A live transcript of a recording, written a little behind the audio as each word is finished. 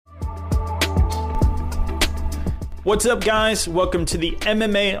What's up, guys? Welcome to the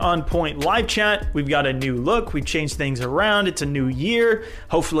MMA On Point live chat. We've got a new look. We've changed things around. It's a new year.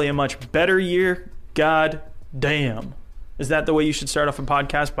 Hopefully a much better year. God damn. Is that the way you should start off a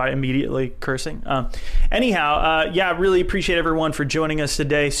podcast, by immediately cursing? Yeah, really appreciate everyone for joining us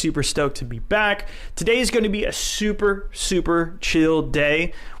today. Super stoked to be back. Today is going to be a super chill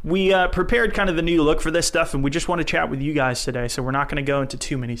day. We prepared kind of the new look for this stuff, and we just want to chat with you guys today. So we're not going to go into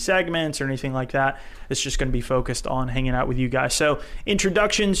too many segments or anything like that. It's just going to be focused on hanging out with you guys. So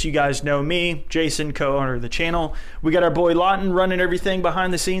introductions, you guys know me, Jason, co-owner of the channel. We got our boy Lawton running everything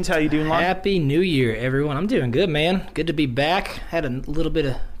behind the scenes. How you doing, Lawton? Happy New Year, everyone. I'm doing good, man. Good to be back. Had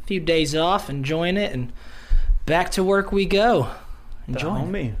a few days off, enjoying it, and back to work we go.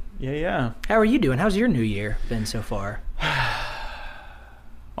 Enjoying me. Yeah. How are you doing? How's your new year been so far?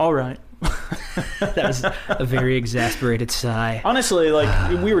 All right. That was a very exasperated sigh. Honestly,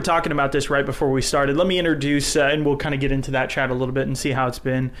 we were talking about this right before we started. Let me introduce, and we'll kind of get into that chat a little bit and see how it's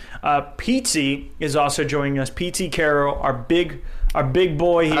been. Pete is also joining us. Pete Carroll, our big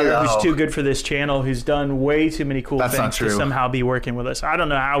boy here. Hello. Who's too good for this channel, who's done way too many cool things to somehow be working with us. I don't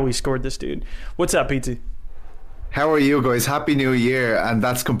know how we scored this dude. What's up, Pete? How are you guys? Happy New Year. And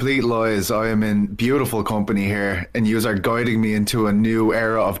that's complete lies. I am in beautiful company here, and you are guiding me into a new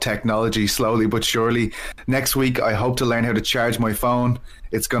era of technology slowly but surely. Next week, I hope to learn how to charge my phone.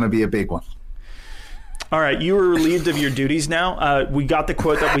 It's going to be a big one. All right, you were relieved of your duties now. We got the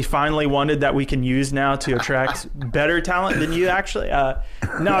quote that we finally wanted that we can use now to attract better talent than you, actually.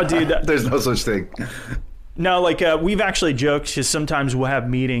 No, dude. There's no such thing. No, we've actually joked because sometimes we'll have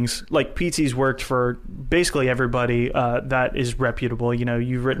meetings. Like, PT's worked for basically everybody that is reputable. You know,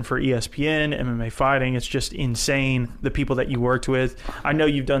 you've written for ESPN, MMA Fighting. It's just insane, the people that you worked with. I know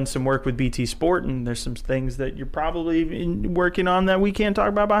you've done some work with BT Sport, and there's some things that you're probably working on that we can't talk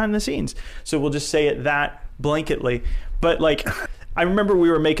about behind the scenes. So we'll just say it that blanketly. But, I remember we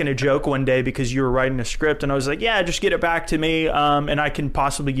were making a joke one day because you were writing a script, and I was like, yeah, just get it back to me, and I can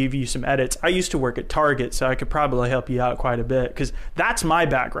possibly give you some edits. I used to work at Target, so I could probably help you out quite a bit, because that's my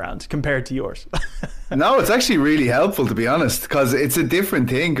background compared to yours. No, it's actually really helpful, to be honest, because it's a different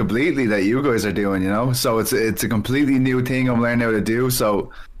thing completely that you guys are doing, you know? So it's a completely new thing I'm learning how to do,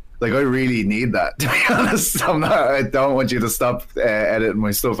 so I really need that, to be honest. I don't want you to stop editing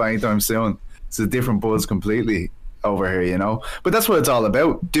my stuff anytime soon. It's a different buzz completely over here, you know, but that's what it's all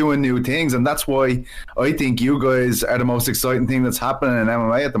about, doing new things. And that's why I think you guys are the most exciting thing that's happening in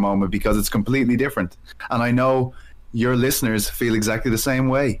MMA at the moment, because it's completely different, and I know your listeners feel exactly the same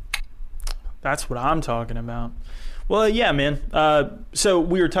way. That's what I'm talking about. Well, yeah, man. So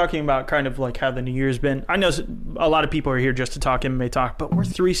we were talking about kind of how the new year's been. I know a lot of people are here just to talk MMA talk, but we're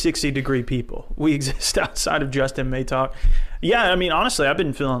 360-degree people. We exist outside of just MMA talk. Yeah, I mean, honestly, I've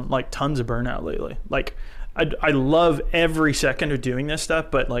been feeling tons of burnout lately. I love every second of doing this stuff,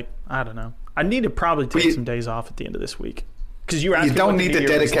 but I don't know. I need to probably take some days off at the end of this week, because you don't need to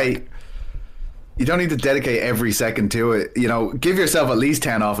dedicate. You don't need to dedicate every second to it. You know, give yourself at least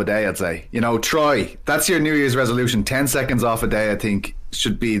 10 off a day, I'd say. You know, try. That's your New Year's resolution. 10 seconds off a day, I think,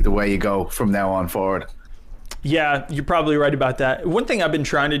 should be the way you go from now on forward. Yeah, you're probably right about that. One thing I've been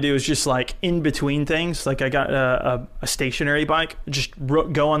trying to do is just in between things. I got a stationary bike. Just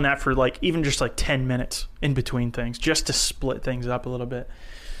go on that for even just 10 minutes in between things, just to split things up a little bit.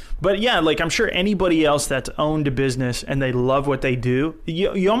 But yeah, I'm sure anybody else that's owned a business and they love what they do,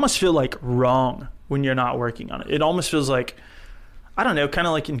 you almost feel wrong when you're not working on it. It almost feels I don't know, kind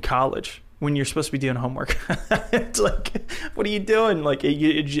of like in college when you're supposed to be doing homework. It's what are you doing?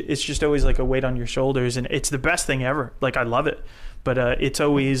 It's just always a weight on your shoulders, and it's the best thing ever. I love it, but it's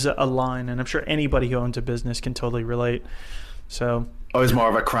always a line, and I'm sure anybody who owns a business can totally relate. So I was more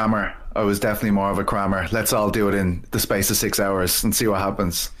of a crammer. I was definitely more of a crammer. Let's all do it in the space of 6 hours and see what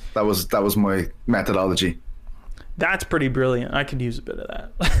happens. That was my methodology. That's pretty brilliant. I could use a bit of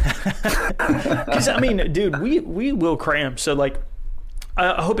that. Because I mean, dude, we will cram. So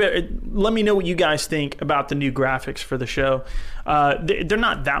I hope let me know what you guys think about the new graphics for the show. They're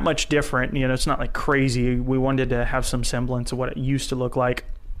not that much different. You know, it's not crazy. We wanted to have some semblance of what it used to look like.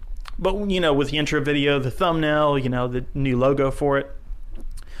 But, with the intro video, the thumbnail, the new logo for it.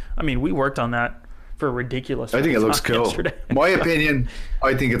 I mean, we worked on that for a ridiculous I think it looks cool. Yesterday. My opinion,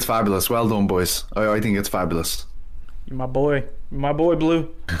 I think it's fabulous. Well done, boys. I think it's fabulous. You're my boy. My boy,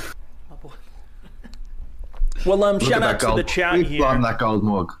 Blue. Well, shout out to the chat here. We've gotten that gold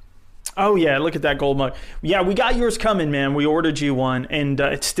mug. Oh, yeah, look at that gold mug. Yeah, we got yours coming, man. We ordered you one, and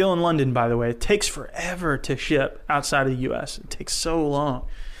it's still in London, by the way. It takes forever to ship outside of the U.S. It takes so long.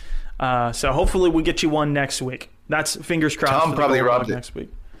 So hopefully we get you one next week. That's fingers crossed. Tom probably robbed it next week.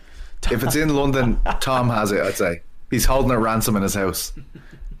 If it's in London, Tom has it, I'd say. He's holding a ransom in his house.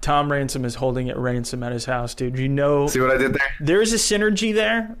 Tom Ransom is holding it ransom at his house, dude. You know, see what I did there? There's a synergy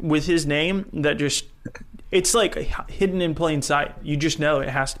there with his name that just, it's like hidden in plain sight. You just know it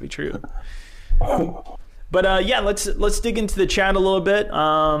has to be true. But yeah, let's dig into the chat a little bit.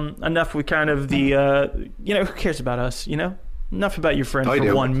 Enough with kind of the, who cares about us, Enough about your friend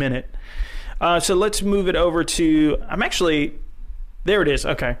for 1 minute. So let's move it over to, there it is,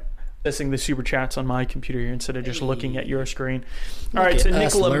 okay. Missing the super chats on my computer here instead of just looking at your screen. All right, so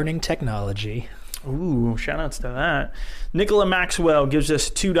Nicola, learning technology. Ooh, shout outs to that. Nicola Maxwell gives us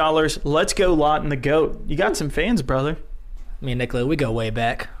 $2. Let's go, Lot and the GOAT. You got some fans, brother. Me and Nicola, we go way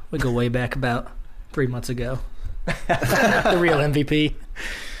back. We go way back about 3 months ago. The real MVP.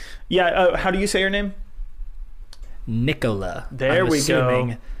 Yeah, how do you say your name? Nicola. There we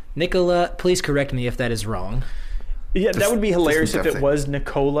go. Nicola, please correct me if that is wrong. Yeah, that would be hilarious if it was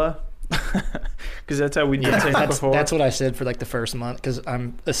Nicola. Because that's how we did say it before. That's what I said for like the first month because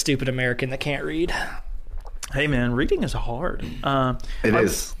I'm a stupid American that can't read. Hey, man, reading is hard. It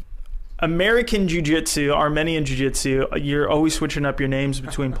is. American Jiu-Jitsu, Armenian Jiu-Jitsu, you're always switching up your names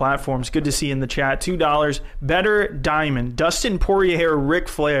between platforms. Good to see you in the chat. $2. Better Diamond. Dustin Poirier, Ric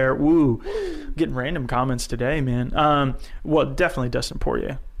Flair. Woo. Getting random comments today, man. Well, definitely Dustin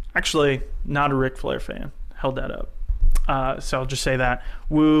Poirier. Actually, not a Ric Flair fan. Held that up. So I'll just say that.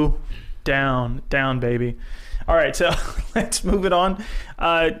 Woo. Down, baby. All right, so let's move it on.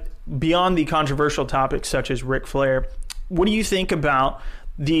 Beyond the controversial topics such as Ric Flair, what do you think about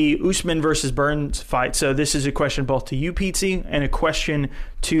the Usman versus Burns fight? So this is a question both to you, Pete, and a question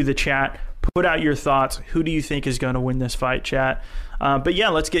to the chat. Put out your thoughts. Who do you think is going to win this fight, chat? But yeah,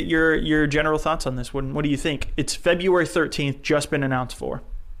 let's get your general thoughts on this. What do you think? It's February 13th, just been announced for.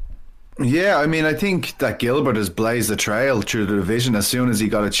 Yeah, I mean, I think that Gilbert has blazed the trail through the division as soon as he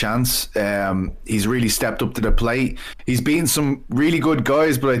got a chance. He's really stepped up to the plate. He's beaten some really good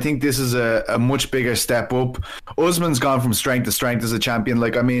guys, but I think this is a much bigger step up. Usman's gone from strength to strength as a champion.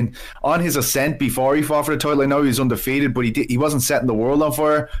 Like, I mean, on his ascent before he fought for the title, I know he was undefeated, but he wasn't setting the world on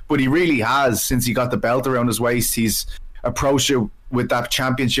fire. But he really has since he got the belt around his waist. He's approached it with that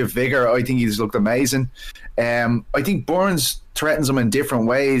championship vigor. I think he's looked amazing. I think Burns threatens him in different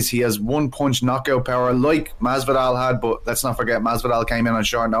ways. He has one punch knockout power like Masvidal had, but let's not forget Masvidal came in on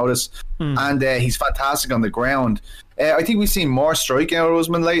short notice. And he's fantastic on the ground. I think we've seen more striking out of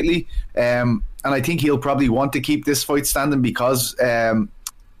Usman lately, and I think he'll probably want to keep this fight standing because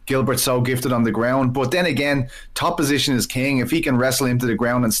Gilbert's so gifted on the ground. But then again, top position is king. If he can wrestle him to the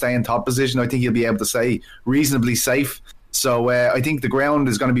ground and stay in top position, I think he'll be able to stay reasonably safe. So I think the ground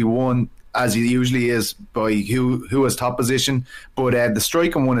is going to be won, as he usually is, by who has top position. But the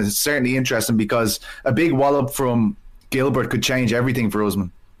striking one is certainly interesting because a big wallop from Gilbert could change everything for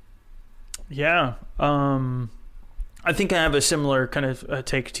Usman. Yeah. I think I have a similar kind of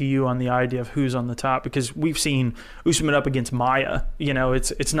take to you on the idea of who's on the top, because we've seen Usman up against Maia.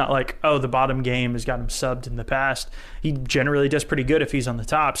 It's not like, oh, the bottom game has got him subbed in the past. He generally does pretty good if he's on the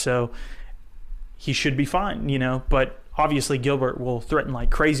top, so he should be fine, but obviously Gilbert will threaten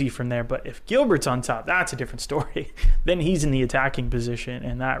like crazy from there. But if Gilbert's on top, that's a different story. Then he's in the attacking position,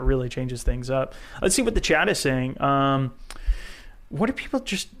 and that really changes things up. Let's see what the chat is saying. What are people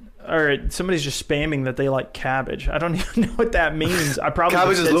somebody's just spamming that they like cabbage. I don't even know what that means. I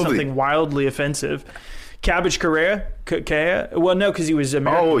probably said something wildly offensive. Cabbage Carrera? Well, no, because he was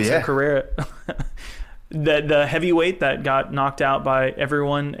American. Oh, yeah. So Carrera. the heavyweight that got knocked out by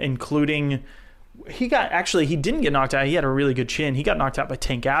everyone, including... He didn't get knocked out. He had a really good chin. He got knocked out by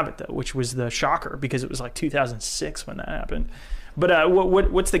Tank Abbott, though, which was the shocker because it was like 2006 when that happened. But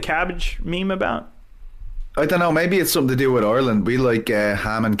what's the cabbage meme about? I don't know. Maybe it's something to do with Ireland. We like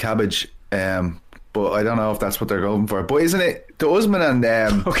ham and cabbage, but I don't know if that's what they're going for. But isn't it the Usman and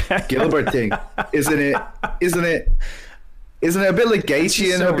Gilbert thing? Isn't it a bit like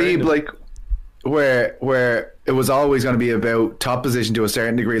Gaethje and Habib, like where it was always going to be about top position to a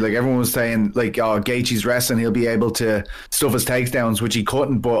certain degree. Like everyone was saying, like, oh, Gaethje's wrestling, he'll be able to stuff his takedowns, which he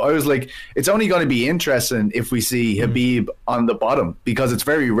couldn't. But I was like, it's only going to be interesting if we see Habib on the bottom, because it's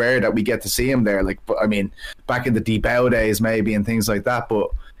very rare that we get to see him there. Like, I mean, back in the Deep Bow days maybe and things like that, but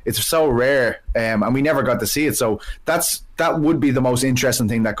it's so rare, and we never got to see it. So that would be the most interesting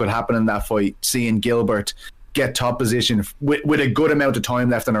thing that could happen in that fight, seeing Gilbert get top position with a good amount of time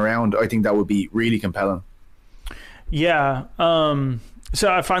left in a round. I think that would be really compelling. Yeah. So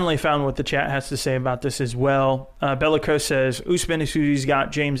I finally found what the chat has to say about this as well. Bellico says, Usman is who he's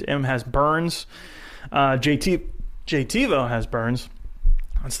got. James M has Burns. JTvo has Burns.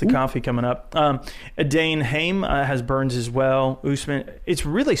 That's the coffee coming up. Dane Haim has Burns as well. Usman, it's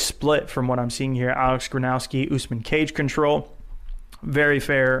really split from what I'm seeing here. Alex Gronowski, Usman cage control. Very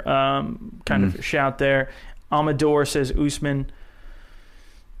fair kind of shout there. Amador says Usman.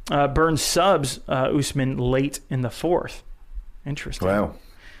 Burns subs Usman late in the 4th. Interesting. Wow.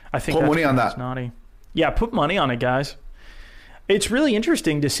 I think put that's money on that. Naughty. Yeah, put money on it, guys. It's really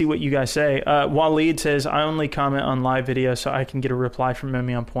interesting to see what you guys say. Waleed says, I only comment on live video so I can get a reply from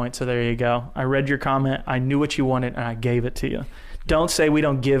MMA On Point. So there you go. I read your comment. I knew what you wanted, and I gave it to you. Don't say we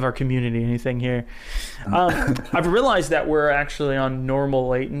don't give our community anything here. I've realized that we're actually on normal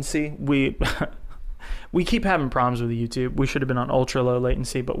latency. We keep having problems with YouTube. We should have been on ultra low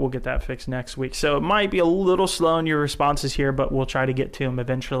latency, but we'll get that fixed next week. So it might be a little slow in your responses here, but we'll try to get to them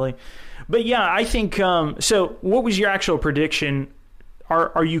eventually. But yeah, I think, so what was your actual prediction?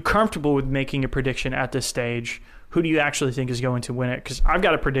 Are you comfortable with making a prediction at this stage? Who do you actually think is going to win it? Because I've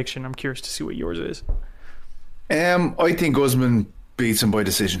got a prediction. I'm curious to see what yours is. I think Usman beats him by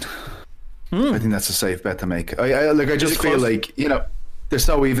decision. I think that's a safe bet to make. I just feel like, they're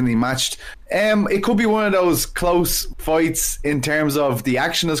so evenly matched. It could be one of those close fights in terms of the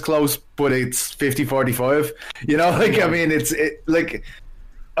action is close, but it's 50-45.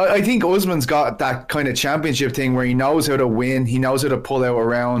 I think Usman's got that kind of championship thing where he knows how to win. He knows how to pull out a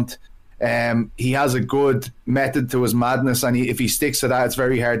round. He has a good method to his madness, and if he sticks to that, it's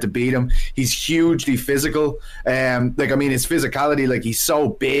very hard to beat him. He's hugely physical. His physicality, he's so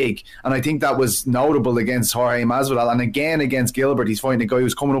big, and I think that was notable against Jorge Masvidal, and again against Gilbert. He's fighting a guy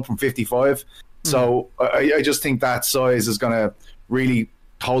who's coming up from 55. So I just think that size is going to really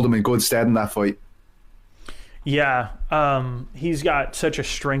hold him in good stead in that fight. Yeah, he's got such a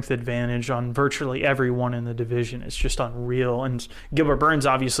strength advantage on virtually everyone in the division. It's just unreal. And Gilbert Burns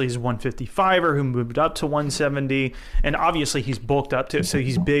obviously is a 155er who moved up to 170, and obviously he's bulked up to, so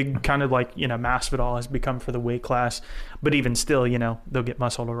he's big, kind of like Masvidal has become for the weight class. But even still, they'll get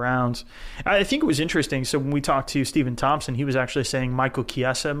muscled around. I think it was interesting. So when we talked to Stephen Thompson, he was actually saying Michael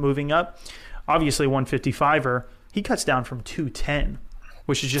Chiesa moving up, obviously 155er, he cuts down from 210.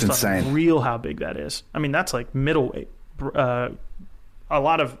 Which is just unreal how big that is. I mean, that's like middleweight, a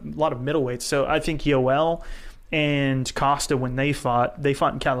lot of middleweights. So I think Yoel and Costa, when they fought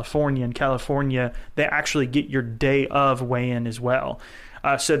in California. In California, they actually get your day of weigh-in as well.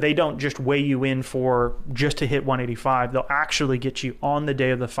 So they don't just weigh you in just to hit 185. They'll actually get you on the day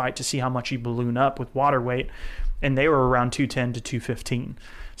of the fight to see how much you balloon up with water weight. And they were around 210 to 215.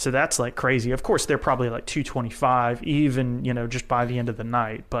 So that's like crazy. Of course, they're probably like 225, even, just by the end of the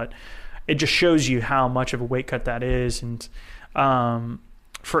night. But it just shows you how much of a weight cut that is. And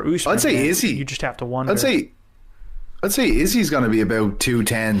for Usman, I'd say Izzy. You just have to wonder. I'd say Izzy's going to be about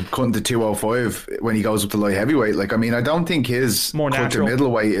 210, cutting to 205 when he goes up to light heavyweight. I don't think his cut to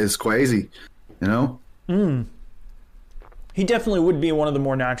middleweight is crazy, He definitely would be one of the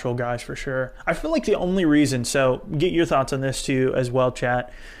more natural guys for sure. I feel like the only reason, so get your thoughts on this too as well,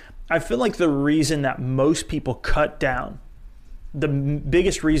 chat. I feel like the reason that most people cut down, the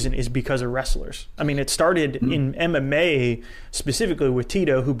biggest reason is because of wrestlers. I mean, it started in MMA specifically with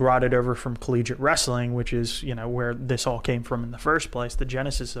Tito, who brought it over from collegiate wrestling, which is, where this all came from in the first place, the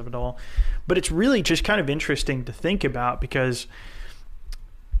genesis of it all. But it's really just kind of interesting to think about because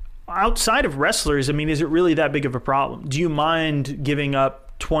outside of wrestlers, I mean, is it really that big of a problem? Do you mind giving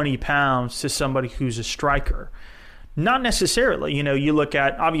up 20 pounds to somebody who's a striker? Not necessarily. You look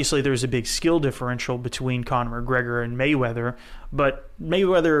at, obviously there's a big skill differential between Conor McGregor and Mayweather, but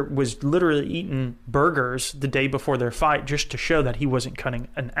Mayweather was literally eating burgers the day before their fight just to show that he wasn't cutting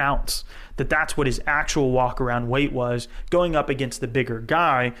an ounce, that's what his actual walk-around weight was, going up against the bigger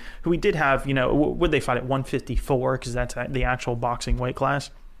guy, who he did have, would they fight at 154, because that's the actual boxing weight class.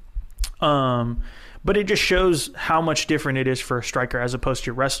 But it just shows how much different it is for a striker as opposed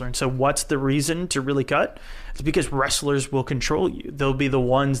to a wrestler. And so what's the reason to really cut? It's because wrestlers will control you. They'll be the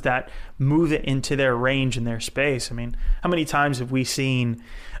ones that move it into their range and their space. I mean, how many times have we seen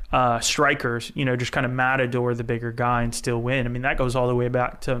strikers, just kind of matador the bigger guy and still win? I mean, that goes all the way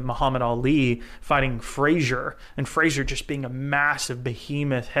back to Muhammad Ali fighting Frazier, and Frazier just being a massive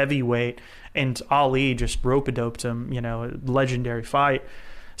behemoth heavyweight, and Ali just rope-a-doped him, a legendary fight.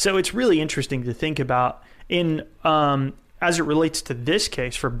 So it's really interesting to think about as it relates to this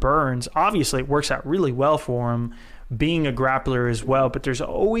case for Burns. Obviously, it works out really well for him being a grappler as well, but there's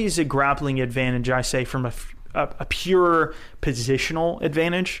always a grappling advantage, I say, from a pure positional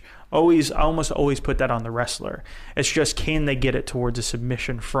advantage. I almost always put that on the wrestler. It's just, can they get it towards a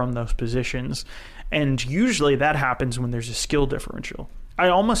submission from those positions? And usually that happens when there's a skill differential. I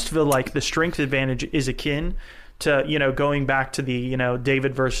almost feel like the strength advantage is akin to, going back to the,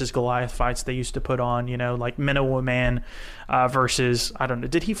 David versus Goliath fights they used to put on, like Minnow Man versus, I don't know,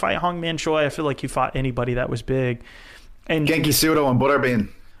 did he fight Hongman Choi? I feel like he fought anybody that was big. And Genki Sudo and Butterbean.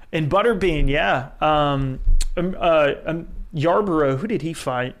 And Butterbean, yeah. Yarborough, who did he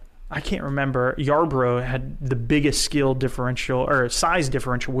fight? I can't remember. Yarborough had the biggest skill differential, or size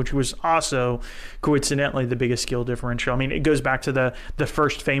differential, which was also coincidentally the biggest skill differential. I mean, it goes back to the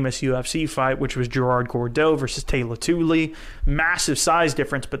first famous UFC fight, which was Gerard Gordeau versus Taylor Tooley. Massive size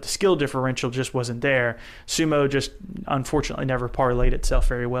difference, but the skill differential just wasn't there. Sumo just unfortunately never parlayed itself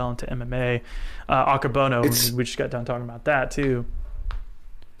very well into MMA. Akabono, we just got done talking about that too.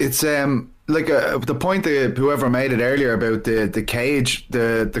 It's like the point that whoever made it earlier about the cage,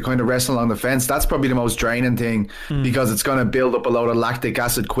 the kind of wrestling on the fence, that's probably the most draining thing because it's going to build up a load of lactic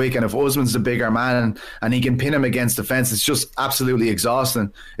acid quick. And if Usman's the bigger man and he can pin him against the fence, it's just absolutely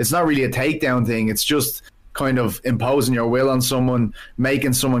exhausting. It's not really a takedown thing. It's just kind of imposing your will on someone,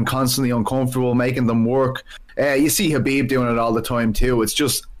 making someone constantly uncomfortable, making them work. You see Khabib doing it all the time too. It's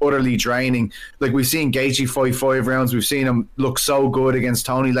just utterly draining. Like we've seen Gaethje fight 5 rounds. We've seen him look so good against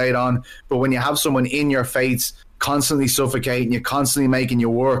Tony late on. But when you have someone in your face constantly suffocating you, constantly making you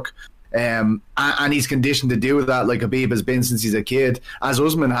work, and he's conditioned to do that like Khabib has been since he's a kid, as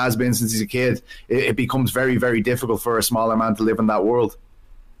Usman has been since he's a kid, it becomes very, very difficult for a smaller man to live in that world.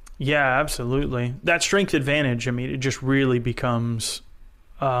 Yeah, absolutely. That strength advantage, I mean, it just really becomes...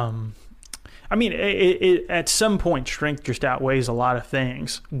 I mean, it at some point, strength just outweighs a lot of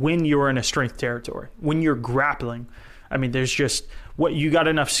things when you're in a strength territory. When you're grappling, I mean, there's just what you got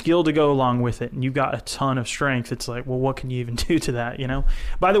enough skill to go along with it, and you got a ton of strength. It's like, well, what can you even do to that?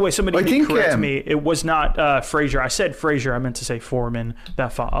 By the way, somebody did correct me. It was not Frazier. I said Frazier. I meant to say Foreman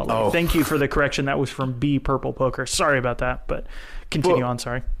that fought Ali. Oh. Thank you for the correction. That was from B Purple Poker. Sorry about that, but continue on.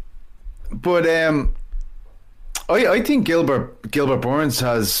 Sorry. But I think Gilbert Burns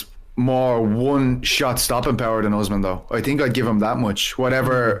has more one-shot stopping power than Usman, though. I think I'd give him that much.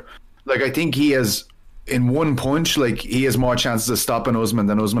 Whatever, like I think he has in one punch, like he has more chances of stopping Usman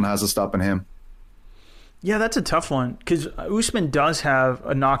than Usman has of stopping him. Yeah, that's a tough one because Usman does have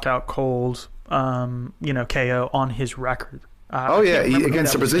a knockout cold, KO on his record.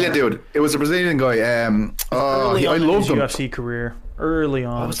 Against the Brazilian dude. It was a Brazilian guy. I loved him. UFC career early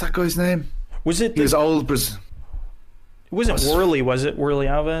on. What was that guy's name? Was it? He was old. It wasn't Worley, was it? Worley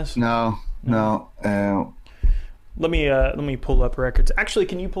Alves? No. Let me pull up records. Actually,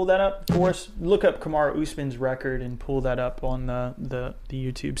 can you pull that up for us? Look up Kamaru Usman's record and pull that up on the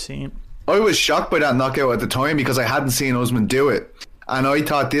YouTube scene. I was shocked by that knockout at the time because I hadn't seen Usman do it. And I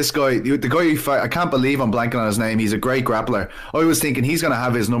thought this guy, the guy who fight, I can't believe I'm blanking on his name. He's a great grappler. I was thinking he's going to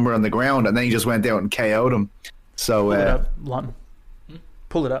have his number on the ground, and then he just went out and KO'd him. So pull it up, Lon.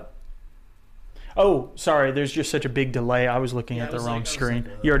 Pull it up. Oh, sorry. There's just such a big delay. I was looking at the wrong screen.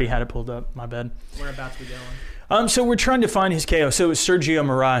 You already had it pulled up. My bad. We're about to be going. So we're trying to find his KO. So it was Sergio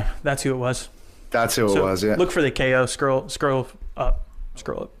Morai. That's who it was. That's who it was. Yeah. Look for the KO. Scroll up.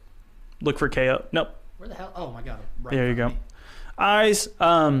 Scroll up. Look for KO. Nope. Where the hell? Oh my God. Right there you go. Eyes.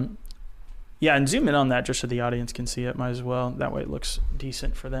 Yeah, and zoom in on that just so the audience can see it. Might as well. That way it looks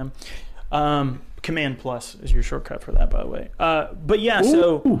decent for them. Command plus is your shortcut for that, by the way. But yeah,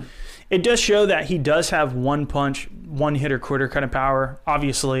 so it does show that he does have one punch, one hitter quitter kind of power.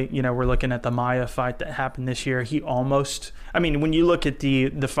 Obviously, we're looking at the Maia fight that happened this year. He almost, I mean, when you look at the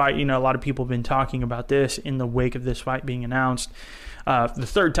fight, a lot of people have been talking about this in the wake of this fight being announced. The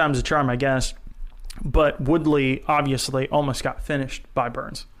third time's a charm, I guess. But Woodley obviously almost got finished by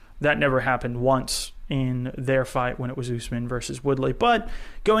Burns. That never happened once in their fight when it was Usman versus Woodley. But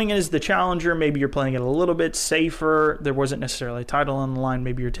going in as the challenger, maybe you're playing it a little bit safer. There wasn't necessarily a title on the line.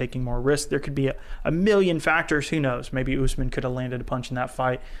 Maybe you're taking more risk. There could be a million factors. Who knows? Maybe Usman could have landed a punch in that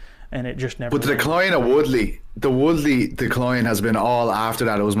fight, and it just never. But the decline of Woodley, the Woodley decline has been all after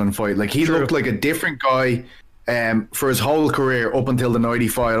that Usman fight. Like he looked like a different guy for his whole career up until the night he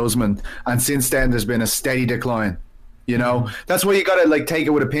fought Usman, and since then there's been a steady decline. That's why you gotta take it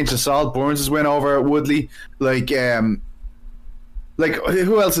with a pinch of salt. Burns' win over Woodley, who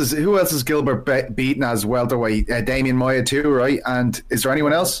else is Gilbert beaten as welterweight? Damian Maia too, right? And is there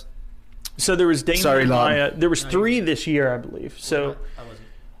anyone else? So there was Damian Maia. There was 3 this year, I believe. So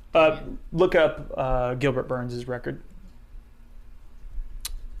look up Gilbert Burns' record.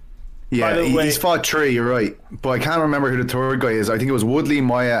 Yeah, he's fought 3. You're right, but I can't remember who the third guy is. I think it was Woodley,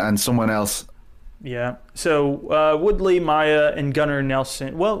 Maia, and someone else. Yeah. So Woodley, Maia, and Gunnar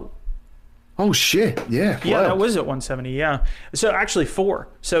Nelson. Well. Oh shit! Yeah. Yeah, wow. that was at 170. Yeah. So actually 4.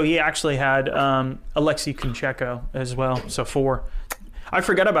 So he actually had Alexei Kunchenko as well. So 4. I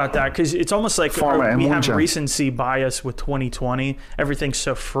forgot about that because it's almost like Former we M1 have champ. recency bias with 2020. Everything's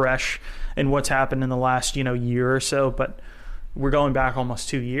so fresh and what's happened in the last, year or so. But we're going back almost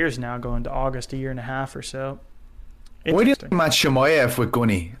 2 years now, going to August, a year and a half or so. Why do you match Chimaev with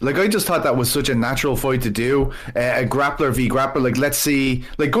Gunny? Like, I just thought that was such a natural fight to do. A grappler v grappler. Like, let's see.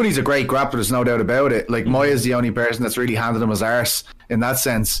 Like, Gunny's a great grappler, there's no doubt about it. Like, Moya's the only person that's really handed him his arse in that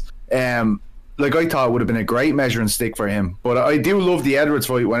sense. Like, I thought it would have been a great measuring stick for him. But I do love the Edwards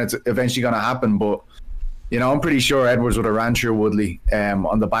fight when it's eventually going to happen. But, I'm pretty sure Edwards would have ran through Woodley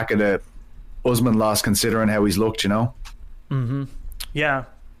on the back of the Usman loss, considering how he's looked, Mm-hmm. Yeah.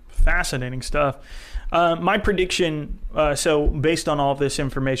 Fascinating stuff. My prediction, so based on all of this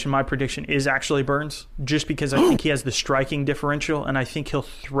information, my prediction is actually Burns, just because I think he has the striking differential, and I think he'll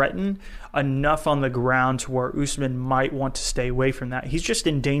threaten enough on the ground to where Usman might want to stay away from that. He's just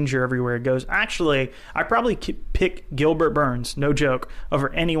in danger everywhere he goes. Actually, I probably pick Gilbert Burns, no joke,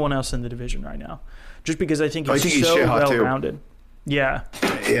 over anyone else in the division right now, just because I think he's so well-rounded. Yeah.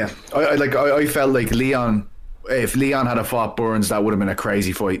 Yeah. I felt like Leon, if Leon had a fought Burns, that would have been a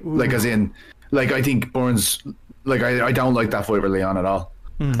crazy fight. Ooh. Like, as in... Like, I think Burns, like, I don't like that fight with Leon at all.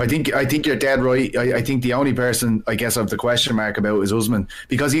 I think you're dead right. I think the only person, I guess, I have the question mark about is Usman,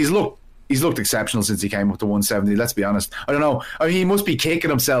 because he's looked exceptional since he came up to 170, let's be honest. I don't know. I mean, he must be kicking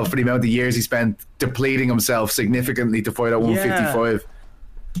himself for the amount of years he spent depleting himself significantly to fight at 155.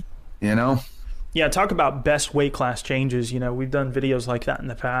 Yeah, talk about best weight class changes. We've done videos like that in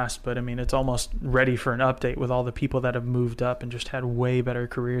the past, but I mean, it's almost ready for an update with all the people that have moved up and just had way better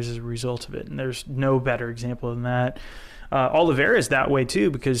careers as a result of it. And there's no better example than that. Oliveira is that way too,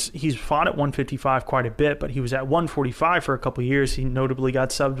 because he's fought at 155 quite a bit, but he was at 145 for a couple of years. He notably got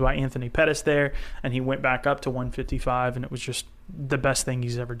subbed by Anthony Pettis there, and he went back up to 155, and it was just the best thing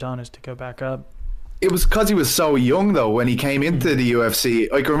he's ever done is to go back up. It was because he was so young, though, when he came into the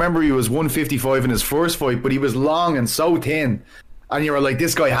UFC. I can remember he was 155 in his first fight, but he was long and so thin. And you were like,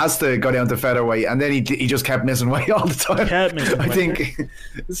 this guy has to go down to featherweight. And then he just kept missing weight all the time. I think.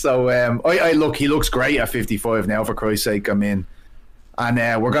 So, look, he looks great at 55 now, for Christ's sake. I mean,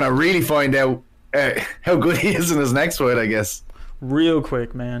 and we're going to really find out how good he is in his next fight, I guess. Real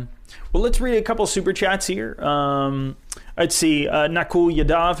quick, man. Well, let's read a couple super chats here. Let's see. Nakul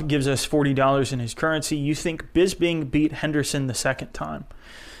Yadav gives us $40 in his currency. You think Bisping beat Henderson the second time?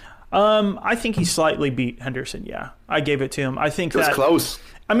 I think he slightly beat Henderson, yeah. I gave it to him. I think that's close.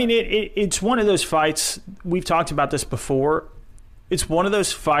 I mean, it's one of those fights, we've talked about this before, it's one of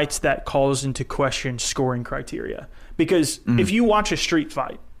those fights that calls into question scoring criteria. Because if you watch a street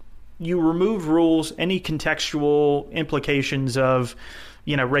fight, you remove rules, any contextual implications of,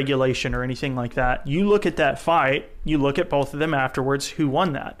 regulation or anything like that. You look at that fight, you look at both of them afterwards, who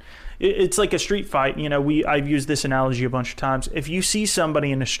won that? It's like a street fight. I've used this analogy a bunch of times. If you see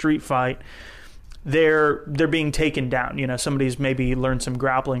somebody in a street fight, they're being taken down. Somebody's maybe learned some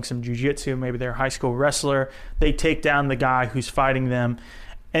grappling, some jiu-jitsu, maybe they're a high school wrestler. They take down the guy who's fighting them,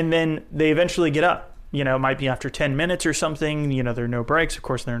 and then they eventually get up. It might be after 10 minutes or something. There are no breaks. Of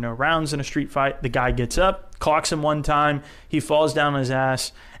course, there are no rounds in a street fight. The guy gets up, clocks him one time, he falls down on his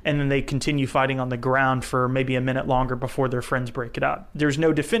ass, and then they continue fighting on the ground for maybe a minute longer before their friends break it up. There's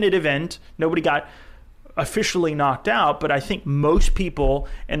no definitive end. Nobody got officially knocked out, but I think most people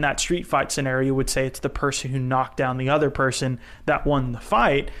in that street fight scenario would say it's the person who knocked down the other person that won the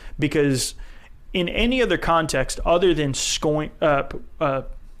fight, because in any other context other than point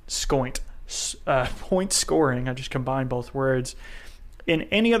scoring, I just combined both words. In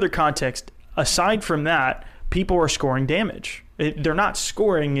any other context, aside from that, people are scoring damage. They're not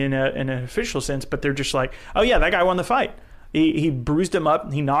scoring in an official sense, but they're just like, oh yeah, that guy won the fight. He bruised him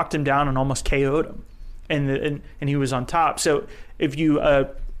up, he knocked him down, and almost KO'd him, and he was on top. So if you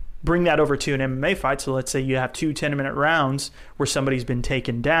bring that over to an MMA fight, so let's say you have 2 10-minute rounds where somebody's been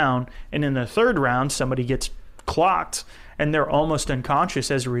taken down, and in the third round somebody gets clocked and they're almost unconscious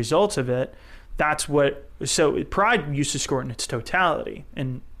as a result of it. That's what. So Pride used to score in its totality,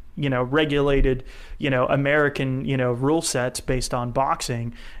 and regulated, American, rule sets based on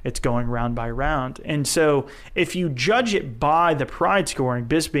boxing, it's going round by round. And so if you judge it by the Pride scoring,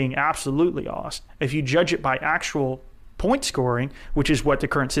 Bisping absolutely lost. If you judge it by actual point scoring, which is what the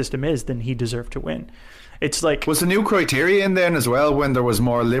current system is, then he deserved to win. It's like, was the new criteria in then as well when there was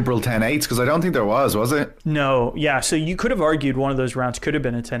more liberal 10-8s? Because I don't think there was it? No, yeah. So you could have argued one of those rounds could have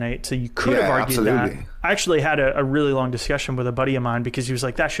been a 10-8. So you could have argued absolutely. that. I actually had a really long discussion with a buddy of mine because he was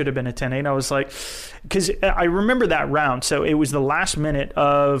like, that should have been a 10-8. I was like, because I remember that round. So it was the last minute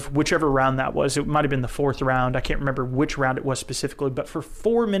of whichever round that was. It might have been the fourth round. I can't remember which round it was specifically, but for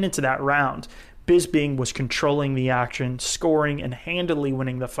 4 minutes of that round, Bisping was controlling the action, scoring, and handily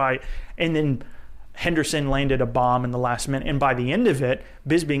winning the fight. And then Henderson landed a bomb in the last minute. And by the end of it,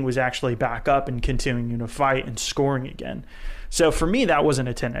 Bisping was actually back up and continuing to fight and scoring again. So for me, that wasn't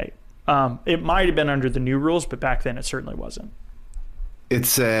a 10-8. It might have been under the new rules, but back then it certainly wasn't.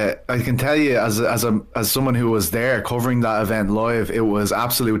 It's I can tell you as someone who was there covering that event live, it was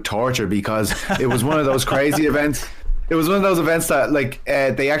absolute torture because it was one of those crazy events. It was one of those events that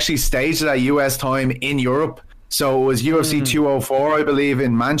they actually staged it at US time in Europe. So it was UFC 204, I believe,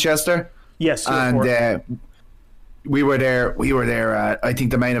 in Manchester. Yes, and we were there. I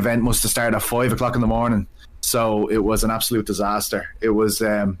think the main event must have started at 5 o'clock in the morning. So it was an absolute disaster. It was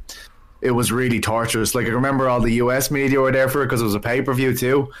really torturous. Like, I remember all the US media were there for it because it was a pay-per-view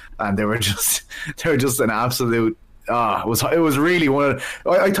too, and they were just an absolute. It was really one of.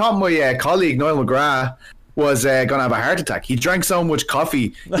 I thought my colleague Niall McGrath was gonna have a heart attack. He drank so much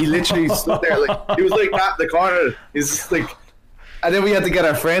coffee, he literally stood there like he was like that in the corner. He's like, and then we had to get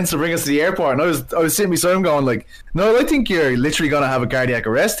our friends to bring us to the airport, and I was sitting beside him going like, "No, I think you're literally gonna have a cardiac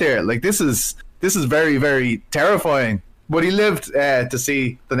arrest here. Like, this is very, very terrifying." But he lived to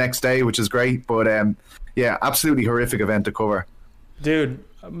see the next day, which is great. But yeah, absolutely horrific event to cover. Dude,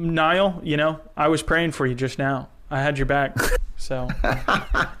 Niall, I was praying for you just now. I had your back. So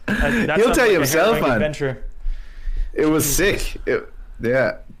he'll tell you himself, man. Adventure. It was sick.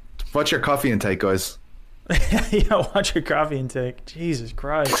 Yeah. Watch your coffee intake, guys. Yeah, watch your coffee intake. Jesus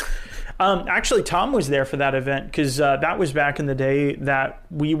Christ. Actually, Tom was there for that event because that was back in the day that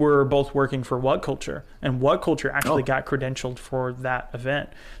we were both working for What Culture, and What Culture actually got credentialed for that event.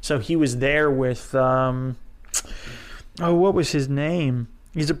 So he was there with, what was his name?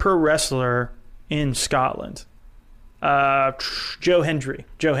 He's a pro wrestler in Scotland. Joe Hendry.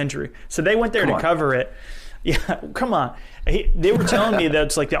 So they went there to cover it. Yeah, come on. They were telling me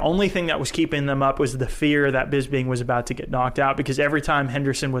that's like the only thing that was keeping them up was the fear that Bisping was about to get knocked out, because every time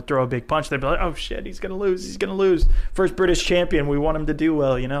Henderson would throw a big punch, they'd be like, "Oh shit, he's gonna lose. First British champion. We want him to do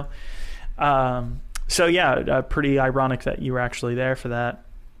well, So yeah, pretty ironic that you were actually there for that.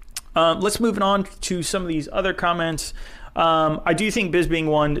 Let's move on to some of these other comments. I do think Bisping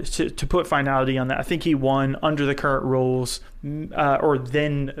won, to put finality on that. I think he won under the current rules, or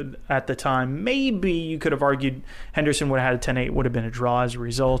then at the time. Maybe you could have argued Henderson would have had a 10-8, would have been a draw as a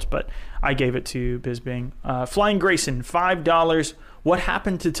result, but I gave it to Bisping. Flying Grayson, $5. What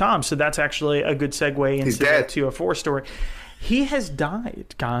happened to Tom? So that's actually a good segue into the 204 story. He has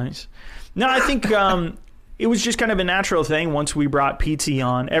died, guys. No, I think it was just kind of a natural thing once we brought PT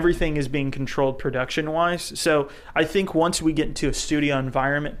on. Everything is being controlled production-wise. So I think once we get into a studio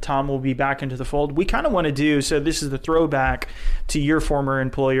environment, Tom will be back into the fold. We kind of want to do, so this is the throwback to your former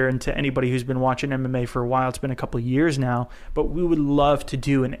employer and to anybody who's been watching MMA for a while. It's been a couple of years now. But we would love to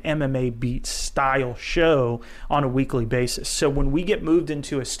do an MMA Beat style show on a weekly basis. So when we get moved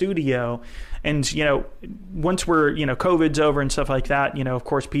into a studio, and, once we're, COVID's over and stuff like that, of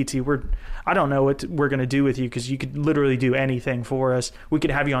course, PT, I don't know what we're going to do with you, because you could literally do anything for us. We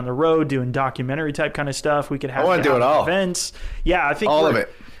could have you on the road doing documentary type kind of stuff. We could have you do events. Yeah, I think all of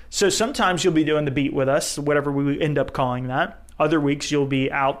it. So sometimes you'll be doing the beat with us, whatever we end up calling that. Other weeks you'll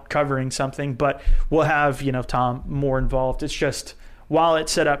be out covering something, but we'll have, Tom more involved. It's just, while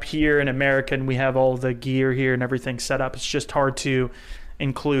it's set up here in America and we have all the gear here and everything set up, it's just hard to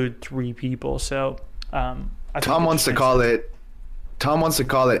include 3 people. So Tom wants to call it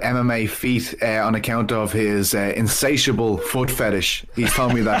MMA feet on account of his insatiable foot fetish. He's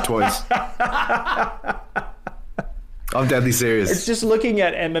told me that twice. I'm deadly serious. It's just looking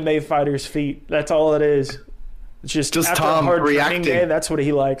at MMA fighters' feet. That's all it is. It's just after Tom a hard reacting. training day. That's what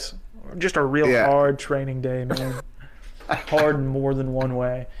he likes. Just a real hard training day, man. Hard in more than one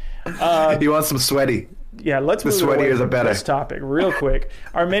way. He wants some sweaty. Yeah, let's move away from this topic real quick.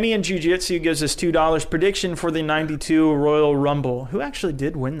 Armenian Jiu-Jitsu gives us $2. Prediction for the 92 Royal Rumble. Who actually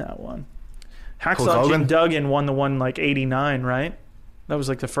did win that one? Hacksaw Jim Duggan won the one 89, right? That was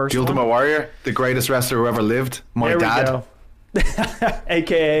the first one. The Ultimate Warrior, the greatest wrestler who ever lived. My dad.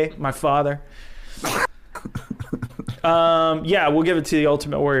 AKA my father. Yeah, we'll give it to the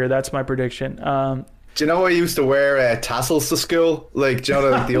Ultimate Warrior. That's my prediction. Do you know I used to wear tassels to school?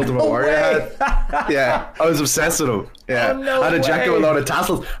 The Ultimate Warrior had? Yeah, I was obsessed with them. Yeah, I had a jacket with a lot of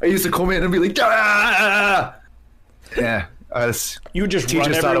tassels. I used to come in and be like, ah! Yeah. You would just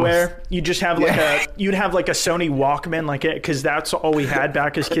run everywhere. You just have you'd have a Sony Walkman, because that's all we had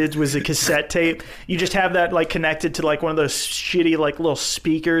back as kids was a cassette tape. You just have that connected to one of those shitty little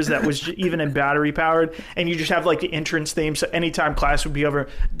speakers that was even in battery powered, and you just have the entrance theme. So anytime class would be over,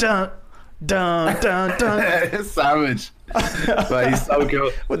 dun dun dun dun. Savage. But he's so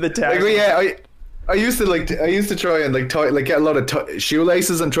cool. With the tag. I used to try and get a lot of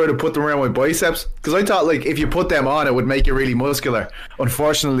shoelaces and try to put them around my biceps because I thought like if you put them on, it would make you really muscular.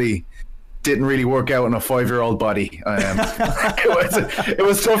 Unfortunately, didn't really work out in a 5-year-old body. It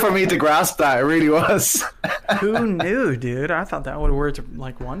was tough for me to grasp that. It really was. Who knew, dude? I thought that would work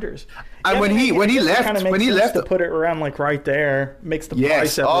like wonders. And when he left, to put it around like right there, makes the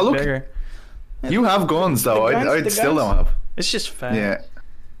bicep look bigger. You have guns though. I still don't have. It's just fat. Yeah.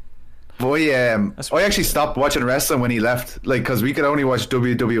 Boy, I actually stopped watching wrestling when he left, like because we could only watch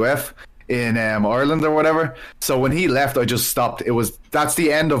WWF in Ireland or whatever. So when he left, I just stopped. That's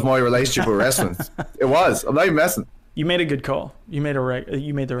the end of my relationship with wrestling. It was. I'm not even messing. You made a good call. You made the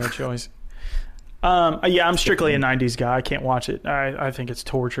right choice. Yeah, I'm strictly a 90s guy. I can't watch it. I think it's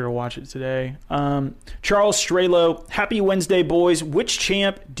torture to watch it today. Charles Strelo, happy Wednesday, boys. Which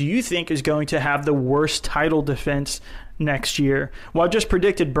champ do you think is going to have the worst title defense next year? Well, I just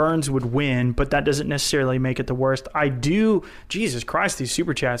predicted Burns would win, but that doesn't necessarily make it the worst. I do. Jesus Christ, these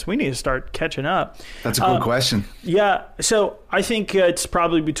super chats. We need to start catching up. That's a good question. Yeah, so I think it's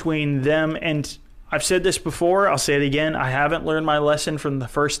probably between them and... I've said this before. I'll say it again. I haven't learned my lesson from the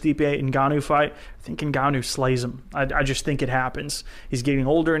first Stipe Ngannou fight. I think Ngannou slays him. I just think it happens. He's getting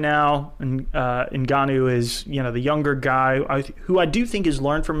older now, and Ngannou is, the younger guy who I do think has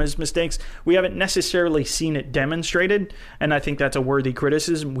learned from his mistakes. We haven't necessarily seen it demonstrated, and I think that's a worthy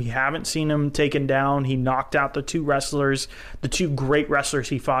criticism. We haven't seen him taken down. He knocked out the two great wrestlers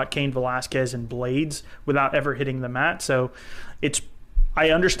he fought, Cain Velasquez and Blades, without ever hitting the mat. So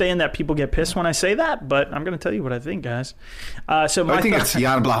I understand that people get pissed when I say that, but I'm going to tell you what I think, guys. I think it's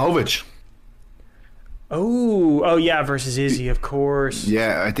Jan Blachowicz. Oh yeah, versus Izzy, of course.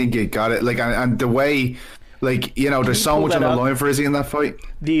 Yeah, I think you got it. Like, and the way, there's so much on the line for Izzy in that fight.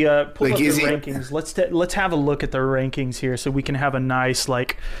 Pull up the rankings. Let's have a look at the rankings here, so we can have a nice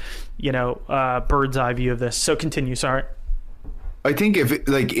bird's eye view of this. So continue. Sorry. I think if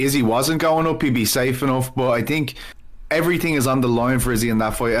Izzy wasn't going up, he'd be safe enough. But I think everything is on the line for Izzy in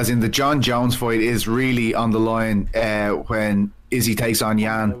that fight, as in the John Jones fight is really on the line when Izzy takes on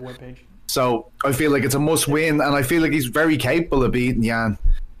Jan. So I feel like it's a must win, and I feel like he's very capable of beating Jan.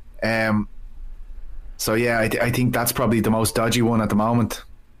 So yeah, I think that's probably the most dodgy one at the moment.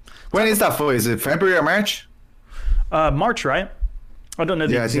 When is that fight? Is it February or March? March, right? I don't know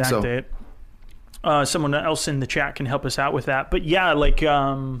the exact so. date. Someone else in the chat can help us out with that. But yeah,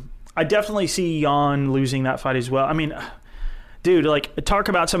 I definitely see Jan losing that fight as well. I mean, dude, talk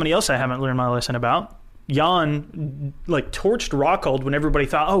about somebody else I haven't learned my lesson about. Jan, torched Rockhold when everybody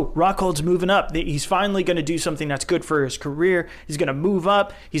thought, oh, Rockhold's moving up. He's finally going to do something that's good for his career. He's going to move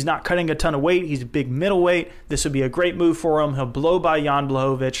up. He's not cutting a ton of weight. He's a big middleweight. This would be a great move for him. He'll blow by Jan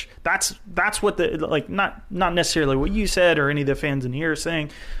Blachowicz. That's what not necessarily what you said or any of the fans in here are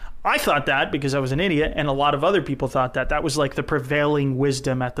saying. I thought that because I was an idiot, and a lot of other people thought that. That was the prevailing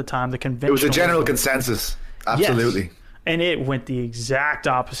wisdom at the time, the conventional. It was a general consensus. Absolutely. Yes. And it went the exact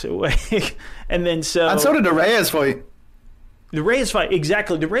opposite way. And so did the Reyes fight. The Reyes fight,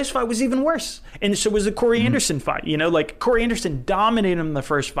 exactly. The Reyes fight was even worse. And so was the Corey Anderson fight. Corey Anderson dominated him in the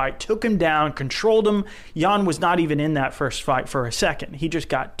first fight, took him down, controlled him. Jan was not even in that first fight for a second. He just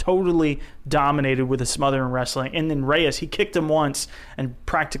got totally dominated with a smothering wrestling. And then Reyes, he kicked him once and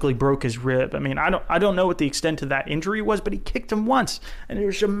practically broke his rib. I mean, I don't know what the extent of that injury was, but he kicked him once. And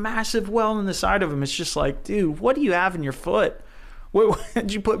there's a massive well in the side of him. It's just dude, what do you have in your foot?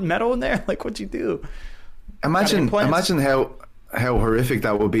 Did you put metal in there? What'd you do? Imagine how horrific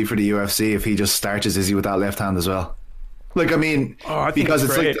that would be for the UFC if he just starches Izzy with that left hand as well. I think because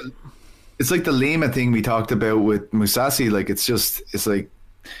it's it's like the Lima thing we talked about with Mousasi. It's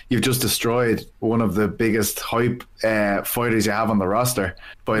you've just destroyed one of the biggest hype fighters you have on the roster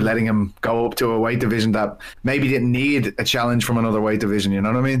by letting him go up to a weight division that maybe didn't need a challenge from another weight division. You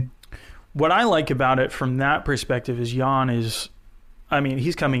know what I mean? What I like about it from that perspective is Jan is,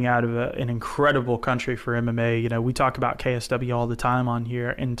 he's coming out of an incredible country for MMA. We talk about KSW all the time on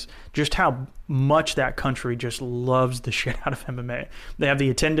here, and just how much that country just loves the shit out of MMA. They have the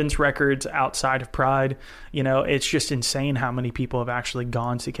attendance records outside of Pride. It's just insane how many people have actually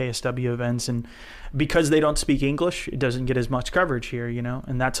gone to KSW events, and because they don't speak English, it doesn't get as much coverage here,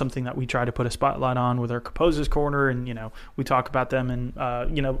 and that's something that we try to put a spotlight on with our Composers Corner, and we talk about them, and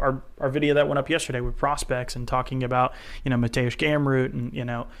our video that went up yesterday with prospects and talking about Mateusz Gamrot,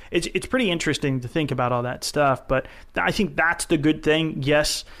 and it's pretty interesting to think about all that stuff. But I think that's the good thing.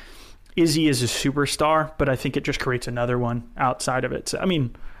 Yes, Izzy is a superstar, but I think it just creates another one outside of it. So,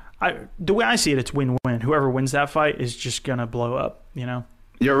 the way I see it, it's win-win. Whoever wins that fight is just gonna blow up.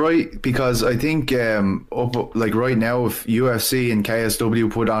 You're right, because I think like right now, if UFC and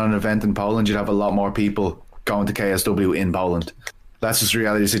KSW put on an event in Poland, you'd have a lot more people going to KSW in Poland. That's just the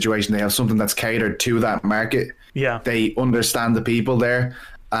reality of the situation. They have something that's catered to that market. Yeah. They understand the people there.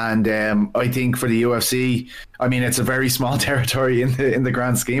 And I think for the UFC, I mean, it's a very small territory in the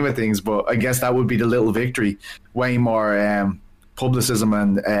grand scheme of things, but I guess that would be the little victory. Way more publicism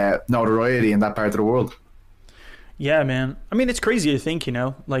and notoriety in that part of the world. Yeah, man. I mean, it's crazy to think,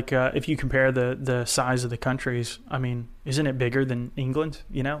 like if you compare the size of the countries, I mean, isn't it bigger than England?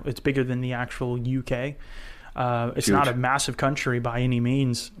 It's bigger than the actual UK. It's Huge. not a massive country by any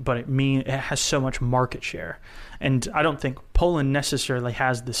means, but it has so much market share. And I don't think Poland necessarily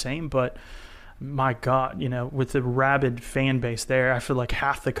has the same, but my God, with the rabid fan base there, I feel like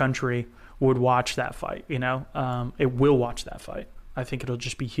half the country would watch that fight, it will watch that fight. I think it'll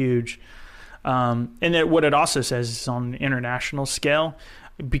just be huge. And what it also says is on an international scale,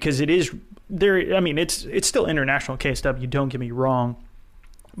 because it is there. I mean, it's still international KSW. Don't get me wrong,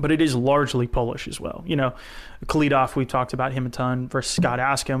 but it is largely Polish as well. Khalidov, we talked about him a ton versus Scott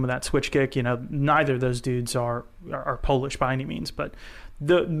Askham with that switch kick. Neither of those dudes are Polish by any means, but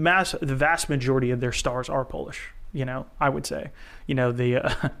the vast majority of their stars are Polish. I would say, the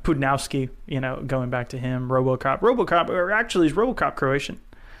Pudnowski, going back to him, RoboCop, or actually is RoboCop Croatian?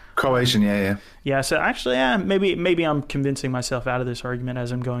 Croatian, yeah. Yeah, so actually, maybe I'm convincing myself out of this argument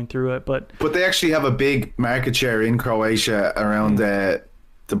as I'm going through it, but they actually have a big market share in Croatia around the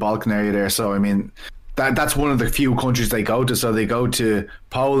Balkan area there. So I mean, that's one of the few countries they go to. So they go to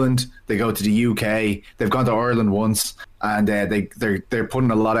Poland, they go to the UK, they've gone to Ireland once, and they're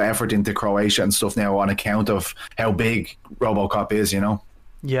putting a lot of effort into Croatia and stuff now on account of how big RoboCop is.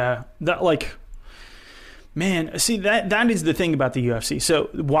 Yeah, that man, see, that is the thing about the UFC. So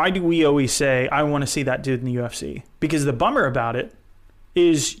why do we always say, I want to see that dude in the UFC? Because the bummer about it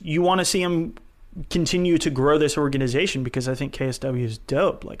is you want to see him continue to grow this organization, because I think KSW is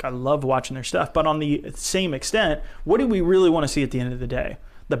dope. I love watching their stuff. But on the same extent, what do we really want to see at the end of the day?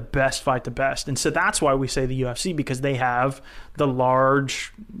 The best fight the best. And so that's why we say the UFC, because they have the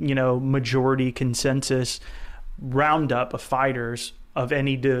large, majority consensus roundup of fighters of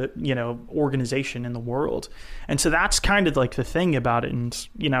any organization in the world. And so that's kind of like the thing about it. And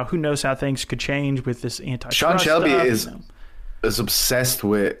who knows how things could change with this antitrust Sean Shelby stuff, is obsessed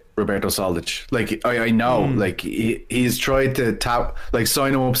with Roberto Soldic. I know he's tried to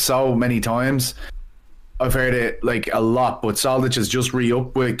sign him up so many times. I've heard it a lot, but Soldic has just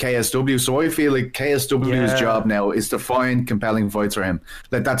re-upped with KSW, so I feel like KSW's job now is to find compelling fights for him.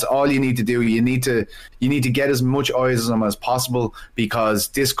 That's all you need to do. You need to get as much eyes on him as possible, because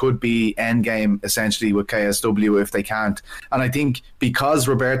this could be endgame essentially with KSW if they can't. And I think because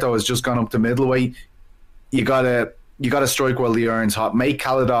Roberto has just gone up to middleweight, you gotta strike while the iron's hot. Make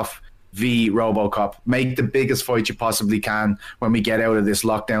Khalidov v RoboCop. Make the biggest fight you possibly can when we get out of this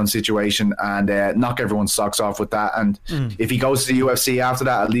lockdown situation, and knock everyone's socks off with that. And if he goes to the UFC after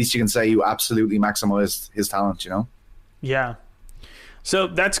that, at least you can say you absolutely maximized his talent, Yeah. So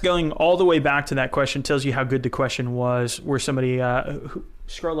that's going all the way back to that question. Tells you how good the question was, where somebody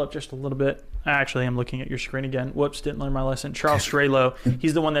scroll up just a little bit. Actually, I'm looking at your screen again. Whoops, didn't learn my lesson. Charles Strelo,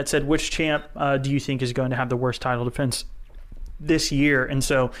 he's the one that said, which champ do you think is going to have the worst title defense this year? And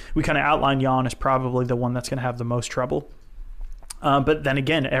so we kind of outlined Jan as probably the one that's going to have the most trouble. But then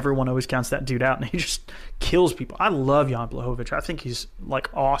again, everyone always counts that dude out, and he just kills people. I love Jan Blachowicz. I think he's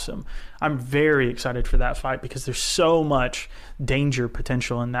awesome. I'm very excited for that fight because there's so much danger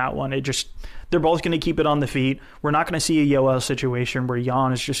potential in that one. They're both going to keep it on the feet. We're not going to see a Yoel situation where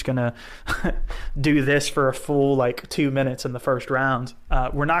Jan is just going to do this for a full 2 minutes in the first round.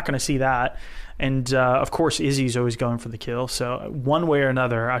 We're not going to see that. And, of course, Izzy's always going for the kill. So one way or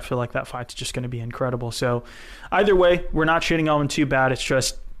another, I feel like that fight's just going to be incredible. So either way, we're not shitting on him too bad. It's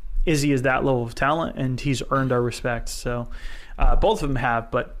just Izzy is that level of talent, and he's earned our respect. So both of them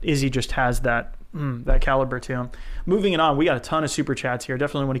have, but Izzy just has that caliber to him. Moving it on, we got a ton of super chats here.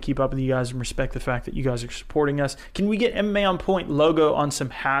 Definitely want to keep up with you guys and respect the fact that you guys are supporting us. Can we get MMA On Point logo on some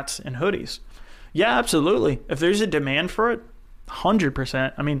hats and hoodies? Yeah, absolutely. If there's a demand for it,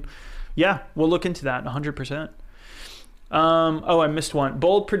 100%. I mean, yeah, we'll look into that 100%. I missed one.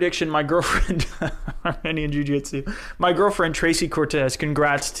 Bold prediction, my girlfriend, Armenian Jiu-Jitsu, my girlfriend Tracy Cortez,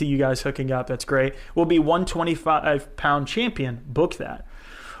 congrats to you guys hooking up. That's great. Will be 125-pound champion. Book that.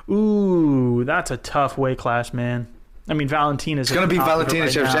 Ooh, that's a tough weight class, man. I mean, Valentina's... It's going to be Valentina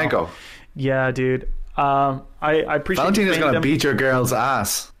Shevchenko. Yeah, dude. I appreciate... Valentina's going to beat your girl's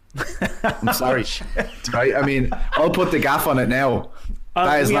ass. I'm sorry. Right? I mean, I'll put the gaff on it now.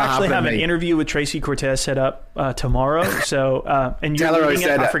 That is we not actually have happening, an mate. interview with Tracy Cortez set up tomorrow. So, and you're Tell her I leading it.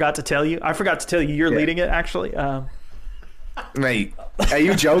 said I it. forgot to tell you. You're leading it, actually. Mate, are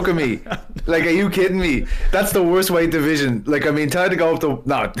you joking me? Like, are you kidding me? That's the worst weight division. Like, I mean, try to go up to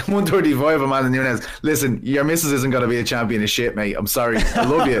 135, Amanda Nunes. Listen, your missus isn't going to be a champion of shit, mate. I'm sorry. I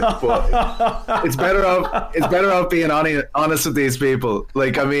love you, but it's better off being honest with these people.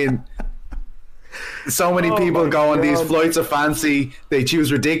 Like, I mean, so many people go on these flights of fancy. They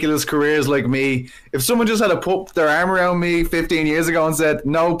choose ridiculous careers like me. If someone just had to put their arm around me 15 years ago and said,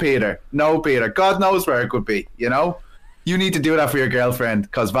 no, Peter, God knows where it could be, you know? You need to do that for your girlfriend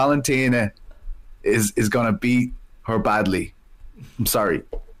because Valentina is going to beat her badly. I'm sorry.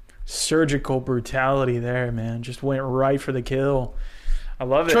 Surgical brutality there, man. Just went right for the kill. I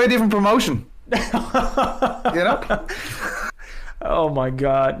love it. Try a different promotion. You know? Oh my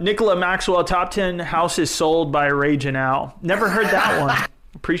God. Nicola Maxwell, top 10 houses sold by Rage and Al. Never heard that one.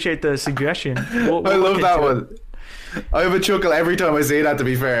 Appreciate the suggestion. We'll I love look that into one. I have a chuckle every time I say that, to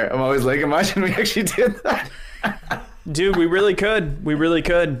be fair. I'm always like, imagine we actually did that. Dude, we really could.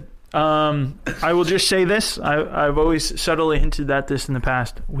 I will just say this. I've always subtly hinted at this in the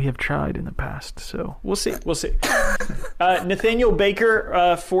past. We have tried in the past, so we'll see. Nathaniel Baker,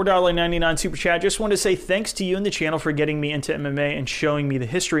 $4.99 super chat. Just want to say thanks to you and the channel for getting me into MMA and showing me the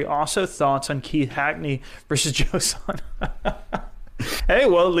history. Also, thoughts on Keith Hackney versus Joe Son. Hey,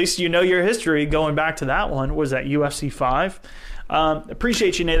 well, at least you know your history going back to that one. Was that UFC 5?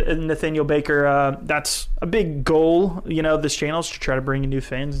 Appreciate you, Nathaniel Baker. That's a big goal, this channel is to try to bring in new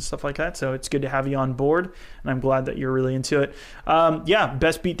fans and stuff like that. So it's good to have you on board, and I'm glad that you're really into it.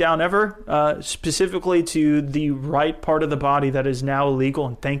 Best beatdown ever, specifically to the right part of the body that is now illegal,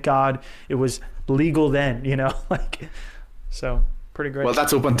 and thank God it was legal then. So pretty great. Well,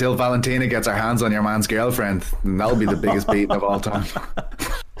 that's up until Valentina gets her hands on your man's girlfriend, and that'll be the biggest beating of all time.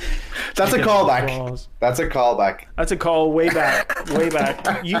 That's a callback. That's a callback. That's a call way back.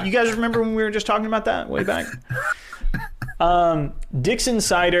 You guys remember when we were just talking about that way back? Dixon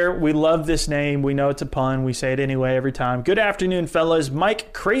Cider, we love this name. We know it's a pun. We say it anyway every time. Good afternoon, fellas.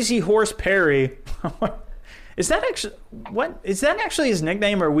 Mike Crazy Horse Perry. Is that actually his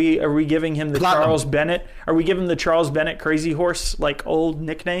nickname? Are we giving him the Platinum. Charles Bennett? Are we giving him the Charles Bennett Crazy Horse old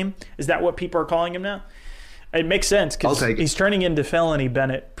nickname? Is that what people are calling him now? It makes sense because he's turning into Felony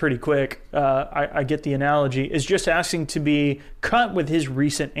Bennett pretty quick. I get the analogy. Is just asking to be cut with his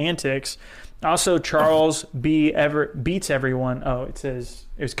recent antics. Also, Charles beats everyone. Oh, it says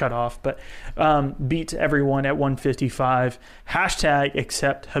it was cut off, but beats everyone at 155. Hashtag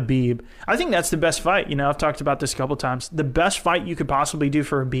except Habib. I think that's the best fight. I've talked about this a couple times. The best fight you could possibly do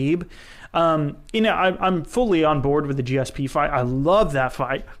for Habib. I'm fully on board with the GSP fight. I love that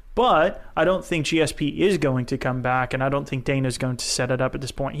fight. But I don't think GSP is going to come back, and I don't think Dana's going to set it up at this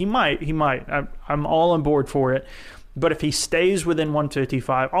point. He might. I'm all on board for it. But if he stays within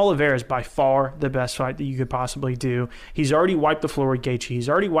 155, Oliveira is by far the best fight that you could possibly do. He's already wiped the floor with Gaethje. He's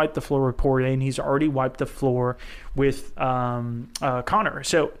already wiped the floor with Poirier, and he's already wiped the floor with Conor.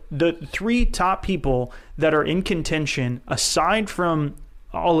 So the three top people that are in contention, aside from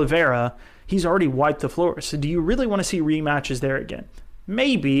Oliveira, he's already wiped the floor. So do you really want to see rematches there again?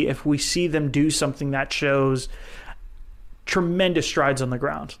 Maybe if we see them do something that shows tremendous strides on the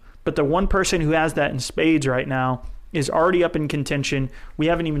ground. But the one person who has that in spades right now is already up in contention. We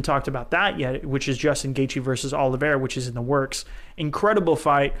haven't even talked about that yet, which is Justin Gaethje versus Oliveira, which is in the works. Incredible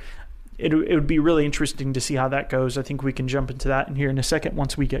fight. It would be really interesting to see how that goes. I think we can jump into that in here in a second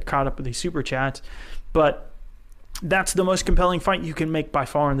once we get caught up with these super chats. But that's the most compelling fight you can make by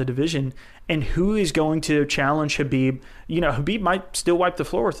far in the division. And who is going to challenge Habib? Habib might still wipe the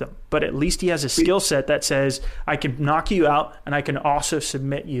floor with him, but at least he has a skill set that says, I can knock you out and I can also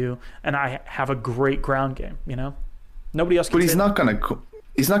submit you, and I have a great ground game, Nobody else can. But he's not going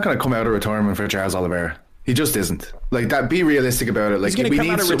to come out of retirement for Charles Oliveira. He just isn't. Like that, be realistic about it. Like, he's going to come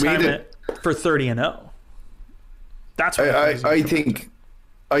out of retirement for 30-0. That's what I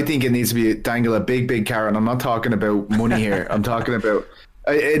think it needs to be dangle a big carrot. And I'm not talking about money here. I'm talking about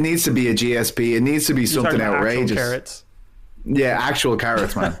it needs to be a GSP. It needs to be something outrageous. Actual carrots. Yeah, actual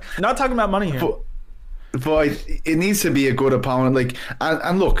carrots, man. Not talking about money here. But it needs to be a good opponent.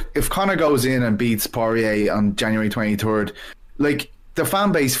 And look, if Conor goes in and beats Poirier on January 23rd, the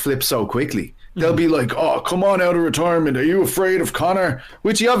fan base flips so quickly. They'll be like, "Oh, come on out of retirement. Are you afraid of Conor?"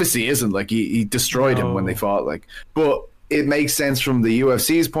 Which he obviously isn't. He destroyed him when they fought. But it makes sense from the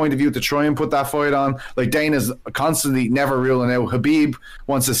UFC's point of view to try and put that fight on. Dana's constantly never ruling out. Habib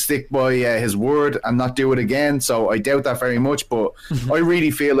wants to stick by his word and not do it again, so I doubt that very much, but I really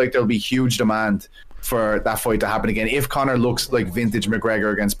feel like there'll be huge demand for that fight to happen again if Conor looks like vintage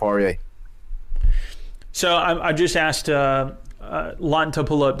McGregor against Poirier. So I just asked Lawton to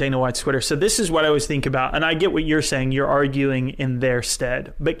pull up Dana White's Twitter. So this is what I always think about, and I get what you're saying. You're arguing in their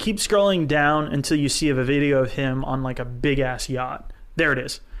stead, but keep scrolling down until you see a video of him on like a big ass yacht. There it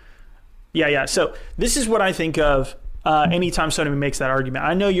is. Yeah. So this is what I think of anytime somebody makes that argument.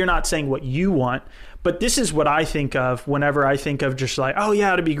 I know you're not saying what you want, but this is what I think of whenever I think of just like, oh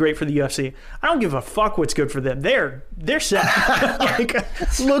yeah, it'd be great for the UFC. I don't give a fuck what's good for them. They're set. Like,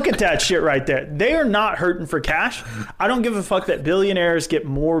 look at that shit right there. They are not hurting for cash. I don't give a fuck that billionaires get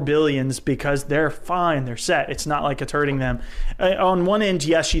more billions because they're fine. They're set. It's not like it's hurting them. On one end,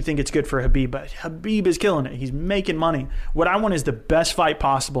 yes, you think it's good for Khabib, but Khabib is killing it. He's making money. What I want is the best fight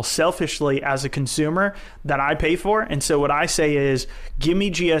possible, selfishly as a consumer, that I pay for. And so what I say is, give me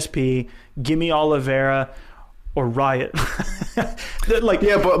GSP, give me Oliveira or Riot.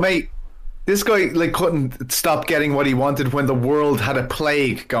 Yeah, but mate, this guy like couldn't stop getting what he wanted when the world had a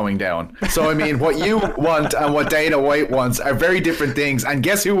plague going down. So I mean, what you want and what Dana White wants are very different things. And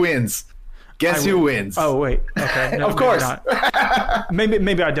guess who wins? Guess who wins? Oh wait, okay, no, of course.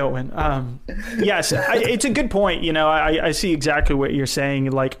 Maybe I don't win. Yes, it's a good point. You know, I see exactly what you're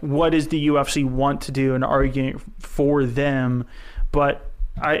saying. Like, what does the UFC want to do and arguing for them? But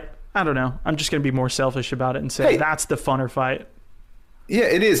I don't know. I'm just going to be more selfish about it and say that's the funner fight. Yeah,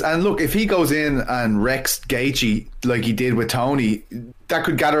 it is. And look, if he goes in and wrecks Gaethje like he did with Tony, that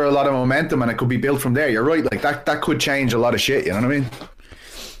could gather a lot of momentum and it could be built from there. You're right. Like that could change a lot of shit. You know what I mean?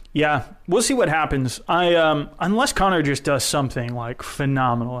 Yeah, we'll see what happens. Unless Conor just does something like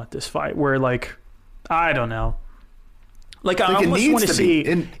phenomenal at this fight, where like, I don't know. Like I almost want to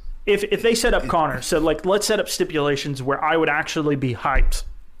see if they set up Conor. So like, let's set up stipulations where I would actually be hyped.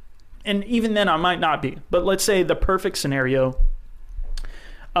 And even then I might not be. But let's say the perfect scenario,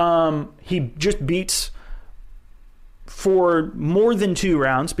 he just beats for more than 2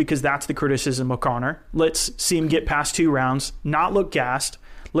 rounds, because that's the criticism of Conor. Let's see him get past 2 rounds, not look gassed.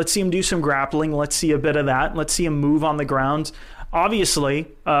 Let's see him do some grappling. Let's see a bit of that. Let's see him move on the ground. Obviously,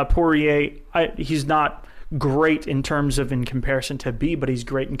 Poirier, he's not great in terms of in comparison to B, but he's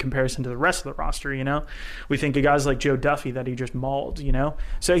great in comparison to the rest of the roster, you know? We think of guys like Joe Duffy that he just mauled, you know?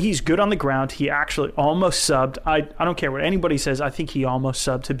 So he's good on the ground. He actually almost subbed. I don't care what anybody says. I think he almost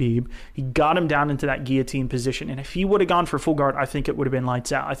subbed Khabib. He got him down into that guillotine position. And if he would have gone for full guard, I think it would have been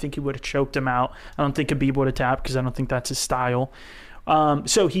lights out. I think he would have choked him out. I don't think Khabib would have tapped because I don't think that's his style.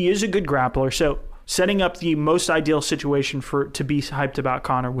 So he is a good grappler. So setting up the most ideal situation to be hyped about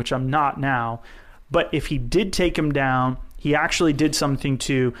Conor, which I'm not now. But if he did take him down, he actually did something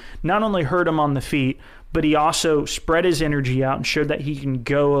to not only hurt him on the feet, but he also spread his energy out and showed that he can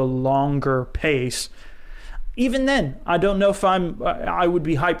go a longer pace. Even then, I don't know if I would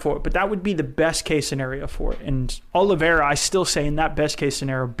be hyped for it, but that would be the best case scenario for it. And Oliveira, I still say in that best case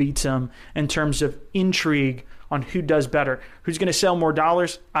scenario, beats him in terms of intrigue on who does better. Who's going to sell more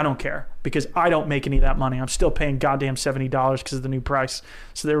dollars? I don't care, because I don't make any of that money. I'm still paying goddamn $70 because of the new price.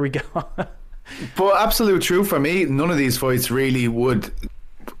 So there we go. But absolute truth for me, none of these fights really would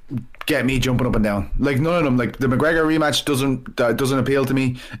get me jumping up and down. Like none of them. Like the McGregor rematch doesn't appeal to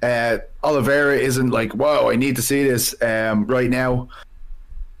me. Oliveira isn't like, wow, I need to see this right now.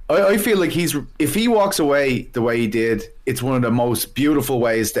 I feel like if he walks away the way he did, it's one of the most beautiful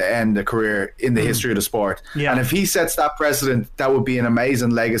ways to end a career in the history of the sport. Yeah. And if he sets that precedent, that would be an amazing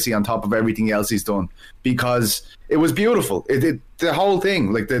legacy on top of everything else he's done, because it was beautiful. The whole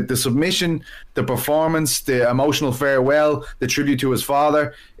thing, like the submission, the performance, the emotional farewell, the tribute to his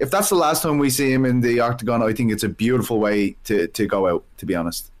father. If that's the last time we see him in the octagon, I think it's a beautiful way to go out, to be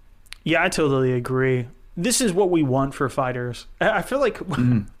honest. Yeah, I totally agree. This is what we want for fighters. I feel like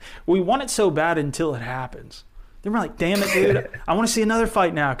we want it so bad until it happens. Then we're like, damn it, dude! I want to see another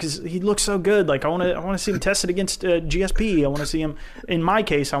fight now because he looks so good. Like I want to see him tested against GSP. I want to see him. In my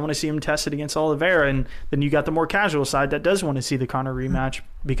case, I want to see him tested against Oliveira. And then you got the more casual side that does want to see the Conor rematch,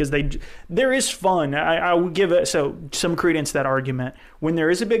 because there is fun. I would give it some credence to that argument. When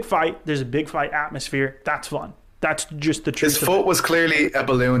there is a big fight, there's a big fight atmosphere. That's fun. That's just the truth. His foot was clearly a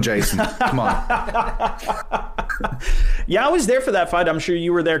balloon, Jason. Come on. Yeah, I was there for that fight. I'm sure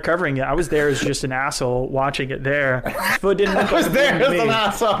you were there covering it. I was there as just an asshole watching it there. Foot didn't look like there as an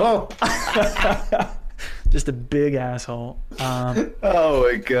asshole. Just a big asshole. Oh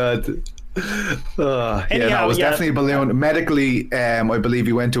my god. It was definitely a balloon. Medically, I believe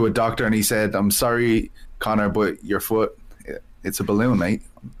he went to a doctor and he said, "I'm sorry, Conor, but your foot, it's a balloon, mate.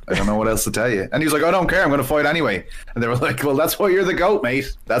 I don't know what else to tell you." And he was like, "I don't care. I'm going to fight anyway." And they were like, "Well, that's why you're the GOAT,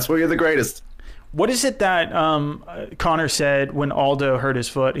 mate. That's why you're the greatest." What is it that Connor said when Aldo hurt his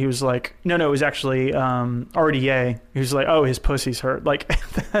foot? He was like, no, it was actually RDA. He was like, oh, his pussy's hurt. Like,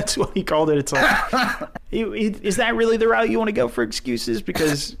 that's what he called it. It's like, is that really the route you want to go for excuses?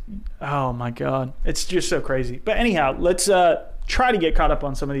 Because, oh, my God. It's just so crazy. But anyhow, let's try to get caught up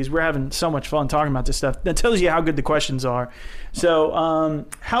on some of these. We're having so much fun talking about this stuff. That tells you how good the questions are. So,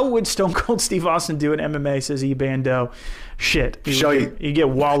 how would Stone Cold Steve Austin do in MMA, says E-Bando? Shit. You get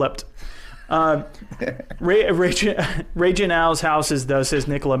walloped. Raging Al's houses, though, says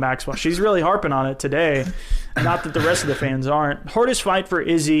Nicola Maxwell. She's really harping on it today. Not that the rest of the fans aren't. Hardest fight for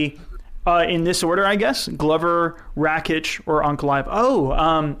Izzy, in this order, I guess. Glover, Rakic, or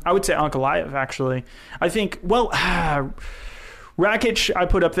Ankalaev. I would say Ankalaev, actually. I think, Rakic I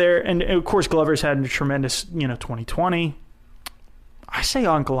put up there, and of course Glover's had a tremendous, 2020. I say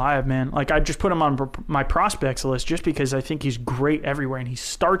Ankalaev, man. Like, I just put him on my prospects list just because I think he's great everywhere, and he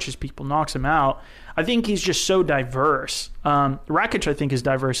starches people, knocks them out. I think he's just so diverse. Rakic, I think, is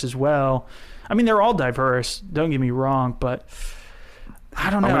diverse as well. I mean, they're all diverse. Don't get me wrong, but I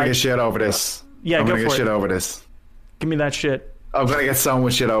don't know. I'm going to get shit over this. Yeah, I'm go going to for get it. shit over this. Give me that shit. I'm going to get so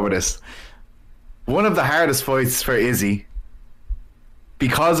much shit over this. One of the hardest fights for Izzy,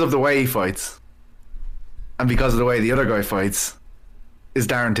 because of the way he fights, and because of the way the other guy fights, is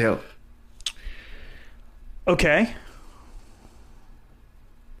Darren Till. Okay.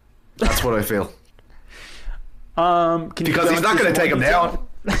 That's what I feel. Because he's not going to take him down.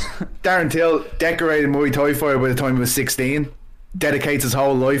 Darren Till, decorated Muay Thai fighter by the time he was 16, dedicates his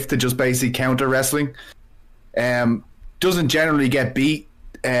whole life to just basically counter wrestling. Doesn't generally get beat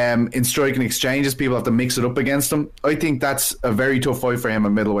in striking exchanges. People have to mix it up against him. I think that's a very tough fight for him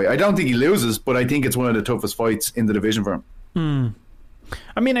at middleweight. I don't think he loses, but I think it's one of the toughest fights in the division for him.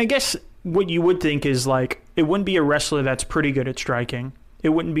 I mean, I guess what you would think is, like, it wouldn't be a wrestler that's pretty good at striking. It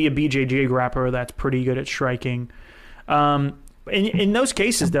wouldn't be a BJJ grappler that's pretty good at striking. In those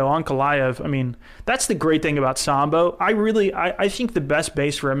cases, though, Ankalaev, I mean, that's the great thing about Sambo. I think the best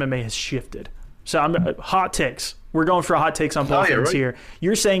base for MMA has shifted. So I'm hot takes. We're going for hot takes on both ends here.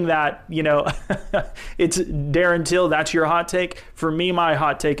 You're saying that, it's Darren Till, that's your hot take. For me, my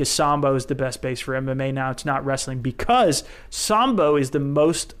hot take is Sambo is the best base for MMA now. It's not wrestling, because Sambo is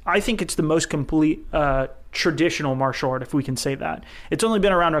I think it's the most complete traditional martial art, if we can say that. It's only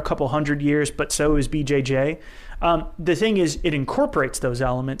been around a couple hundred years, but so is BJJ. The thing is, it incorporates those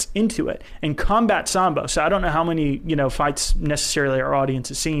elements into it. And Combat Sambo, so I don't know how many fights necessarily our audience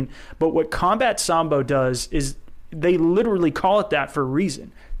has seen, but what Combat Sambo does is they literally call it that for a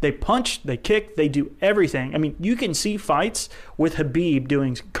reason. They punch, they kick, they do everything. I mean, you can see fights with Khabib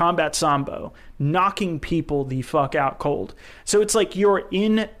doing Combat Sambo, knocking people the fuck out cold. So it's like you're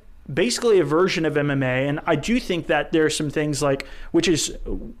in basically a version of MMA, and I do think that there are some things like, which is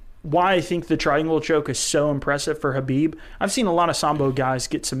why I think the triangle choke is so impressive for Khabib. I've seen a lot of Sambo guys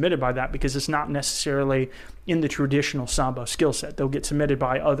get submitted by that because it's not necessarily in the traditional Sambo skill set. They'll get submitted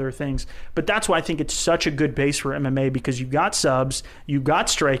by other things. But that's why I think it's such a good base for MMA, because you've got subs, you've got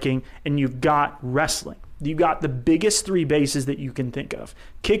striking, and you've got wrestling. You've got the biggest three bases that you can think of: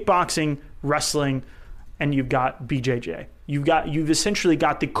 kickboxing, wrestling, and you've got BJJ. You've essentially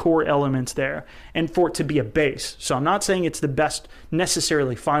got the core elements there, and for it to be a base. So I'm not saying it's the best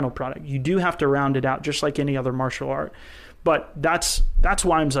necessarily final product. You do have to round it out, just like any other martial art. But that's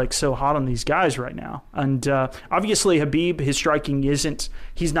why I'm like so hot on these guys right now. And obviously Khabib, his striking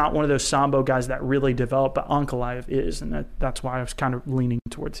he's not one of those Sambo guys that really developed, but Ankalaev is, and that's why I was kind of leaning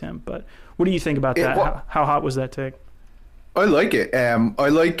towards him. But what do you think about that? How hot was that take? I like it. I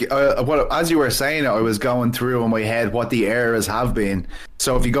like what, as you were saying, I was going through in my head what the eras have been.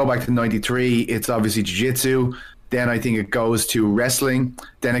 So if you go back to '93, it's obviously jiu-jitsu. Then I think it goes to wrestling.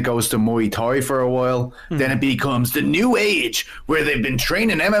 Then it goes to Muay Thai for a while. Then it becomes the new age where they've been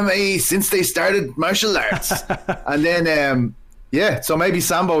training MMA since they started martial arts. And then, so maybe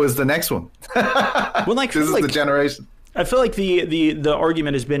Sambo is the next one. Well, like, this is the generation. I feel like the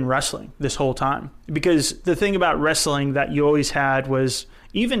argument has been wrestling this whole time, because the thing about wrestling that you always had was,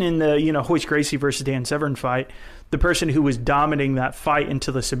 even in the Royce Gracie versus Dan Severn fight, the person who was dominating that fight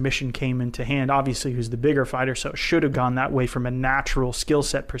until the submission came into hand, obviously who's the bigger fighter, so it should have gone that way from a natural skill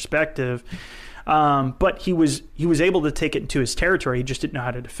set perspective. But he was able to take it into his territory. He just didn't know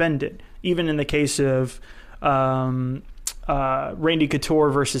how to defend it. Even in the case of Randy Couture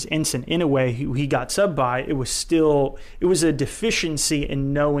versus Ensign, in a way, who he got subbed by, it was a deficiency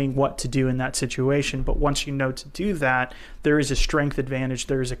in knowing what to do in that situation. But once you know to do that, there is a strength advantage,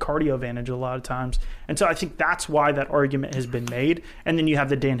 there is a cardio advantage a lot of times. And so I think that's why that argument has been made. And then you have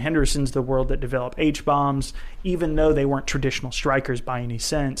the Dan Hendersons of the world that develop H-bombs, even though they weren't traditional strikers by any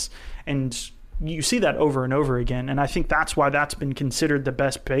sense. And you see that over and over again, and I think that's why that's been considered the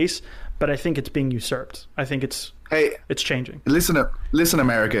best pace. But I think it's being usurped. I think it's changing. Listen,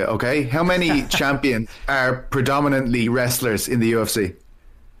 America. Okay, how many champions are predominantly wrestlers in the UFC?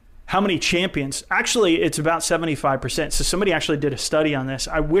 How many champions? Actually, it's about 75%. So somebody actually did a study on this.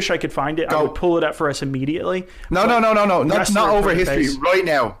 I wish I could find it. I would pull it up for us immediately. No. Not over history. Right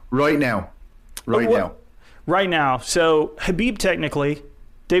now. Right now. So Khabib technically,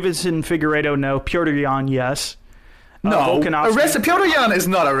 Davidson Figueiredo no, Petr Yan yes. No, Petr Yan is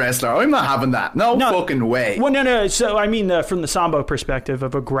not a wrestler. I'm not having that. No fucking way. Well, no. So I mean, from the Sambo perspective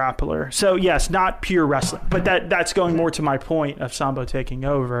of a grappler. So yes, not pure wrestling, but that's going more to my point of Sambo taking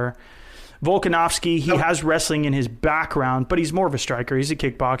over. Volkanovski, he has wrestling in his background, but he's more of a striker. He's a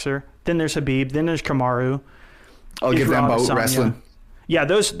kickboxer. Then there's Khabib. Then there's Kamaru. I'll give them both wrestling. Yeah,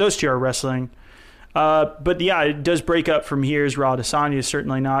 those two are wrestling. But yeah, it does break up from here. Israel Adesanya is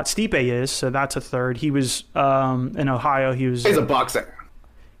certainly not. Stipe is, so that's a third. He was in Ohio. He's a boxer.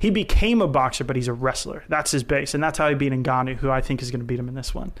 He became a boxer, but he's a wrestler. That's his base, and that's how he beat Ngannou, who I think is going to beat him in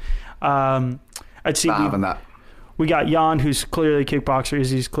this one. I'd see we got Jan, who's clearly a kickboxer.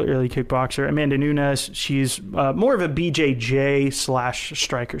 Izzy's clearly a kickboxer. Amanda Nunes, she's more of a BJJ /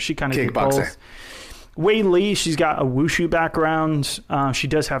 striker. She kind of did both. Wei Lee, she's got a wushu background. She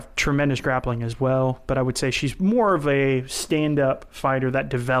does have tremendous grappling as well, but I would say she's more of a stand-up fighter that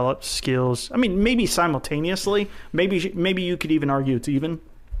develops skills. I mean, maybe simultaneously. Maybe you could even argue it's even,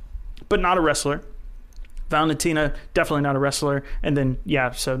 but not a wrestler. Valentina, definitely not a wrestler. And then,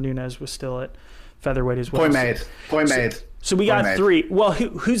 so Nunes was still at featherweight as well. Point made. So we got three. Well,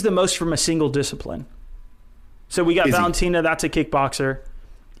 who's the most from a single discipline? So we got Izzy. Valentina, that's a kickboxer.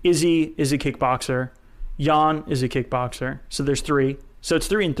 Izzy is a kickboxer. Jan is a kickboxer. So there's three. So it's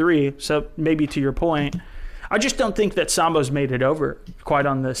 3 and 3. So maybe to your point, I just don't think that Sambo's made it over quite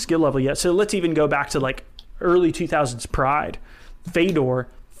on the skill level yet. So let's even go back to like early 2000s Pride. Fedor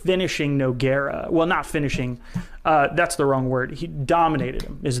finishing Nogueira. Well, not finishing. That's the wrong word. He dominated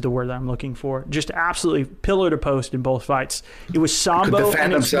him is the word that I'm looking for. Just absolutely pillar to post in both fights. It was Sambo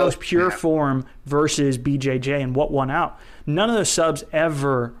in its most pure form versus BJJ, and what won out. None of those subs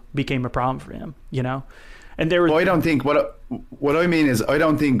ever became a problem for him, you know? And there was. Well, I don't think what I mean is I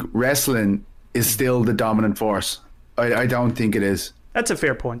don't think wrestling is still the dominant force. I don't think it is. That's a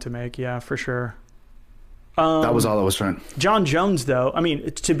fair point to make, yeah, for sure. That was all I was trying. John Jones, though, I mean,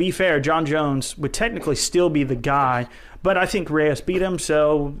 to be fair, John Jones would technically still be the guy, but I think Reyes beat him,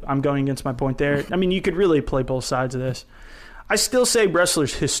 so I'm going against my point there. I mean, you could really play both sides of this. I still say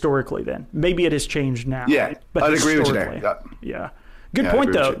wrestlers historically then. Maybe it has changed now. Yeah, but I'd agree with you there. Yeah. Good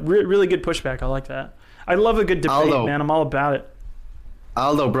point, though. Really good pushback. I like that. I love a good debate, man. I'm all about it.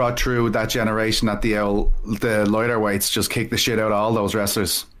 Aldo brought through that generation that the lighter weights just kicked the shit out of all those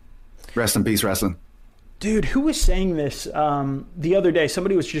wrestlers. Rest in peace, wrestling. Dude, who was saying this the other day?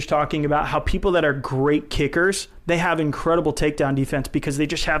 Somebody was just talking about how people that are great kickers, they have incredible takedown defense because they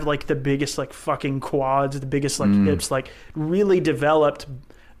just have like the biggest like fucking quads, the biggest like hips, like really developed,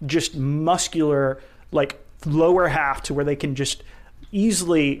 just muscular like lower half to where they can just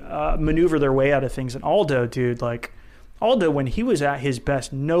easily maneuver their way out of things. And Aldo, dude, like Aldo, when he was at his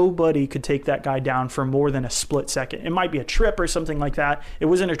best, nobody could take that guy down for more than a split second. It might be a trip or something like that. It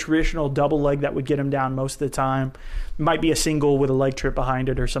wasn't a traditional double leg that would get him down most of the time. It might be a single with a leg trip behind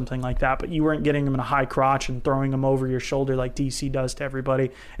it or something like that, but you weren't getting him in a high crotch and throwing him over your shoulder like DC does to everybody.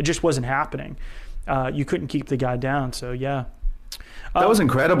 It just wasn't happening. You couldn't keep the guy down, so yeah. That was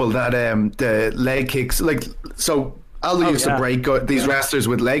incredible, that the leg kicks. Like, so Aldo used to break these wrestlers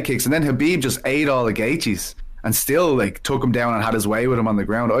with leg kicks, and then Khabib just ate all the Gaethjes and still like took him down and had his way with him on the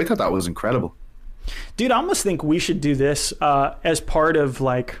ground. I thought that was incredible. Dude, I almost think we should do this as part of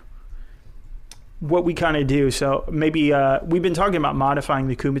like what we kind of do. So maybe we've been talking about modifying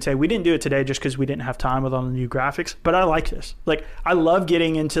the Kumite. We didn't do it today just because we didn't have time with all the new graphics, but I like this. Like, I love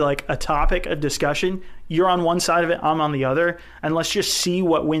getting into like a topic of discussion. You're on one side of it, I'm on the other, and let's just see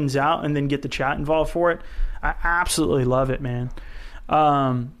what wins out and then get the chat involved for it. I absolutely love it, man.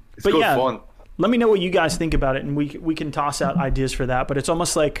 It's good fun. Let me know what you guys think about it, and we can toss out ideas for that. But it's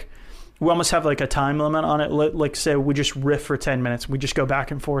almost like we almost have like a time limit on it. Like say we just riff for 10 minutes. We just go back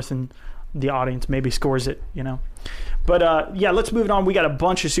and forth, and the audience maybe scores it, you know. But yeah, let's move it on. We got a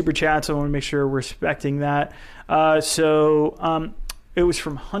bunch of super chats. I want to make sure we're respecting that. So it was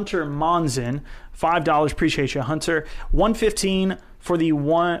from Hunter Monzin, $5. Appreciate you, Hunter. $115 for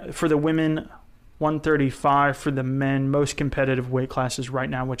the women 135 for the men, most competitive weight classes right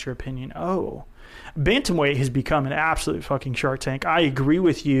now. What's your opinion? Oh, bantamweight has become an absolute fucking Shark Tank. I agree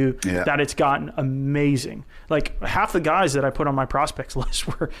with you that it's gotten amazing. Like half the guys that I put on my prospects list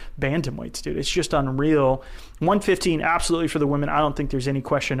were bantamweights, dude. It's just unreal. 115 absolutely for the women. I don't think there's any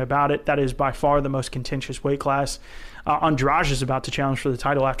question about it. That is by far the most contentious weight class. Andrade is about to challenge for the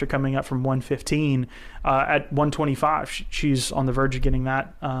title after coming up from 115 at 125. She's on the verge of getting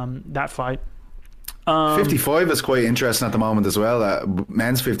that fight. 55 is quite interesting at the moment as well.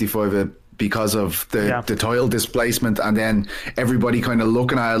 Men's 55 because of the title displacement, and then everybody kind of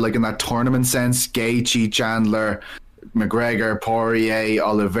looking at it like in that tournament sense. Gaethje, Chandler, McGregor, Poirier,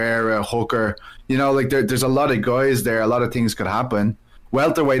 Oliveira, Hooker. You know, like there's a lot of guys there. A lot of things could happen.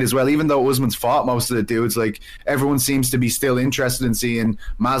 Welterweight as well, even though Usman's fought most of the dudes, like everyone seems to be still interested in seeing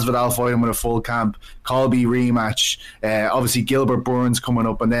Masvidal fight him with a full camp, Colby rematch, obviously Gilbert Burns coming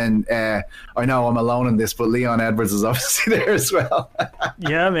up, and then I know I'm alone in this, but Leon Edwards is obviously there as well.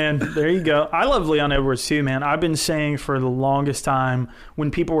 Yeah, man, there you go. I love Leon Edwards too, man. I've been saying for the longest time when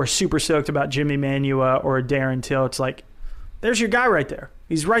people were super stoked about Jimmy Manua or Darren Till, it's like, there's your guy right there.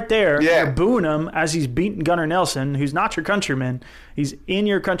 He's right there. Yeah. You're booing him as he's beating Gunnar Nelson, who's not your countryman. He's in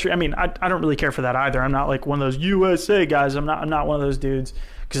your country. I mean, I don't really care for that either. I'm not like one of those USA guys. I'm not one of those dudes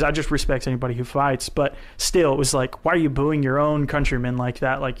because I just respect anybody who fights. But still, it was like, why are you booing your own countryman like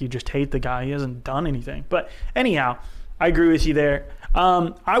that? Like you just hate the guy. He hasn't done anything. But anyhow, I agree with you there.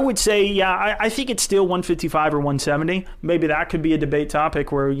 I would say, I think it's still 155 or 170. Maybe that could be a debate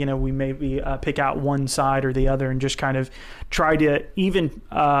topic where, you know, we maybe pick out one side or the other and just kind of try to even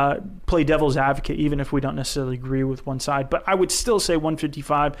play devil's advocate, even if we don't necessarily agree with one side. But I would still say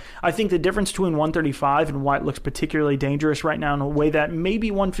 155. I think the difference between 135 and why it looks particularly dangerous right now in a way that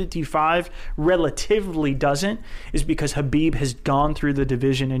maybe 155 relatively doesn't is because Khabib has gone through the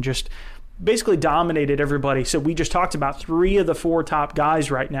division and just basically dominated everybody. So we just talked about 3 of the 4 top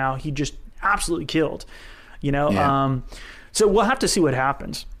guys right now. He just absolutely killed, you know? Yeah. So we'll have to see what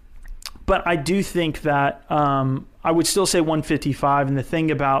happens. But I do think that I would still say 155. And the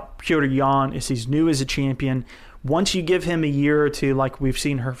thing about Petr Yan is he's new as a champion. Once you give him a year or two, like we've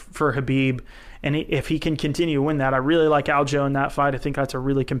seen for Khabib, and if he can continue to win that, I really like Aljo in that fight. I think that's a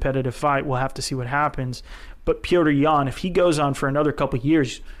really competitive fight. We'll have to see what happens. But Petr Yan, if he goes on for another couple of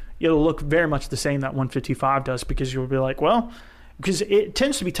years, it'll look very much the same that 155 does, because you'll be like, well, because it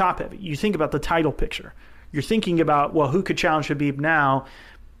tends to be top heavy. You think about the title picture. You're thinking about, well, who could challenge Khabib now?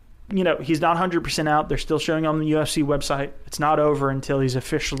 You know, he's not 100% out. They're still showing on the UFC website. It's not over until he's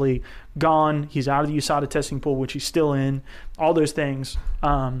officially gone. He's out of the USADA testing pool, which he's still in. All those things.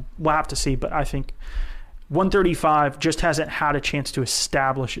 We'll have to see. But I think 135 just hasn't had a chance to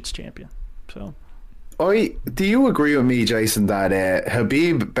establish its champion. So... do you agree with me, Jason, that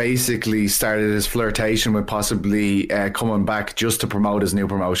Khabib basically started his flirtation with possibly coming back just to promote his new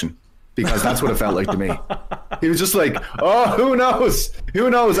promotion? Because that's what it felt like to me. He was just like, oh, who knows? Who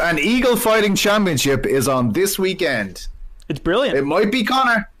knows? An Eagle Fighting Championship is on this weekend. It's brilliant. It might be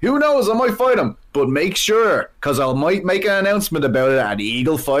Conor. Who knows? I might fight him. But make sure, because I might make an announcement about it at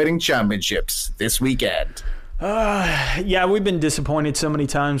Eagle Fighting Championships this weekend. Yeah, we've been disappointed so many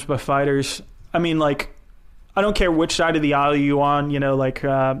times by fighters. I mean, like, I don't care which side of the aisle you're on, you know, like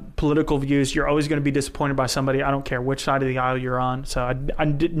political views, you're always going to be disappointed by somebody. I don't care which side of the aisle you're on. So I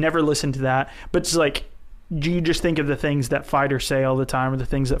never listen to that. But it's like, do you just think of the things that fighters say all the time or the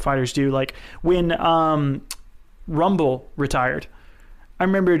things that fighters do? Like when Rumble retired, I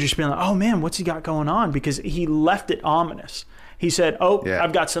remember just being like, oh man, what's he got going on? Because he left it ominous. He said,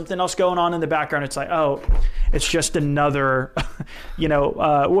 I've got something else going on in the background. It's like, oh, it's just another, you know,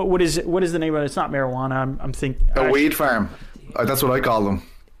 what is the name of it? It's not marijuana. I'm thinking. A weed farm. That's what I call them.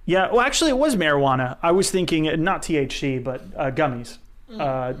 Yeah, well, actually, it was marijuana. I was thinking not THC, but gummies.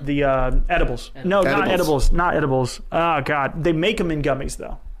 The edibles. No, not edibles. Not edibles. Oh, God. They make them in gummies,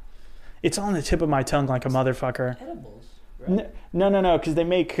 though. It's on the tip of my tongue like a motherfucker. Edibles, right? No, because they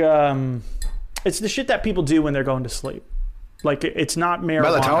make... it's the shit that people do when they're going to sleep. Like, it's not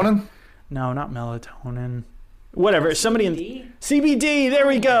marijuana. Melatonin? No, not melatonin. Whatever. Somebody in CBD? There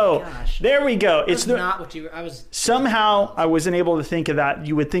we go. Gosh. There we go. That's not what you were. I was somehow I wasn't able to think of that.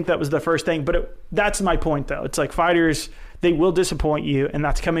 You would think that was the first thing, but that's my point, though. It's like fighters, they will disappoint you, and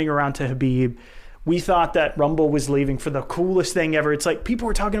that's coming around to Khabib. We thought that Rumble was leaving for the coolest thing ever. It's like people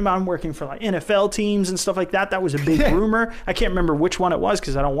were talking about him working for like NFL teams and stuff like that. That was a big rumor. I can't remember which one it was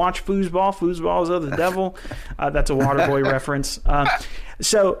because I don't watch foosball. Foosball is of the devil. That's a Waterboy reference.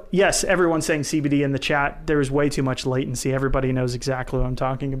 So, yes, everyone's saying CBD in the chat. There is way too much latency. Everybody knows exactly what I'm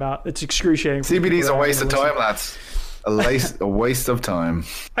talking about. It's excruciating. CBD is a waste of time, lads. A waste of time.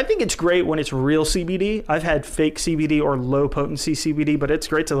 I think it's great when it's real CBD. I've had fake CBD or low potency CBD, but it's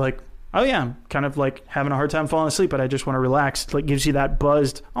great to like, oh yeah, I'm kind of like having a hard time falling asleep, but I just want to relax. It like gives you that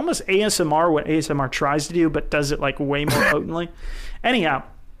buzzed, almost ASMR, what ASMR tries to do, but does it like way more potently. Anyhow,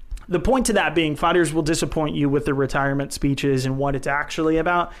 the point to that being, fighters will disappoint you with the retirement speeches and what it's actually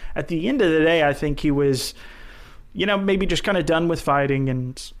about. At the end of the day, I think he was, you know, maybe just kind of done with fighting,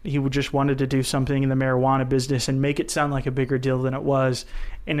 and he would just wanted to do something in the marijuana business and make it sound like a bigger deal than it was.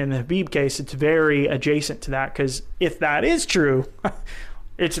 And in the Khabib case, it's very adjacent to that, because if that is true,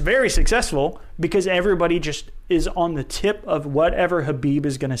 it's very successful because everybody just is on the tip of whatever Khabib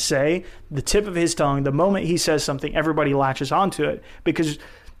is going to say, the tip of his tongue. The moment he says something, everybody latches onto it because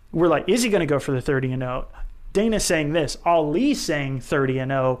we're like, is he going to go for the 30-0? Dana's saying this, Ali's saying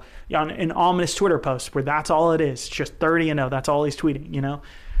 30-0 on an ominous Twitter post where that's all it is. It's just 30-0. That's all he's tweeting, you know?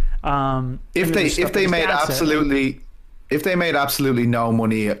 If they made absolutely no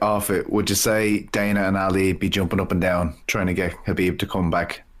money off it, would you say Dana and Ali be jumping up and down trying to get Khabib to come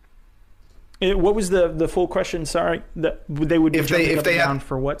back? What was the full question? Sorry, they would be jumping up and down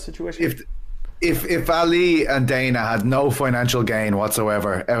for what situation? If Ali and Dana had no financial gain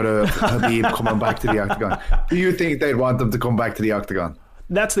whatsoever out of Khabib coming back to the octagon, do you think they'd want them to come back to the octagon?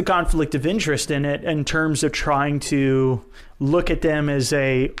 That's the conflict of interest in it, in terms of trying to look at them as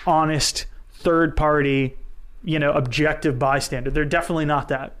a honest third party, you know, objective bystander. They're definitely not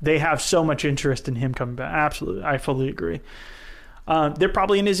that. They have so much interest in him coming back. Absolutely. I fully agree. They're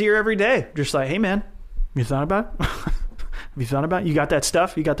probably in his ear every day. Just like, hey man, you thought about it? Have you thought about it? You got that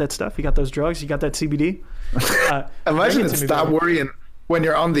stuff? You got that stuff? You got those drugs? You got that CBD? Imagine it's that worrying when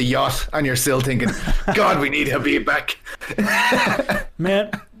you're on the yacht and you're still thinking, God, we need Khabib back.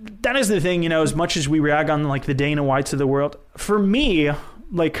 Man, that is the thing, you know, as much as we rag on like the Dana Whites of the world, for me,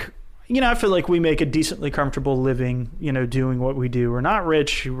 like, you know, I feel like we make a decently comfortable living, you know, doing what we do. We're not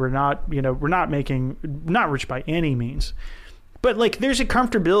rich. We're not, you know, not rich by any means. But like, there's a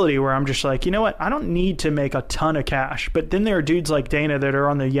comfortability where I'm just like, you know what? I don't need to make a ton of cash. But then there are dudes like Dana that are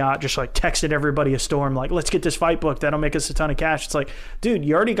on the yacht just like texting everybody a storm, like, let's get this fight booked. That'll make us a ton of cash. It's like, dude,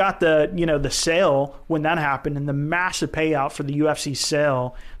 you already got the, you know, the sale when that happened and the massive payout for the UFC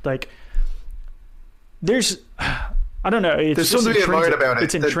sale. Like, there's, I don't know. It's there's something to be admired about it.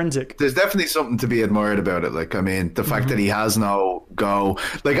 It's intrinsic. There's definitely something to be admired about it. Like, I mean, the fact that he has no go.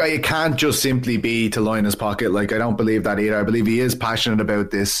 Like, it can't just simply be to line his pocket. Like, I don't believe that either. I believe he is passionate about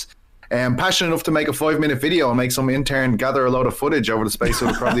this. Passionate enough to make a 5-minute video and make some intern gather a load of footage over the space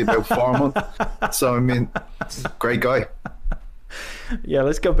of probably about 4 months. So, I mean, great guy. Yeah,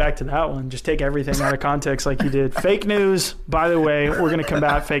 let's go back to that one. Just take everything out of context like you did. Fake news. By the way, we're going to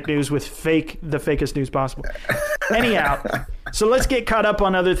combat fake news with the fakest news possible. Anyhow, so let's get caught up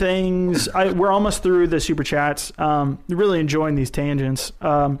on other things. We're almost through the super chats. Really enjoying these tangents.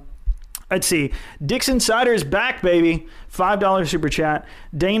 Let's see. Dixon Sider is back, baby. $5 super chat.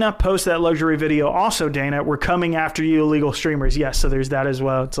 Dana, post that luxury video. Also, Dana, we're coming after you illegal streamers. Yes, so there's that as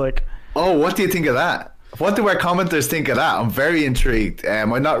well. It's like, oh, what do you think of that? What do our commenters think of that? I'm very intrigued.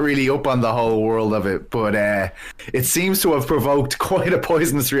 I'm not really up on the whole world of it, but it seems to have provoked quite a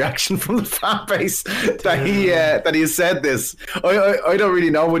poisonous reaction from the fan base that he has said this. I don't really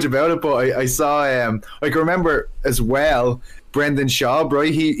know much about it, but I saw I can remember as well Brendan Schaub,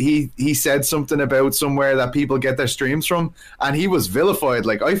 right? He said something about somewhere that people get their streams from, and he was vilified.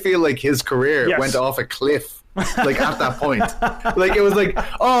 Like, I feel like his career went off a cliff. Like, at that point, like, it was like,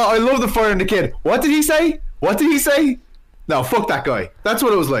 oh, I love the fire and the kid. What did he say? No, fuck that guy. That's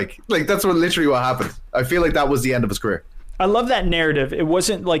what it was like. Like, that's literally what happened. I feel like that was the end of his career. I love that narrative. It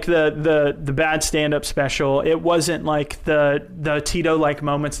wasn't like the bad stand-up special. It wasn't like the Tito-like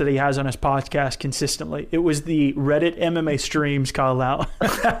moments that he has on his podcast consistently. It was the Reddit MMA streams call out.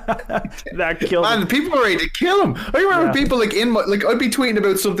 That killed him. People were ready to kill him. I remember people like I'd be tweeting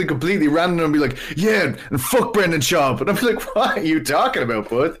about something completely random and be like, yeah, and fuck Brendan Schaub. And I'd be like, what are you talking about,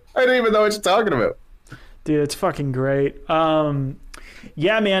 bud? I don't even know what you're talking about. Dude, it's fucking great.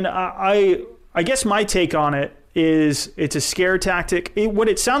 Yeah, man, I guess my take on it is it's a scare tactic. What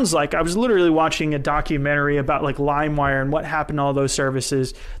it sounds like, I was literally watching a documentary about like LimeWire and what happened to all those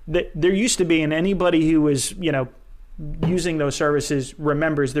services. That there used to be, and anybody who was, you know, using those services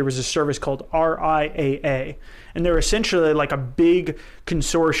remembers there was a service called RIAA, and they're essentially like a big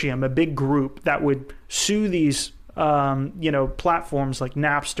consortium, a big group that would sue these you know, platforms like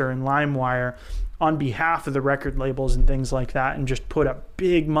Napster and LimeWire on behalf of the record labels and things like that, and just put up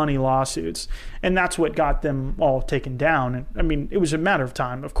big money lawsuits. And that's what got them all taken down. And I mean, it was a matter of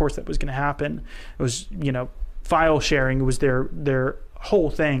time. Of course, that was going to happen. It was, you know, file sharing was their whole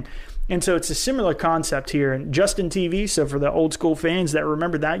thing. And so it's a similar concept here. And Justin TV, so for the old school fans that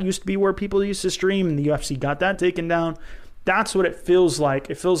remember, that used to be where people used to stream, and the UFC got that taken down. That's what it feels like.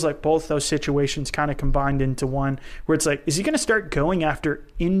 It feels like both those situations kind of combined into one, where it's like, is he going to start going after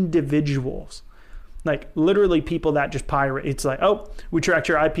individuals? Like literally people that just pirate. It's like, oh, we tracked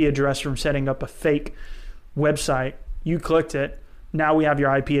your IP address from setting up a fake website. You clicked it. Now we have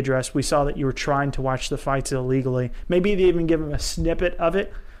your IP address. We saw that you were trying to watch the fights illegally. Maybe they even give them a snippet of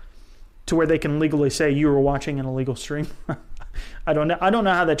it to where they can legally say you were watching an illegal stream. I don't know. I don't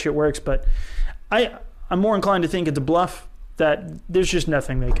know how that shit works, but I'm more inclined to think it's a bluff, that there's just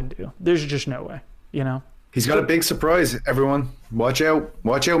nothing they can do. There's just no way, you know? He's got a big surprise, everyone. Watch out.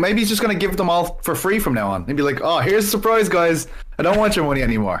 Watch out. Maybe he's just going to give them all for free from now on. He'd be like, oh, here's a surprise, guys. I don't want your money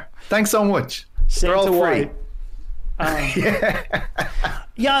anymore. Thanks so much. They're all free.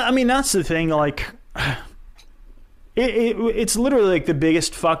 Yeah, I mean, that's the thing. Like, it's literally like the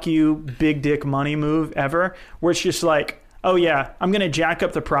biggest fuck you, big dick money move ever, where it's just like, oh yeah, I'm going to jack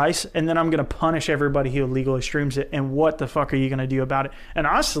up the price and then I'm going to punish everybody who illegally streams it. And what the fuck are you going to do about it? And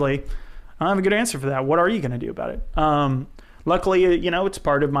honestly, I don't have a good answer for that. What are you going to do about it? Luckily, you know, it's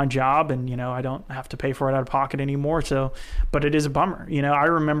part of my job and, you know, I don't have to pay for it out of pocket anymore. So, but it is a bummer. You know, I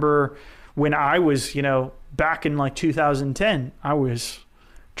remember when I was, you know, back in like 2010, I was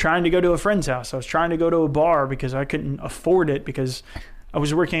trying to go to a friend's house. I was trying to go to a bar because I couldn't afford it because I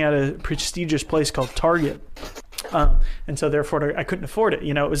was working at a prestigious place called Target. And so therefore I couldn't afford it.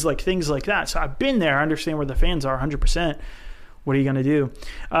 You know, it was like things like that. So I've been there. I understand where the fans are 100%. What are you going to do?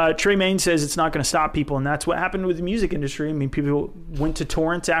 Trey Main says it's not going to stop people. And that's what happened with the music industry. I mean, people went to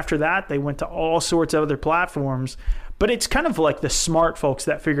torrents after that. They went to all sorts of other platforms. But it's kind of like the smart folks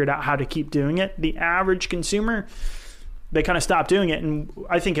that figured out how to keep doing it. The average consumer, they kind of stopped doing it. And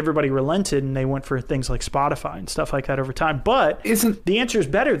I think everybody relented and they went for things like Spotify and stuff like that over time. But the answer is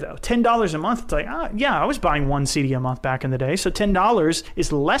better, though. $10 a month. It's like, yeah, I was buying one CD a month back in the day. So $10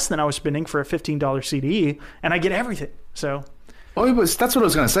 is less than I was spending for a $15 CD, and I get everything. So that's what I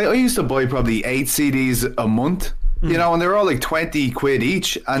was going to say. I used to buy probably 8 CDs a month, you know, and they were all like 20 quid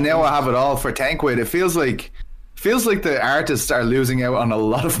each. And now I have it all for 10 quid. It feels like the artists are losing out on a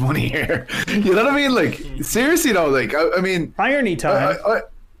lot of money here. You know what I mean? Like, seriously though, like, I mean... Irony time.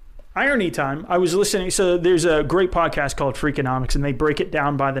 Irony time. I was listening... So there's a great podcast called Freakonomics, and they break it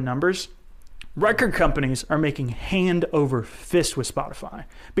down by the numbers. Record companies are making hand over fist with Spotify.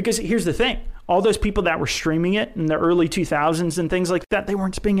 Because here's the thing. All those people that were streaming it in the early 2000s and things like that, they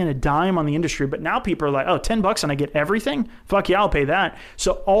weren't spending a dime on the industry. But now people are like, oh, $10 and I get everything? Fuck yeah, I'll pay that.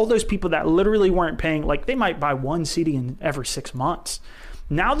 So all those people that literally weren't paying, like they might buy one CD every 6 months.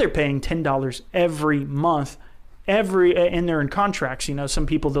 Now they're paying $10 every month, and they're in contracts. You know, some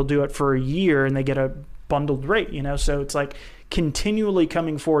people, they'll do it for a year and they get a bundled rate, you know? So it's like continually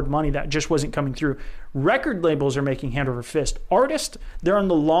coming forward money that just wasn't coming through. Record labels are making hand over fist. Artists, they're on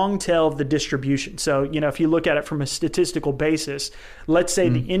the long tail of the distribution. So, you know, if you look at it from a statistical basis, let's say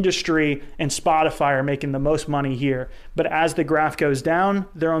the industry and Spotify are making the most money here. But as the graph goes down,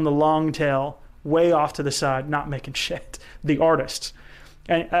 they're on the long tail, way off to the side, not making shit. The artists.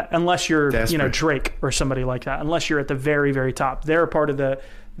 And, unless you're, you know, Drake or somebody like that. Unless you're at the very, very top. They're a part of the,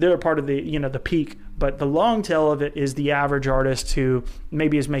 you know, the peak. But the long tail of it is the average artist who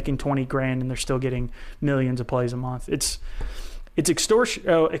maybe is making 20 grand and they're still getting millions of plays a month. It's extortion.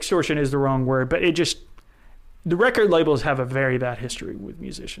 Extortion is the wrong word, but the record labels have a very bad history with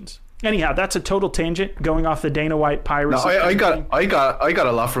musicians. Anyhow, that's a total tangent going off the Dana White piracy. No, I got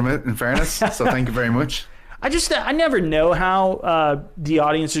a lot from it, in fairness. So thank you very much. I never know how the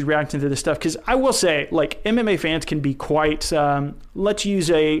audience is reacting to this stuff, because I will say, like, MMA fans can be quite, let's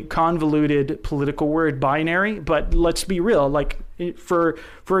use a convoluted political word, binary, but let's be real. Like, for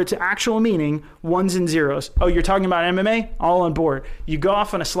its actual meaning, ones and zeros. Oh, you're talking about MMA? All on board. You go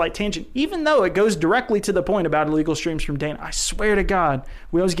off on a slight tangent, even though it goes directly to the point about illegal streams from Dana. I swear to God,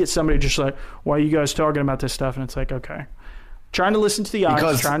 we always get somebody just like, why are you guys talking about this stuff? And it's like, okay. Trying to listen to the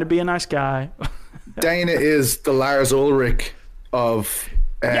audience, trying to be a nice guy. Dana is the Lars Ulrich of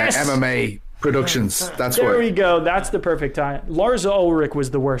MMA productions. That's there we go. That's the perfect time. Lars Ulrich was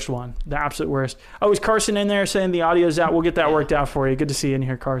the worst one, the absolute worst. Oh, is Carson in there saying the audio's out? We'll get that worked out for you. Good to see you in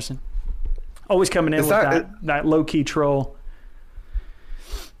here, Carson. Always coming in with that low-key troll.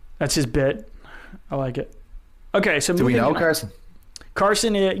 That's his bit. I like it. Okay, so do we know Carson?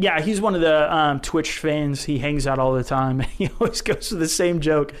 Carson, yeah, he's one of the Twitch fans. He hangs out all the time. He always goes to the same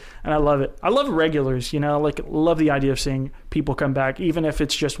joke, and I love it. I love regulars, you know, like love the idea of seeing people come back, even if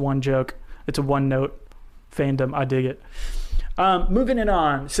it's just one joke. It's a one-note fandom. I dig it. Moving it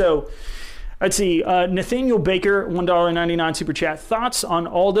on. So Let's see. Nathaniel Baker, $1.99 super chat. Thoughts on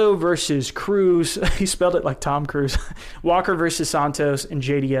Aldo versus Cruz? He spelled it like Tom Cruise. Walker versus Santos, and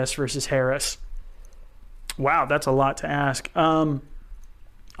JDS versus Harris. Wow, that's a lot to ask. Aldo.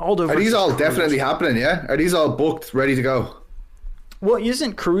 Are these all Cruz. definitely happening? Yeah. Are these all booked, ready to go? Well,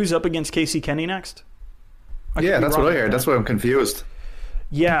 isn't Cruz up against Casey Kenny next? Yeah, that's what I heard. That's why I'm confused.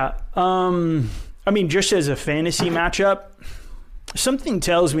 Yeah. I mean, just as a fantasy matchup, something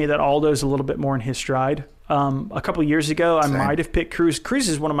tells me that Aldo's a little bit more in his stride. A couple years ago, I might have picked Cruz. Cruz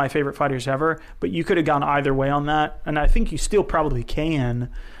is one of my favorite fighters ever, but you could have gone either way on that, and I think you still probably can.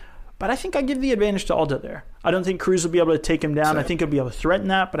 But I think I give the advantage to Aldo there. I don't think Cruz will be able to take him down. I think he'll be able to threaten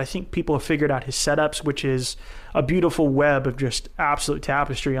that, but I think people have figured out his setups, which is a beautiful web of just absolute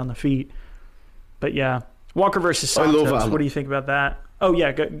tapestry on the feet. But yeah, Walker versus Santos. I love Aldo. What do you think about that? Oh yeah,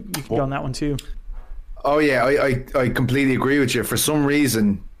 you can go on that one too. Oh yeah, I completely agree with you. For some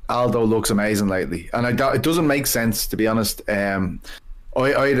reason, Aldo looks amazing lately, and it doesn't make sense, to be honest. I'd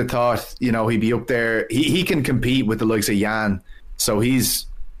have thought, he'd be up there. He can compete with the likes of Yan, so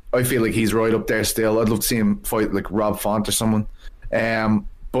I feel like he's right up there still. I'd love to see him fight like Rob Font or someone.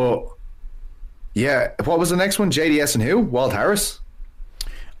 But yeah, what was the next one? JDS and who? Walt Harris?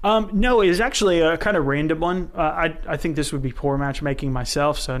 No, it was actually a kind of random one. I think this would be poor matchmaking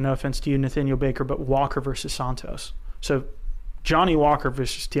myself, so no offense to you, Nathaniel Baker, but Walker versus Santos. So Johnny Walker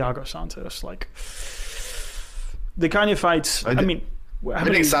versus Thiago Santos. Like, the kind of fights, I think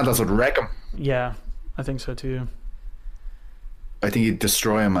Santos would wreck him. Yeah, I think so too. I think he'd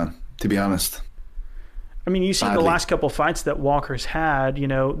destroy him, man, to be honest. I mean, you see the last couple fights that Walker's had,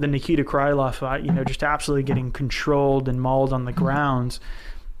 the Nikita Krylov fight, just absolutely getting controlled and mauled on the grounds.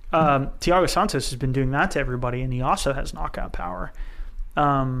 Thiago Santos has been doing that to everybody, and he also has knockout power.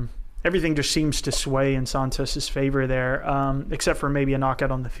 Everything just seems to sway in Santos' favor there, except for maybe a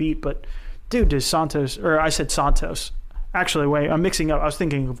knockout on the feet. But, dude, does Santos... Or I said Santos. Actually, wait, I'm mixing up. I was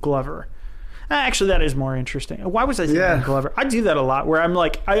thinking of Glover. Actually, that is more interesting. Why was I thinking of Glover? I do that a lot, where I'm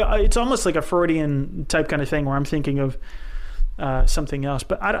like... it's almost like a Freudian type kind of thing, where I'm thinking of something else.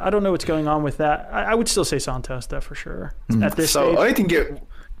 But I don't know what's going on with that. I would still say Santos, though, for sure, at this stage. I think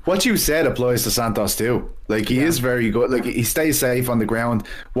what you said applies to Santos too. Like, he is very good. Like, he stays safe on the ground.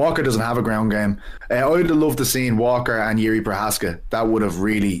 Walker doesn't have a ground game. I would have loved to see Walker and Yuri Prohaska. That would have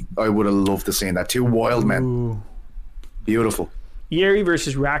I would have loved to see that. Two wild men. Ooh. Beautiful. Yuri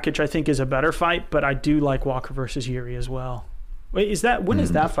versus Rakic, I think, is a better fight, but I do like Walker versus Yuri as well. Wait, when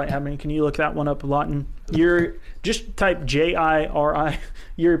is that fight happening? Can you look that one up, Lawton? Just type Jiri,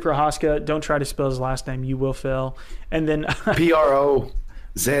 Yuri Prohaska. Don't try to spell his last name. You will fail. And then...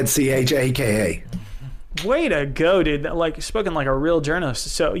 PROZCHAKA. Way to go, dude. Spoken like a real journalist.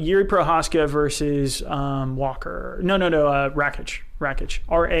 So Yuri Prohaska versus Walker. No, Rakic.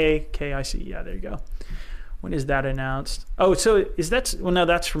 RAKIC. Yeah, there you go. When is that announced? Oh, so no,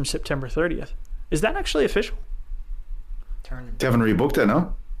 that's from September 30th. Is that actually official? They haven't rebooked it,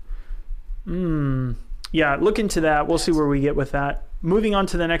 no? Yeah, look into that. We'll see where we get with that. Moving on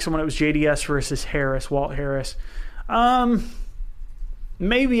to the next one, it was JDS versus Harris, Walt Harris.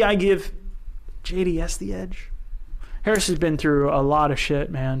 Maybe I give JDS the edge. Harris has been through a lot of shit,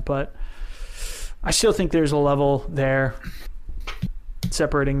 man, but I still think there's a level there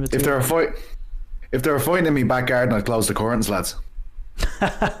separating the two. If they were fighting in my back garden, I'd close the curtains, lads.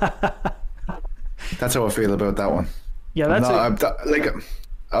 That's how I feel about that one. Yeah,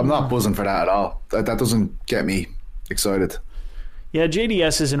 I'm not buzzing for that at all. That doesn't get me excited. Yeah,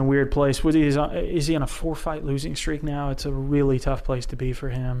 JDS is in a weird place. Is he on a 4-fight losing streak now? It's a really tough place to be for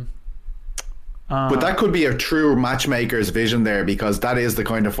him. But that could be a true matchmaker's vision there, because that is the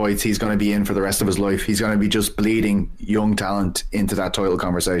kind of fights he's going to be in for the rest of his life. He's going to be just bleeding young talent into that title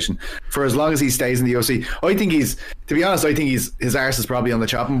conversation for as long as he stays in the UFC. To be honest, I think his arse is probably on the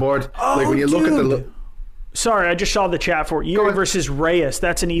chopping board. Oh, when you look at the... Sorry, I just saw the chat for it. Yuri versus Reyes.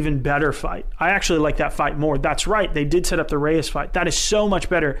 That's an even better fight. I actually like that fight more. That's right. They did set up the Reyes fight. That is so much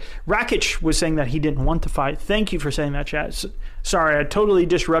better. Rakic was saying that he didn't want to fight. Thank you for saying that, chat. Sorry, I totally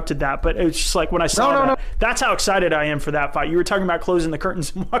disrupted that, but it's just like when I saw that. That's how excited I am for that fight. You were talking about closing the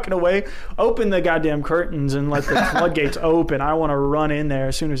curtains and walking away. Open the goddamn curtains and let the floodgates open. I want to run in there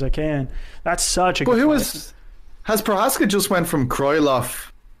as soon as I can. That's such a good fight. Has Prohaska just went from Krylov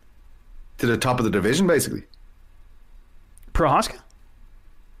to the top of the division, basically? Prohaska?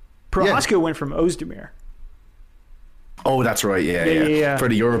 Prohaska went from Ozdemir. Oh, that's right. Yeah. For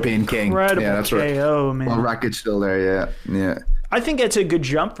the European King. Incredible that's KO, right. man. Well, Rakic's still there, yeah. I think that's a good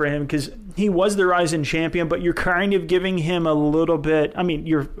jump for him because he was the rising champion, but you're kind of giving him a little bit. I mean,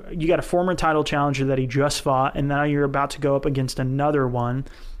 you got a former title challenger that he just fought, and now you're about to go up against another one.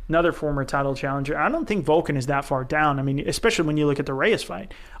 another former title challenger. I don't think Volkan is that far down. I mean, especially when you look at the Reyes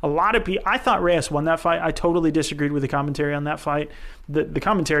fight. A lot of people, I thought Reyes won that fight. I totally disagreed with the commentary on that fight. The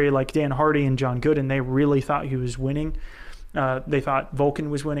commentary, like Dan Hardy and John Gooden, they really thought he was winning. They thought Volkan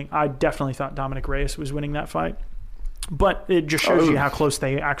was winning. I definitely thought Dominic Reyes was winning that fight. But it just shows you how close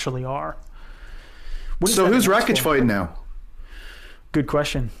they actually are. So who's Rakic fighting now? Good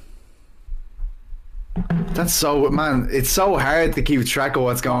question. That's so, man, it's so hard to keep track of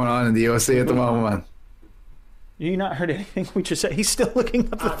what's going on in the UFC at the moment, man. You not heard anything we just said? He's still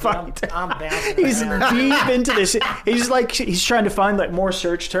looking up the fight. I'm bouncing. He's deep into this. He's trying to find like more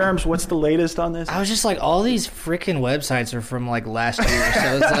search terms. What's the latest on this? I was just like, all these freaking websites are from like last year,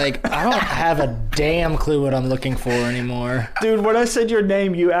 so it's like I don't have a damn clue what I'm looking for anymore. Dude, when I said your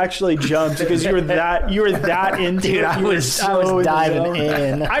name, you actually jumped because you were that into Dude, it. I was diving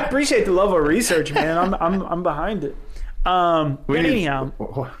in. I appreciate the level of research, man. I'm behind it. But anyhow,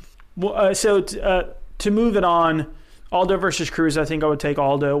 to move it on, Aldo versus Cruz, I think I would take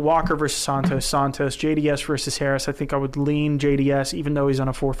Aldo. Walker versus Santos, JDS versus Harris, I think I would lean JDS, even though he's on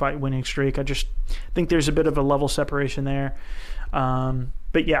a 4-fight winning streak. I just think there's a bit of a level separation there.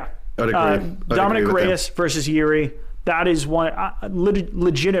 But yeah, Dominic Reyes versus Yuri. That is one,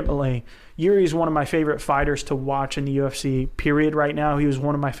 legitimately, Yuri is one of my favorite fighters to watch in the UFC, period, right now. He was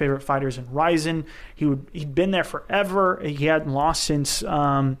one of my favorite fighters in Ryzen. He'd been there forever. He hadn't lost since,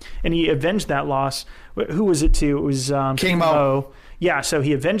 and he avenged that loss. Who was it to? It was King Mo. Yeah, so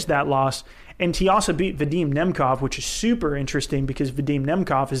he avenged that loss. And he also beat Vadim Nemkov, which is super interesting because Vadim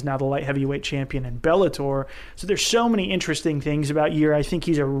Nemkov is now the light heavyweight champion in Bellator. So there's so many interesting things about Yuri. I think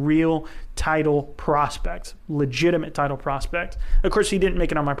he's a real title prospect, legitimate title prospect. Of course, he didn't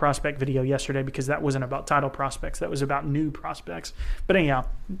make it on my prospect video yesterday because that wasn't about title prospects. That was about new prospects. But anyhow,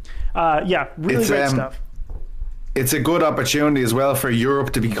 really great stuff. It's a good opportunity as well for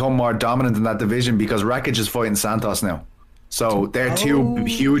Europe to become more dominant in that division because Rakic is fighting Santos now. So they're two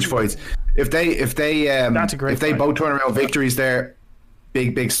huge fights. If they both turn around victories there,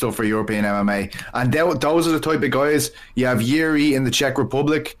 big stuff for European MMA. And those are the type of guys. You have Yuri in the Czech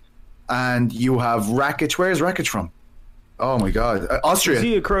Republic, and you have Rakic. Where is Rakic from? Oh my God, Austria. Is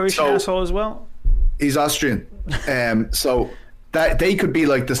he a Croatian asshole as well? He's Austrian. So that they could be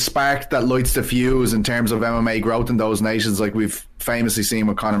like the spark that lights the fuse in terms of MMA growth in those nations, like we've famously seen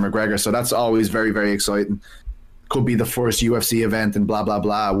with Conor McGregor. So that's always very, very exciting. Could be the first UFC event and blah, blah,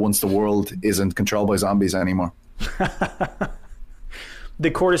 blah once the world isn't controlled by zombies anymore.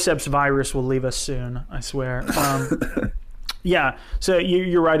 The cordyceps virus will leave us soon, I swear. Yeah, so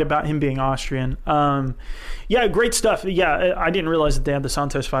you're right about him being Austrian. Yeah, great stuff. Yeah, I didn't realize that they had the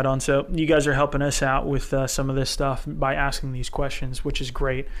Santos fight on, so you guys are helping us out with some of this stuff by asking these questions, which is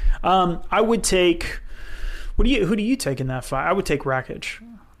great. I would take... Who do you take in that fight? I would take Rakic.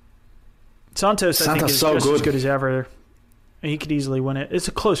 Santos, I think, is so just as good as ever. He could easily win it. It's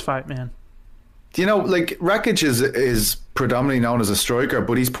a close fight, man. You know, like Rakic is predominantly known as a striker,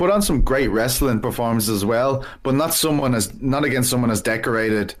 but he's put on some great wrestling performances as well. But not against someone as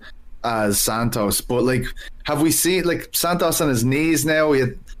decorated as Santos. But like, have we seen like Santos on his knees now? He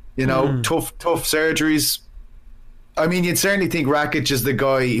had, tough surgeries. I mean, you'd certainly think Rakic is the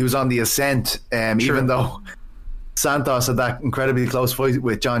guy who's on the ascent, even though Santos had that incredibly close fight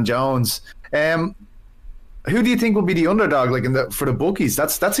with John Jones. Who do you think will be the underdog? Like for the bookies,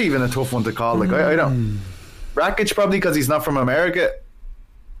 that's even a tough one to call. Like I don't. Rakic probably because he's not from America.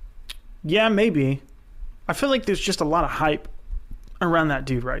 Yeah, maybe. I feel like there's just a lot of hype around that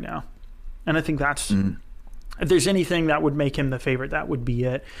dude right now, and I think that's. If there's anything that would make him the favorite, that would be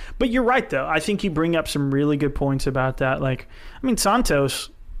it. But you're right, though. I think you bring up some really good points about that. Like, I mean, Santos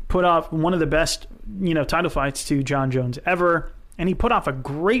put off one of the best, title fights to John Jones ever. And he put off a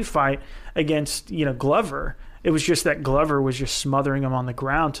great fight against, Glover. It was just that Glover was just smothering him on the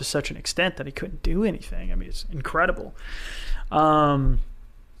ground to such an extent that he couldn't do anything. I mean, it's incredible.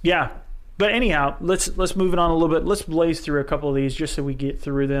 Yeah. But anyhow, let's move it on a little bit. Let's blaze through a couple of these just so we get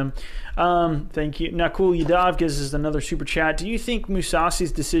through them. Thank you. Nakul Yadav gives us another super chat. Do you think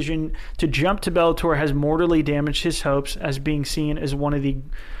Mousasi's decision to jump to Bellator has mortally damaged his hopes as being seen as one of the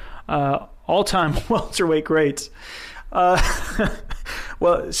all-time welterweight greats?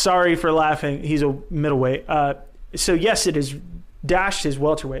 Well, sorry for laughing. He's a middleweight. So yes, it has dashed his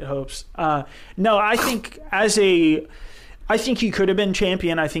welterweight hopes. No, I think I think he could have been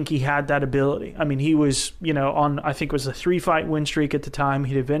champion. I think he had that ability. I mean, he was, on, I think it was a 3-fight win streak at the time.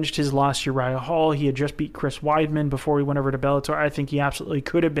 He'd avenged his loss to Uriah Hall. He had just beat Chris Weidman before he went over to Bellator. I think he absolutely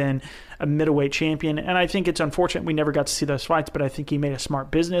could have been a middleweight champion. And I think it's unfortunate we never got to see those fights, but I think he made a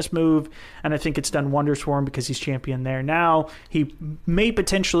smart business move, and I think it's done wonders for him because he's champion there now. He may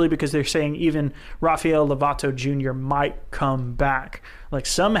potentially, because they're saying even Rafael Lovato Jr. might come back. Like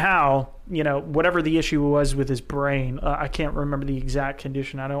somehow, whatever the issue was with his brain, I can't remember the exact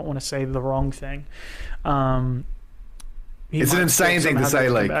condition. I don't want to say the wrong thing. It's an insane thing to say,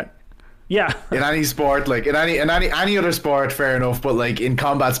 like, yeah, in any sport, like in any other sport, fair enough. But like in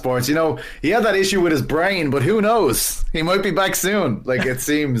combat sports, he had that issue with his brain, but who knows? He might be back soon. Like it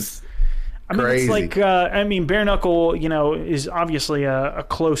seems. Crazy. It's like bare knuckle, is obviously a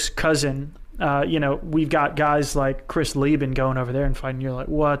close cousin. We've got guys like Chris Lieben going over there and fighting. You're like,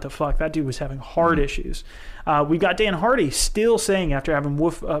 what the fuck? That dude was having heart issues. We've got Dan Hardy still saying after having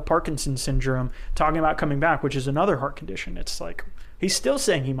Parkinson's syndrome, talking about coming back, which is another heart condition. It's like he's still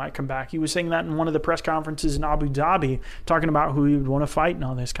saying he might come back. He was saying that in one of the press conferences in Abu Dhabi, talking about who he would want to fight and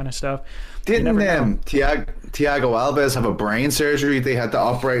all this kind of stuff. Didn't Thiago Alves have a brain surgery? They had to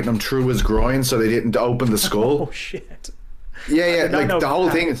operate him through his groin so they didn't open the skull. Oh shit. Yeah. Like the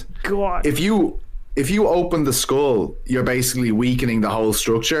whole thing is, God. If you open the skull, you're basically weakening the whole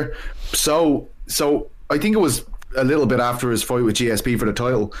structure. So I think it was a little bit after his fight with GSP for the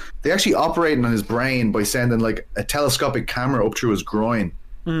title, they actually operated on his brain by sending like a telescopic camera up through his groin,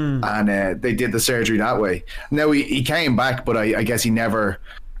 and they did the surgery that way. Now he came back, but I guess he never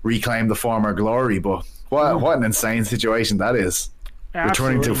reclaimed the former glory. But what an insane situation that is!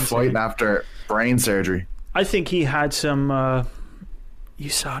 Absolutely returning to fighting after brain surgery. I think he had some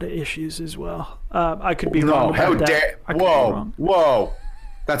USADA issues as well. I could be wrong. How dare! Whoa!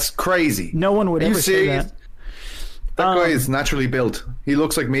 That's crazy. No one would ever say that. That guy is naturally built. He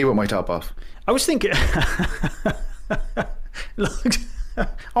looks like me with my top off. I was thinking,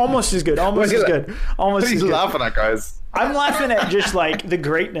 almost as good. Almost as good. Almost. What are you laughing at, guys? I'm laughing at just like the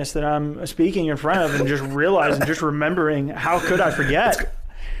greatness that I'm speaking in front of, and just realizing, just remembering, how could I forget?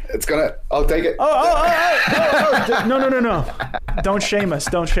 I'll take it. Oh, no. Don't shame us.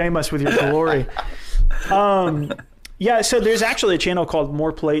 Don't shame us with your glory. Yeah, so there's actually a channel called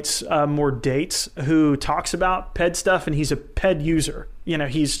More Plates, More Dates, who talks about PED stuff, and he's a PED user.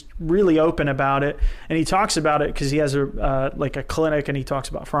 He's really open about it, and he talks about it because he has a clinic, and he talks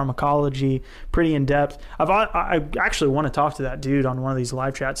about pharmacology pretty in depth. I actually want to talk to that dude on one of these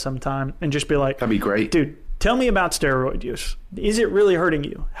live chats sometime and just be like, that'd be great, dude. Tell me about steroid use. Is it really hurting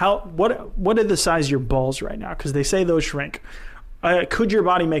you? What are the size of your balls right now? Because they say those shrink. Could your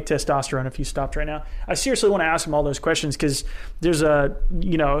body make testosterone if you stopped right now? I seriously want to ask him all those questions because there's a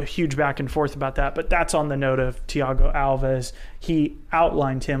huge back and forth about that. But that's on the note of Thiago Alves. He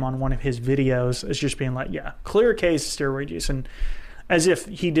outlined him on one of his videos as just being like, yeah, clear case of steroid use, and as if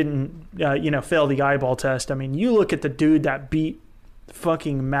he didn't fail the eyeball test. I mean, you look at the dude that beat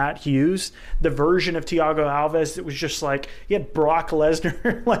fucking Matt Hughes, the version of Thiago Alves that was just like, he had Brock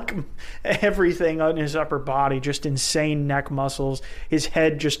Lesnar, like everything on his upper body, just insane neck muscles. His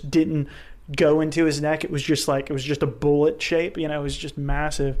head just didn't go into his neck. It was just a bullet shape, it was just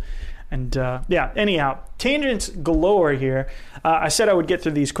massive. And anyhow, tangents galore here. I said I would get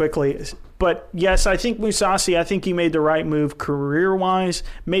through these quickly. But yes, I think Mousasi, he made the right move career-wise.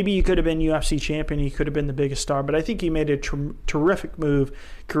 Maybe he could have been UFC champion. He could have been the biggest star. But I think he made a terrific move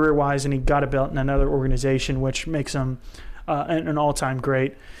career-wise, and he got a belt in another organization, which makes him an all-time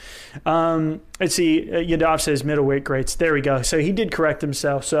great. Let's see. Yadav says middleweight greats. There we go. So he did correct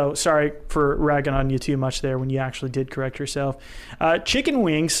himself. So sorry for ragging on you too much there when you actually did correct yourself. Chicken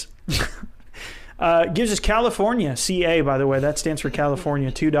Wings gives us California, CA, by the way. That stands for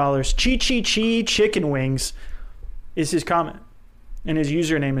California, $2. Chi Chicken Wings is his comment. And his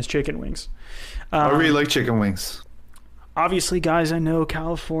username is Chicken Wings. I really like chicken wings. Obviously, guys, I know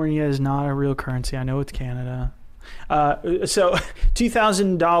California is not a real currency. I know it's Canada. So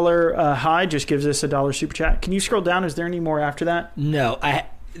 $2,000 high just gives us $1 super chat. Can you scroll down? Is there any more after that? No,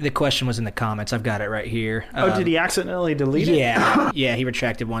 the question was in the comments. I've got it right here. Did he accidentally delete it? Yeah, he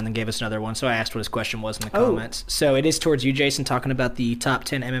retracted one and gave us another one. So I asked what his question was in the comments. So it is towards you, Jason, talking about the top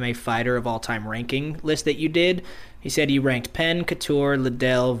 10 MMA fighter of all time ranking list that you did. He said you ranked Penn, Couture,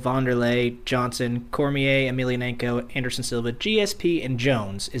 Liddell, Vanderlei, Johnson, Cormier, Emelianenko, Anderson Silva, GSP, and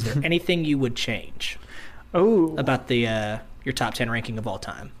Jones. Is there anything you would change about your top 10 ranking of all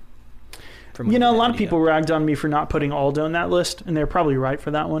time? A lot of people ragged on me for not putting Aldo in that list, and they're probably right for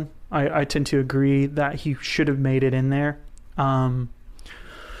that one. I tend to agree that he should have made it in there. I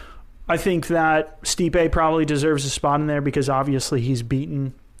think that Stipe probably deserves a spot in there because obviously he's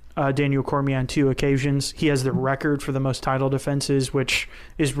beaten Daniel Cormier on 2 occasions. He has the record for the most title defenses, which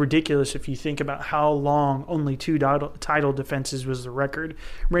is ridiculous if you think about how long only 2 title defenses was the record.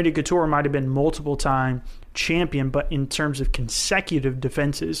 Randy Couture might have been multiple-time champion, but in terms of consecutive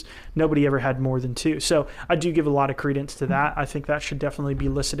defenses, nobody ever had more than 2. So I do give a lot of credence to that. I think that should definitely be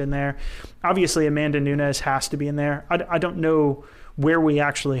listed in there. Obviously, Amanda Nunes has to be in there. I don't know where we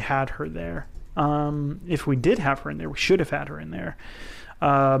actually had her there. If we did have her in there, we should have had her in there.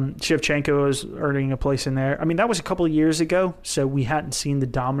 Shevchenko is earning a place in there. I mean, that was a couple of years ago, so we hadn't seen the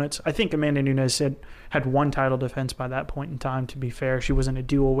dominance. I think Amanda Nunes had 1 title defense by that point in time, to be fair. She wasn't a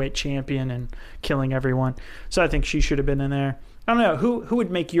dual weight champion and killing everyone. So I think she should have been in there. I don't know. Who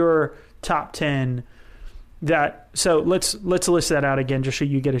would make your top 10 that... So let's list that out again just so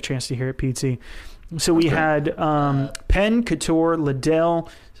you get a chance to hear it, Pete. So we had Penn, Couture, Liddell,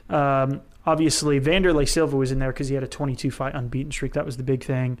 obviously, Vanderlei Silva was in there because he had a 22-fight unbeaten streak. That was the big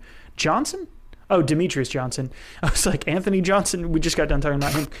thing. Johnson? Oh, Demetrius Johnson. I was like, Anthony Johnson? We just got done talking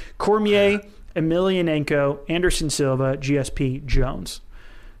about him. Cormier, Emelianenko, Anderson Silva, GSP, Jones.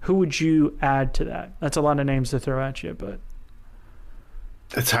 Who would you add to that? That's a lot of names to throw at you, but...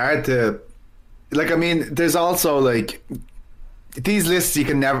 It's hard to... Like, I mean, there's also, like... These lists you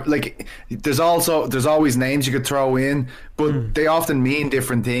can never like. There's always names you could throw in, but they often mean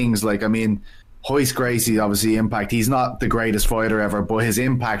different things. Like, I mean, Royce Gracie, obviously impact. He's not the greatest fighter ever, but his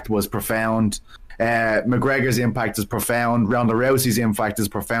impact was profound. McGregor's impact is profound. Ronda Rousey's impact is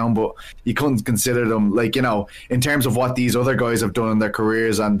profound, but you couldn't consider them, like, you know, in terms of what these other guys have done in their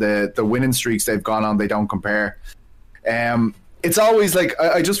careers and the winning streaks they've gone on, they don't compare. It's always like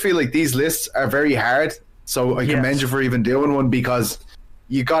I just feel like these lists are very hard. So I commend you for even doing one, because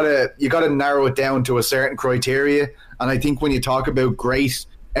you gotta narrow it down to a certain criteria. And I think when you talk about great,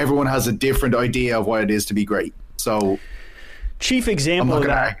 everyone has a different idea of what it is to be great. So, chief example of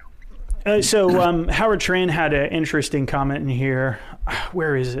that. Howard Tran had an interesting comment in here.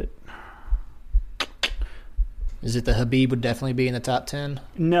 Where is it? Is it the Habib would definitely be in the top 10?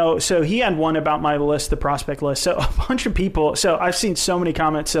 No, so he had one about my list, the prospect list. So a bunch of people, so I've seen so many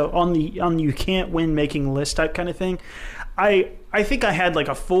comments. So on you can't win making list type kind of thing. I think I had like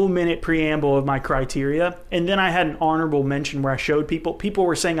a full minute preamble of my criteria, and then I had an honorable mention where I showed people. People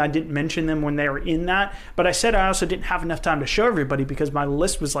were saying I didn't mention them when they were in that, but I said I also didn't have enough time to show everybody because my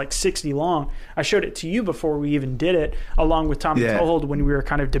list was like 60 long. I showed it to you before we even did it, along with Tommy Tohold when we were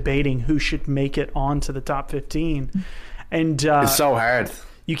kind of debating who should make it onto the top 15. And it's so hard.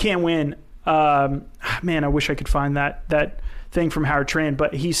 You can't win. Man, I wish I could find that thing from Howard Tran,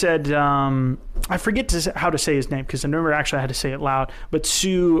 but he said, I forget how to say his name because I never actually had to say it loud, but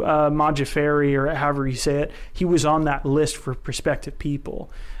Sue Majaferi, or however you say it, he was on that list for prospective people.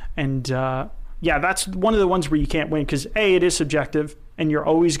 And that's one of the ones where you can't win because it is subjective and you're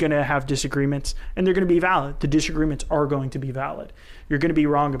always going to have disagreements and they're going to be valid. The disagreements are going to be valid. You're going to be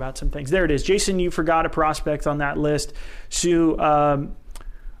wrong about some things. There it is. Jason, you forgot a prospect on that list. Sue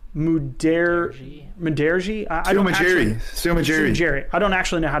Mudaerji. Sumajiri. I don't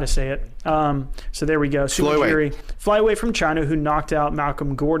actually know how to say it. So there we go. Sumajiri. Flyweight from China who knocked out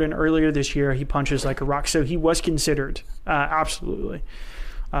Malcolm Gordon earlier this year. He punches like a rock. So he was considered. Absolutely.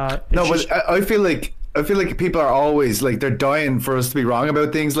 But I feel like people are always like, they're dying for us to be wrong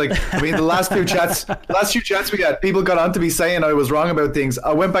about things. Like, I mean, the last few chats we got, people got on to me saying I was wrong about things.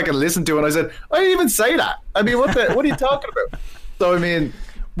 I went back and listened to it and I said, I didn't even say that. I mean, what are you talking about? So, I mean...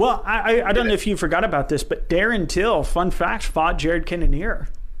 Well, I don't know if you forgot about this, but Darren Till, fun fact, fought Jared Cannonier.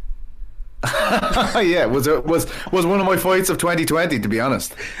 Yeah, was one of my fights of 2020, to be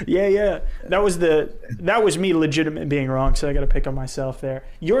honest. Yeah. That was me legitimate being wrong, so I got to pick on myself there.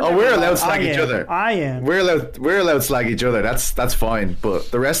 We're allowed to slag each other. I am. We're allowed to slag each other. That's fine.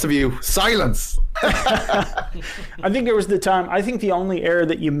 But the rest of you, silence. I think there was the time. I think the only error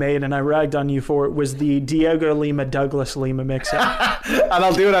that you made, and I ragged on you for it, was the Diego Lima Douglas Lima mix-up. And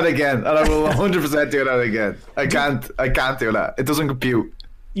I'll do that again, and I will 100% do that again. I can't do that. It doesn't compute.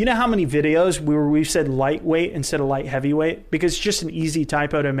 You know how many videos where we've said lightweight instead of light heavyweight? Because it's just an easy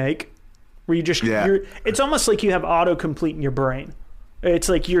typo to make. Where you just, it's almost like you have autocomplete in your brain. It's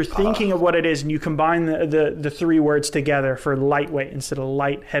like you're thinking of what it is and you combine the three words together for lightweight instead of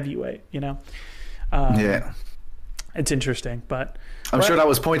light heavyweight, you know? It's interesting, but... I'm sure that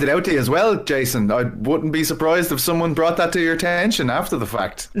was pointed out to you as well, Jason. I wouldn't be surprised if someone brought that to your attention after the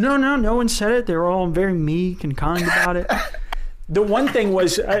fact. No one said it. They were all very meek and kind about it. The one thing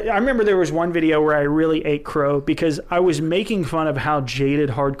was, I remember there was one video where I really ate crow because I was making fun of how jaded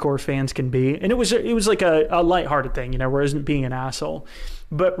hardcore fans can be. And it was like a lighthearted thing, you know, where I wasn't being an asshole.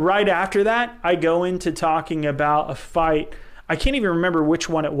 But right after that, I go into talking about a fight. I can't even remember which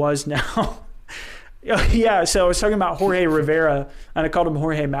one it was now. Yeah, so I was talking about Jorge Rivera, and I called him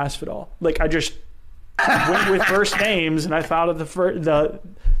Jorge Masvidal. Like, I just went with first names, and I thought of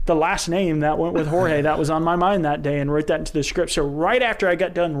the last name that went with Jorge that was on my mind that day, and wrote that into the script. So right after I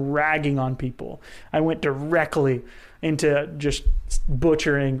got done ragging on people, I went directly into just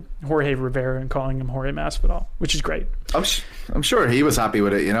butchering Jorge Rivera and calling him Jorge Masvidal, which is great. I'm sure he was happy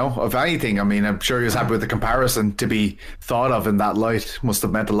with it, you know. If anything, I mean, I'm sure he was happy with the comparison to be thought of in that light. Must have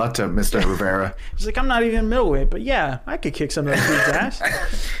meant a lot to Mr. Rivera. He's like, I'm not even middleweight, but yeah, I could kick some of that dude's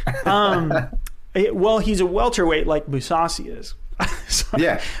ass. Well, he's a welterweight like Mousasi is. So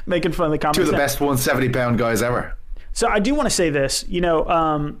yeah, making fun of the comments. Two of the best 170-pound guys ever. So I do want to say this, you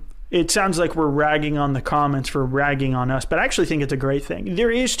know, it sounds like we're ragging on the comments for ragging on us, but I actually think it's a great thing.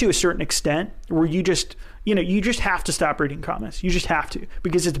 There is, to a certain extent, where you just have to stop reading comments. You just have to,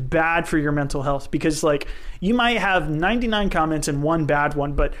 because it's bad for your mental health. Because, like, you might have 99 comments and one bad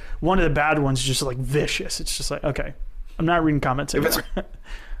one, but one of the bad ones is just, like, vicious. It's just like, okay, I'm not reading comments anymore.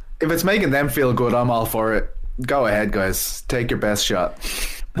 If it's making them feel good, I'm all for it. Go ahead, guys. Take your best shot.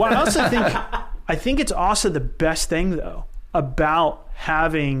 Well, I think it's also the best thing, though, about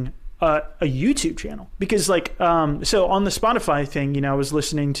having a YouTube channel, because like so on the Spotify thing, you know, I was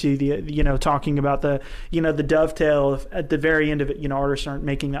listening to the, you know, talking about the, you know, the dovetail of, at the very end of it, you know, artists aren't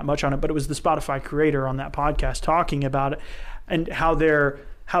making that much on it, but it was the Spotify creator on that podcast talking about it and how they're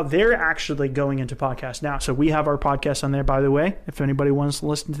actually going into podcasts now. So we have our podcast on there, by the way. If anybody wants to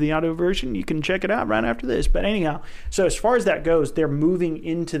listen to the audio version, you can check it out right after this. But anyhow, so as far as that goes, they're moving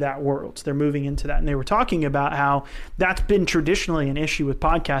into that world. They're moving into that. And they were talking about how that's been traditionally an issue with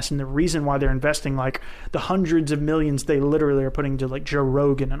podcasts, and the reason why they're investing like the hundreds of millions they literally are putting to like Joe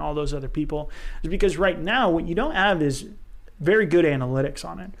Rogan and all those other people is because right now what you don't have is very good analytics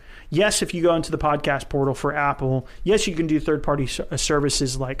on it. Yes, if you go into the podcast portal for Apple, yes, you can do third-party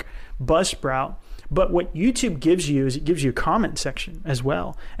services like Buzzsprout. But what YouTube gives you is it gives you a comment section as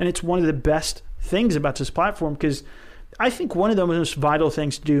well. And it's one of the best things about this platform, because I think one of the most vital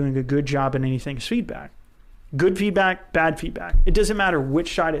things to doing a good job in anything is feedback. Good feedback, bad feedback. It doesn't matter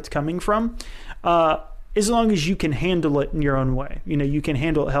which side it's coming from, as long as you can handle it in your own way. You know, you can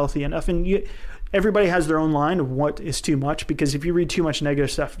handle it healthy enough. And everybody has their own line of what is too much, because if you read too much negative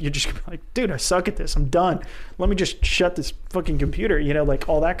stuff, you're just gonna be like, dude, I suck at this. I'm done. Let me just shut this fucking computer, you know, like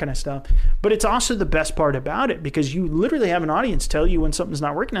all that kind of stuff. But it's also the best part about it, because you literally have an audience tell you when something's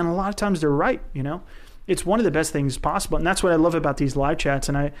not working, and a lot of times they're right, you know. It's one of the best things possible, and that's what I love about these live chats,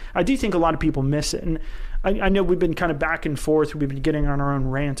 and I do think a lot of people miss it. And I know we've been kind of back and forth, we've been getting on our own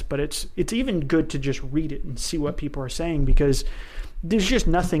rants, but it's even good to just read it and see what people are saying, because there's just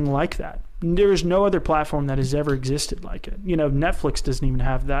nothing like that. There's no other platform that has ever existed like it. You know, Netflix doesn't even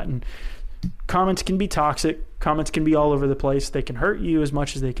have that, and comments can be toxic. Comments can be all over the place. They can hurt you as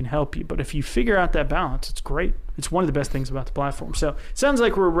much as they can help you. But if you figure out that balance, it's great. It's one of the best things about the platform. So it sounds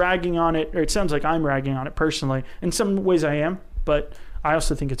like we're ragging on it, or it sounds like I'm ragging on it personally. In some ways I am, but I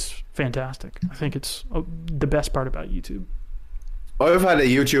also think it's fantastic. I think it's the best part about YouTube. I've had a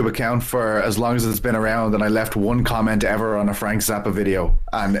YouTube account for as long as it's been around, and I left one comment ever on a Frank Zappa video,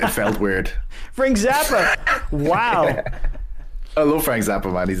 and it felt weird. Frank Zappa! Wow. I love Frank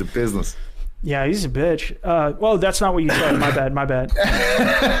Zappa, man. He's a business. Yeah, he's a bitch. Well, that's not what you said. My bad.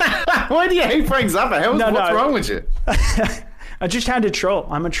 Why do you hate Frank Zappa? What's wrong with you? I just had to troll.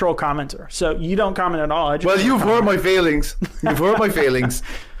 I'm a troll commenter. So you don't comment at all. Well, you've hurt my feelings. You've hurt my feelings,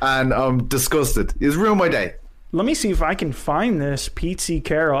 and I'm disgusted. It's ruined my day. Let me see if I can find this Pete C.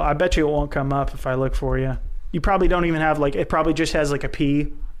 Carroll. I bet you it won't come up if I look for you. You probably don't even have like, it probably just has like a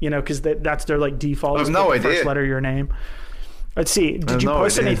P, you know, because that's their like default. I have no idea. First letter of your name. Let's see. Did you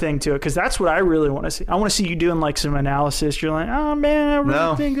post anything to it? Because that's what I really want to see. I want to see you doing like some analysis. You're like, oh man, I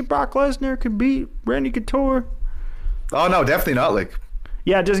really think that Brock Lesnar could beat Randy Couture. Oh no, definitely not. Like,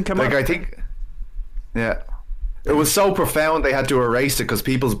 yeah, it doesn't come up. Like I think, yeah, it was so profound they had to erase it because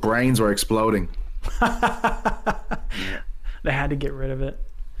people's brains were exploding. They had to get rid of it.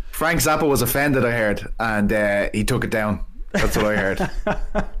 Frank Zappa was offended, I heard, and he took it down. That's what I heard.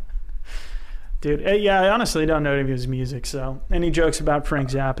 Dude, yeah, I honestly don't know any of his music, so any jokes about Frank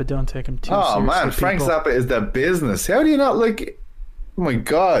Zappa, don't take him too seriously. Oh man, Frank Zappa is the business. How do you not like? Oh my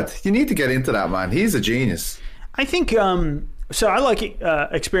god, you need to get into that, man. He's a genius. I think so I like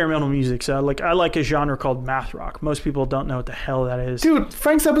experimental music. So I like a genre called math rock. Most people don't know what the hell that is. Dude,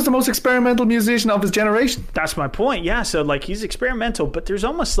 Frank Zappa's the most experimental musician of his generation. That's my point. Yeah, so like he's experimental, but there's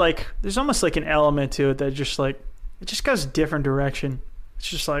almost like an element to it that just like it just goes a different direction. It's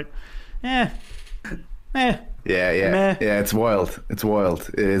just like Yeah, it's wild. It's wild.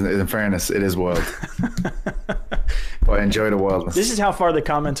 It is, in fairness, it is wild. But I enjoy the wildness. This is how far the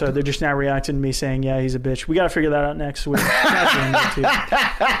comments are. They're just now reacting to me saying, yeah, he's a bitch. We got to figure that out next week.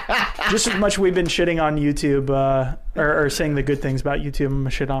 Just as much we've been shitting on YouTube or saying the good things about YouTube, I'm going to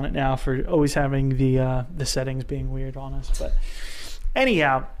shit on it now for always having the settings being weird on us. But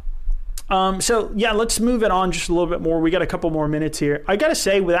anyhow, so yeah, let's move it on just a little bit more. We got a couple more minutes here. I got to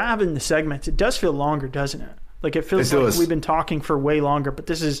say, without having the segments, it does feel longer, doesn't it? Like it feels like we've been talking for way longer, but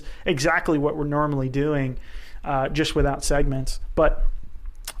this is exactly what we're normally doing. Just without segments. But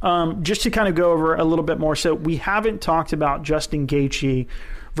just to kind of go over a little bit more, so we haven't talked about Justin Gaethje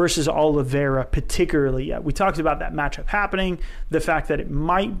versus Oliveira particularly yet. We talked about that matchup happening, the fact that it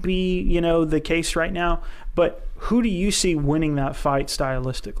might be, the case right now, but who do you see winning that fight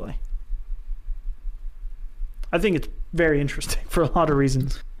stylistically? I think it's very interesting for a lot of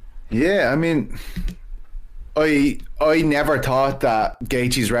reasons. Yeah, I mean, I never thought that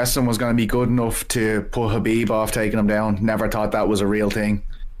Gaethje's wrestling was going to be good enough to put Khabib off taking him down. Never thought that was a real thing.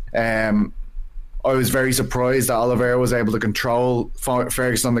 I was very surprised that Oliveira was able to control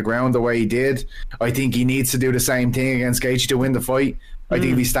Ferguson on the ground the way he did. I think he needs to do the same thing against Gaethje to win the fight. I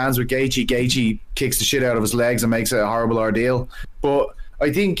think if he stands with Gaethje, Gaethje kicks the shit out of his legs and makes it a horrible ordeal. But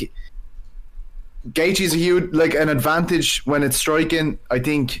I think Gaethje's a huge, an advantage when it's striking. I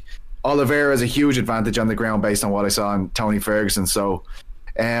think Oliveira has a huge advantage on the ground based on what I saw in Tony Ferguson. So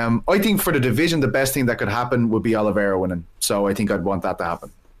I think for the division, the best thing that could happen would be Oliveira winning. So I think I'd want that to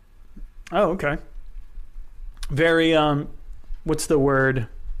happen. Oh, okay. Very, what's the word?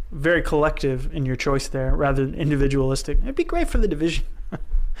 Very collective in your choice there rather than individualistic. It'd be great for the division.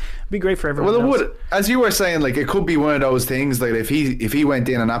 It'd be great for everyone else. Would. As you were saying, it could be one of those things, if he went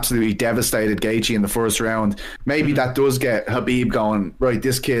in and absolutely devastated Gaethje in the first round, maybe that does get Khabib going, right,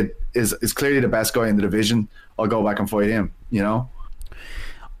 this kid is clearly the best guy in the division. I'll go back and fight him,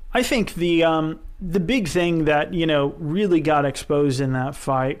 I think the big thing that, really got exposed in that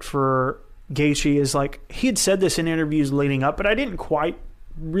fight for Gaethje is he had said this in interviews leading up, but I didn't quite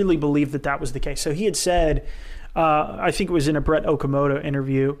really believe that was the case. So he had said, I think it was in a Brett Okamoto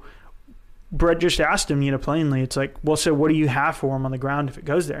interview, Brett just asked him, plainly, it's well, so what do you have for him on the ground if it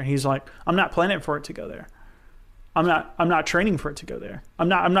goes there? And he's like, I'm not planning for it to go there. I'm not training for it to go there. I'm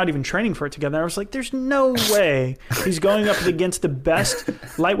not even training for it to go there. I was like, there's no way he's going up against the best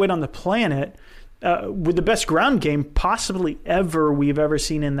lightweight on the planet with the best ground game possibly ever we've ever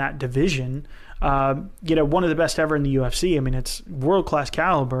seen in that division. One of the best ever in the UFC. I mean, it's world-class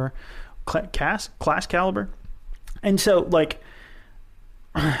caliber, class caliber. And so,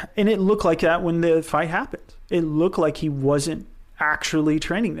 and it looked like that when the fight happened. It looked like he wasn't actually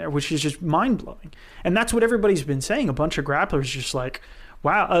training there, which is just mind-blowing. And that's what everybody's been saying. A bunch of grapplers just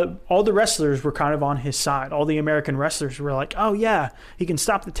wow, all the wrestlers were kind of on his side. All the American wrestlers were like, oh yeah, he can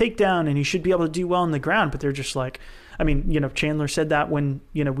stop the takedown and he should be able to do well on the ground. But they're just Chandler said that when,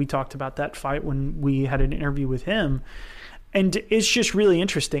 we talked about that fight when we had an interview with him. And it's just really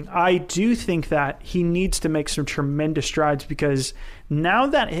interesting. I do think that he needs to make some tremendous strides because now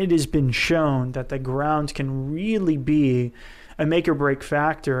that it has been shown that the ground can really be a make or break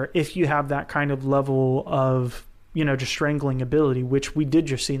factor if you have that kind of level of, just strangling ability, which we did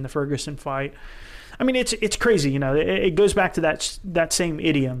just see in the Ferguson fight. I mean, it's crazy. It goes back to that same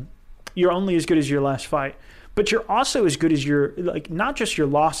idiom. You're only as good as your last fight, but you're also as good as your, not just your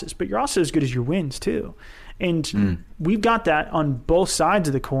losses, but you're also as good as your wins too. And we've got that on both sides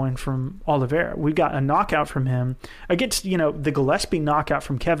of the coin from Oliveira. We've got a knockout from him against, the Gillespie knockout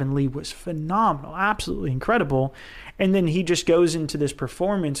from Kevin Lee was phenomenal, absolutely incredible. And then he just goes into this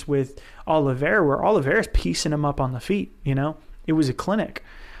performance with Oliveira where Oliveira's piecing him up on the feet, It was a clinic.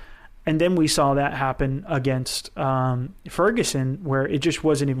 And then we saw that happen against Ferguson where it just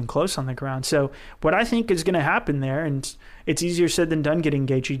wasn't even close on the ground. So what I think is going to happen there, and it's easier said than done getting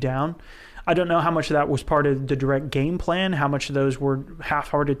Gaethje down. I don't know how much of that was part of the direct game plan, how much of those were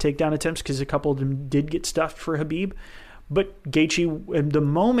half-hearted takedown attempts, because a couple of them did get stuffed for Khabib. But Gaethje, the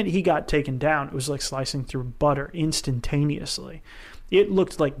moment he got taken down, it was like slicing through butter instantaneously. It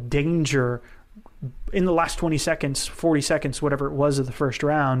looked like danger in the last 20 seconds, 40 seconds, whatever it was of the first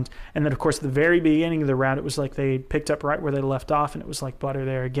round. And then, of course, at the very beginning of the round, it was like they picked up right where they left off, and it was like butter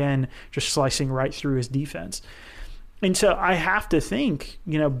there again, just slicing right through his defense. And so I have to think,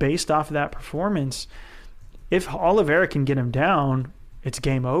 based off of that performance, if Oliveira can get him down, it's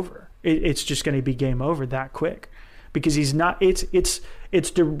game over. It's just going to be game over that quick because he's not. It's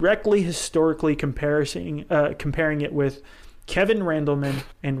directly historically comparing it with Kevin Randleman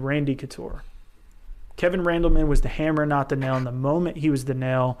and Randy Couture. Kevin Randleman was the hammer, not the nail. And the moment he was the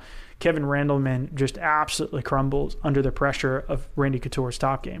nail, Kevin Randleman just absolutely crumbles under the pressure of Randy Couture's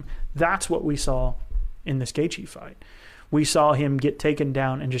top game. That's what we saw in this Gaethje fight. We saw him get taken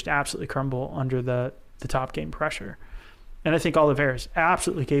down and just absolutely crumble under the top game pressure. And I think Oliveira is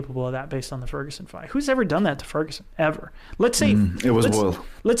absolutely capable of that based on the Ferguson fight. Who's ever done that to Ferguson? Ever. Let's say it was Will.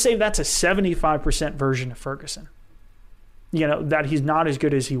 Let's say that's a 75% version of Ferguson. You know, that he's not as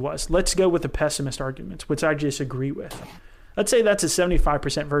good as he was. Let's go with the pessimist arguments, which I disagree with. Let's say that's a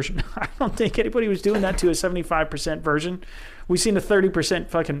 75% version. I don't think anybody was doing that to a 75% version. We've seen a 30%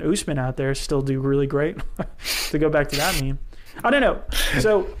 fucking Usman out there still do really great. To go back to that meme. I don't know.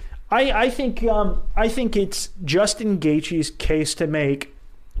 So I think it's Justin Gaethje's case to make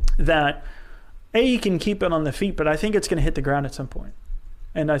that he can keep it on the feet, but I think it's going to hit the ground at some point,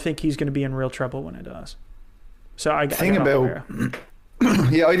 and I think he's going to be in real trouble when it does. So I think about.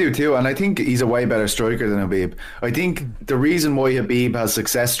 Yeah, I do too, and I think he's a way better striker than Khabib. I think the reason why Khabib has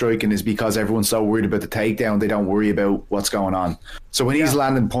success striking is because everyone's so worried about the takedown, they don't worry about what's going on. So when he's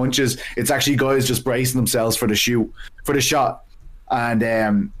landing punches, it's actually guys just bracing themselves for the shot,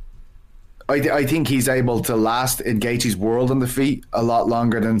 and I think he's able to last in Gaethje's world on the feet a lot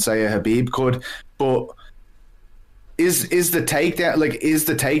longer than say a Khabib could. But is the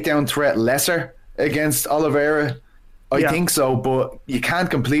takedown threat lesser against Oliveira? I think so, but you can't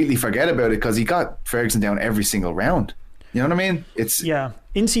completely forget about it because he got Ferguson down every single round. You know what I mean? It's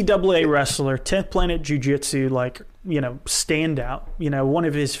NCAA wrestler, 10th Planet Jiu-Jitsu, standout. One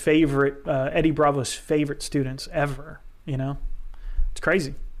of his favorite, Eddie Bravo's favorite students ever. It's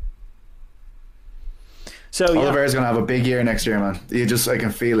crazy. So Oliveira's gonna have a big year next year, man. I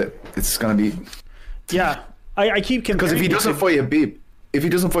can feel it. It's gonna be. Yeah, I keep comparing because if he doesn't fight Khabib. If he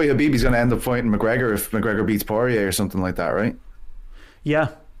doesn't fight Khabib, he's going to end up fighting McGregor if McGregor beats Poirier or something like that, right? Yeah,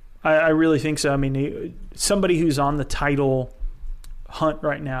 I really think so. I mean, somebody who's on the title hunt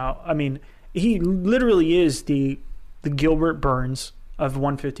right now, I mean, he literally is the Gilbert Burns of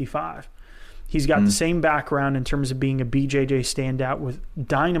 155. He's got the same background in terms of being a BJJ standout with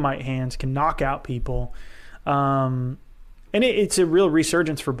dynamite hands, can knock out people. And it's a real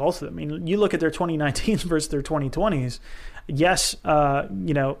resurgence for both of them. I mean, you look at their 2019s versus their 2020s. Yes,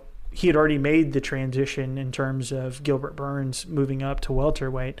 he had already made the transition in terms of Gilbert Burns moving up to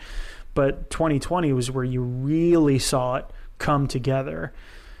welterweight, but 2020 was where you really saw it come together.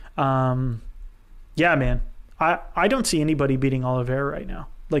 Yeah, man, I don't see anybody beating Oliveira right now.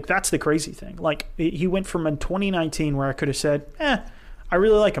 Like, that's the crazy thing. Like, he went from a 2019 where I could have said, I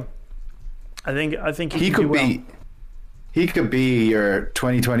really like him. I think he could be. He could be your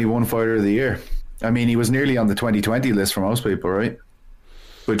 2021 fighter of the year. I mean, he was nearly on the 2020 list for most people, right?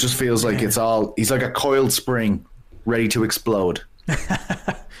 But it just feels like he's like a coiled spring ready to explode.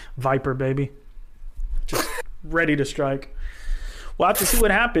 Viper, baby. Just ready to strike. We'll have to see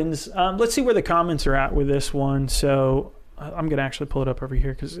what happens. Let's see where the comments are at with this one. So I'm going to actually pull it up over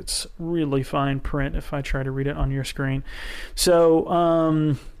here because it's really fine print if I try to read it on your screen.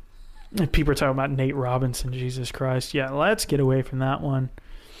 So people are talking about Nate Robinson. Jesus Christ. Yeah, let's get away from that one.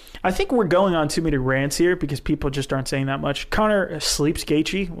 I think we're going on too many rants here because people just aren't saying that much. Conor sleeps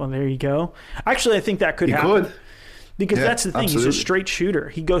Gaethje. Well, there you go. Actually, I think that could happen. Because that's the thing. Absolutely. He's a straight shooter.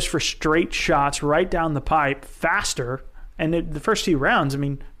 He goes for straight shots right down the pipe faster. And the first 2 rounds, I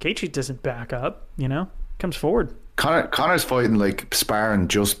mean, Gaethje doesn't back up, comes forward. Conor's fighting like sparring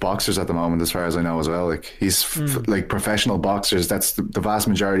just boxers at the moment, as far as I know as well. Like he's like professional boxers. That's the vast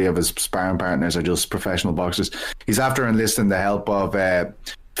majority of his sparring partners are just professional boxers. He's after enlisting the help of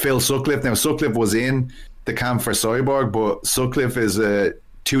Phil Sutcliffe. Now, Sutcliffe was in the camp for Cyborg, but Sutcliffe is a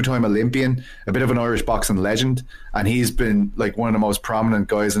 2-time Olympian, a bit of an Irish boxing legend, and he's been like one of the most prominent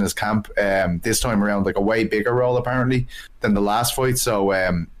guys in his camp this time around, like a way bigger role apparently than the last fight. So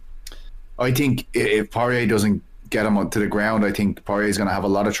I think if Poirier doesn't get him to the ground, I think Poirier's going to have a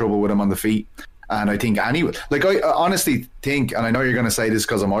lot of trouble with him on the feet. And I think I honestly think, and I know you're going to say this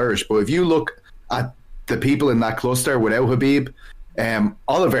because I'm Irish, but if you look at the people in that cluster without Khabib,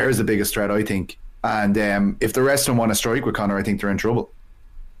 Oliveira is the biggest threat, I think. And if the rest of them want to strike with Conor, I think they're in trouble.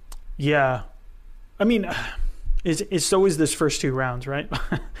 Yeah. I mean, it's always this first 2 rounds, right?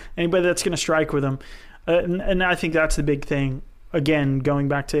 Anybody that's going to strike with him. And I think that's the big thing. Again, going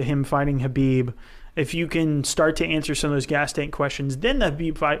back to him fighting Khabib, if you can start to answer some of those gas tank questions, then the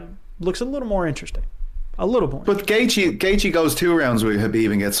Khabib fight looks a little more interesting. A little more. But Gaethje goes 2 rounds with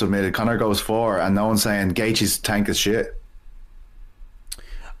Khabib and gets submitted. Conor goes 4, and no one's saying Gaethje's tank is shit.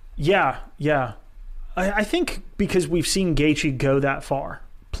 Yeah. I think because we've seen Gaethje go that far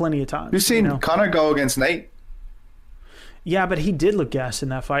plenty of times. You've seen Conor go against Nate. Yeah, but he did look gassed in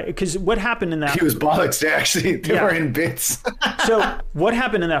that fight. Because what happened in that... He was bollocks. They were in bits. So what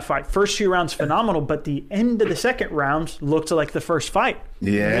happened in that fight? First 2 rounds, phenomenal. But the end of the second round looked like the first fight.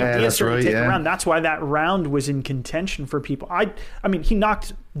 Yeah, that's right. Yeah. That's why that round was in contention for people. I mean, he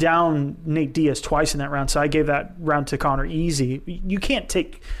knocked down Nate Diaz twice in that round, so I gave that round to Conor easy. You can't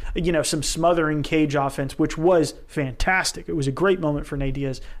take, some smothering cage offense, which was fantastic. It was a great moment for Nate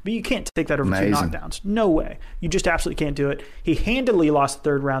Diaz, but you can't take that over 2 knockdowns. No way. You just absolutely can't do it. He handily lost the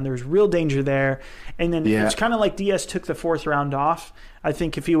third round. There was real danger there. And then it's kind of like Diaz took the fourth round off. I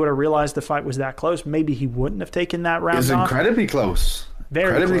think if he would have realized the fight was that close, maybe he wouldn't have taken that round off. It was incredibly close.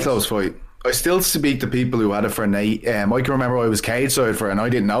 Incredibly close fight. I still speak to people who had it for Nate. I can remember I was cage side for it, and I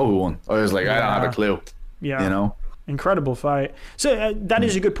didn't know who won. I was like, I don't have a clue. Yeah. Incredible fight. So that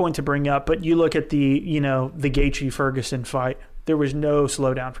is a good point to bring up. But you look at the Gaethje Ferguson fight. There was no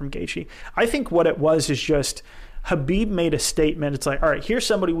slowdown from Gaethje. I think what it was is just Khabib made a statement. It's like, all right, here's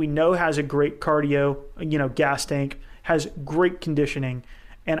somebody we know has a great cardio, gas tank, has great conditioning,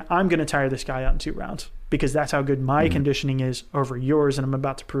 and I'm going to tire this guy out in 2 rounds because that's how good my conditioning is over yours, and I'm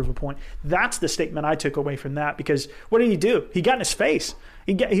about to prove a point. That's the statement I took away from that, because what did he do? He got in his face.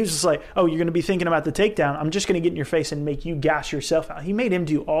 He was just like, oh, you're going to be thinking about the takedown. I'm just going to get in your face and make you gas yourself out. He made him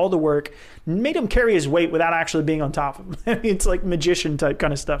do all the work, made him carry his weight without actually being on top of him. I mean, it's like magician type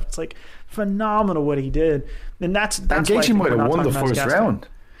kind of stuff. It's like phenomenal what he did. And that's and Gaethje might have won the first round.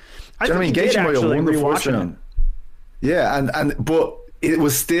 I think Gaethje might have won the first round. Yeah, but it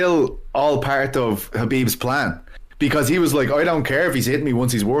was still all part of Khabib's plan, because he was like, I don't care if he's hitting me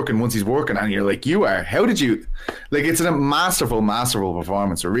once he's working, and you're like, you are. How did you? Like, it's a masterful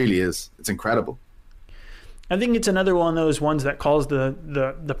performance. It really is. It's incredible. I think it's another one of those ones that calls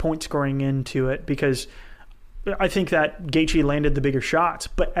the point scoring into it, because I think that Gaethje landed the bigger shots,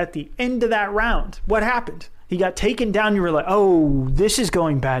 but at the end of that round, what happened? He got taken down. You were like, oh, this is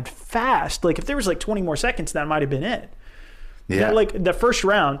going bad fast. Like, if there was like 20 more seconds, that might have been it. Yeah. Like the first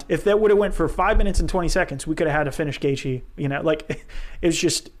round, if that would have went for 5 minutes and 20 seconds, we could have had to finish Gaethje.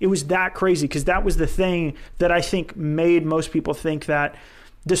 It was that crazy, because that was the thing that I think made most people think that,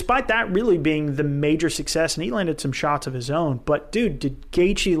 despite that really being the major success, and he landed some shots of his own, but dude, did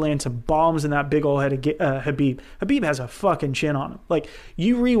Gaethje land some bombs in that big old head of Khabib? Khabib has a fucking chin on him. Like,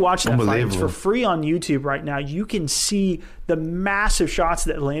 you rewatch that fight, it's for free on YouTube right now. You can see the massive shots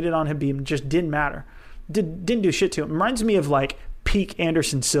that landed on Khabib and just didn't matter. Didn't do shit to him. It reminds me of like peak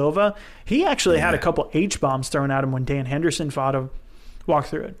Anderson Silva. He actually had a couple H-bombs thrown at him when Dan Henderson fought him. Walked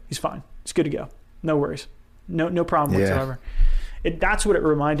through it. He's fine. He's good to go. No worries. No problem whatsoever. That's what it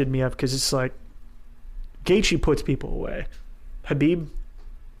reminded me of, because it's like Gaethje puts people away. Khabib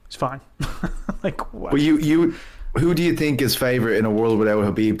is fine. Like, what? Well, you who do you think is favorite in a world without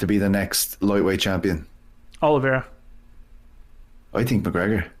Khabib to be the next lightweight champion? Oliveira. I think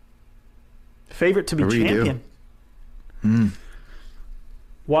McGregor. Favorite to be champion. And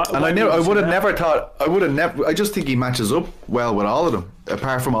I would have never thought. I just think he matches up well with all of them,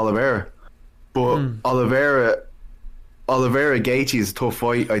 apart from Oliveira. But Oliveira Gaethje is a tough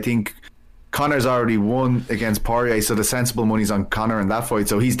fight. I think Conor's already won against Poirier, so the sensible money's on Conor in that fight.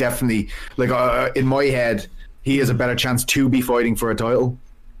 So he's definitely, like, in my head, he has a better chance to be fighting for a title.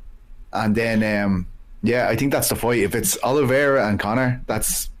 And then, I think that's the fight. If it's Oliveira and Conor,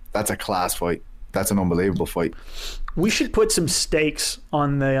 that's a class fight. That's an unbelievable fight. We should put some stakes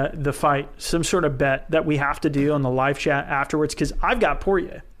on the fight, some sort of bet that we have to do on the live chat afterwards, because I've got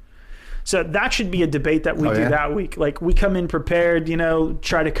Poirier. So that should be a debate that we do that week. Like, we come in prepared,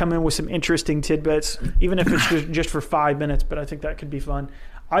 try to come in with some interesting tidbits, even if it's just for 5 minutes, but I think that could be fun.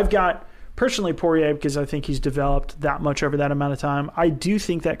 I've got, personally, Poirier, because I think he's developed that much over that amount of time. I do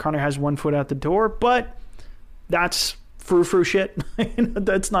think that Conor has 1 foot out the door, but that's frou-frou shit.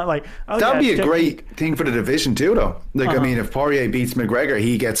 That's not like, that'd be a great thing for the division too, though. Like, I mean, if Poirier beats McGregor,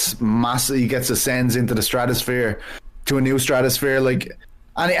 he gets ascends into the stratosphere, to a new stratosphere. Like,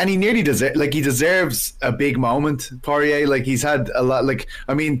 and he nearly he deserves a big moment. Poirier, like, he's had a lot. Like,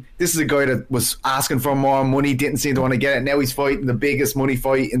 I mean, this is a guy that was asking for more money, didn't seem to want to get it. Now he's fighting the biggest money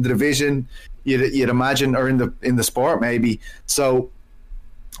fight in the division, you'd imagine, or in the sport maybe. So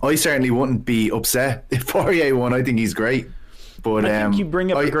I certainly wouldn't be upset if Poirier won. I think he's great. But I think you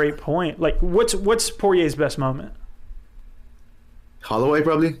bring up a great point. Like, what's Poirier's best moment? Holloway,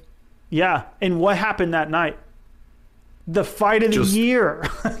 probably. Yeah, and what happened that night? The fight of the year.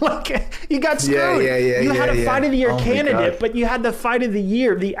 Like, you got screwed. You had a fight of the year candidate, but you had the fight of the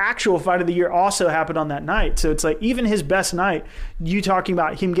year. The actual fight of the year also happened on that night. So it's like, even his best night, you talking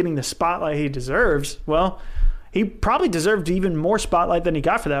about him getting the spotlight he deserves. Well, he probably deserved even more spotlight than he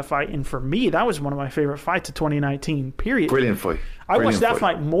got for that fight. And for me, that was one of my favorite fights of 2019, period. Brilliant fight. I watched that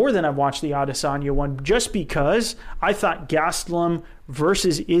fight more than I've watched the Adesanya one, just because I thought Gastelum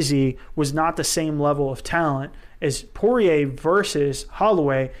versus Izzy was not the same level of talent as Poirier versus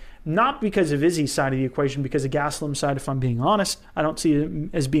Holloway. Not because of Izzy's side of the equation, because of Gastelum's side, if I'm being honest. I don't see it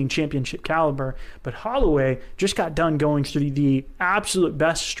as being championship caliber. But Holloway just got done going through the absolute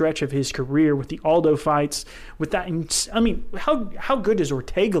best stretch of his career with the Aldo fights. With that, I mean, how good does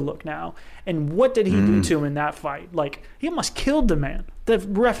Ortega look now? And what did he do to him in that fight? Like, he almost killed the man. The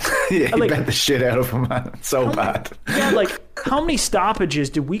ref, yeah, he like, bet the shit out of him, man. So bad. Yeah, like, how many stoppages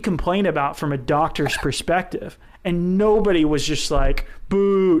did we complain about from a doctor's perspective? And nobody was just like,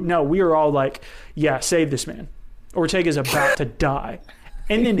 boo. No, we were all like, yeah, save this man. Ortega's about to die.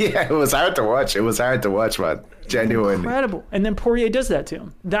 And then yeah, it was hard to watch. It was hard to watch, man. Genuinely. Incredible. And then Poirier does that to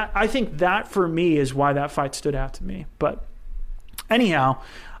him. I think that, for me, is why that fight stood out to me. But anyhow,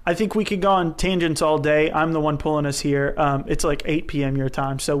 I think we could go on tangents all day. I'm the one pulling us here. It's like 8 p.m. your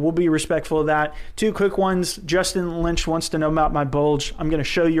time, so we'll be respectful of that. 2 quick ones. Justin Lynch wants to know about my bulge. I'm going to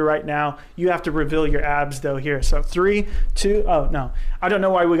show you right now. You have to reveal your abs, though, here. So 3, 2, oh, no. I don't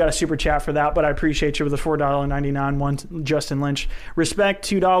know why we got a super chat for that, but I appreciate you with the $4.99 one, Justin Lynch. Respect,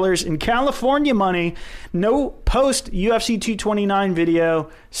 $2 in California money. No post UFC 229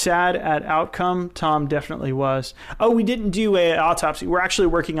 video. Sad at outcome. Tom definitely was. Oh, we didn't do an autopsy. We're actually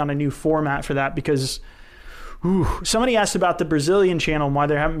working on a new format for that because somebody asked about the Brazilian channel and why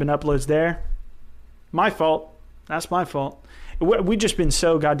there haven't been uploads there. My fault. That's my fault. We've just been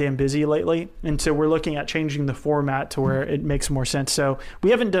so goddamn busy lately, and so we're looking at changing the format to where it makes more sense. So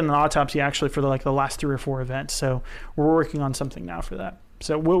we haven't done an autopsy actually for the last 3 or 4 events, so we're working on something now for that.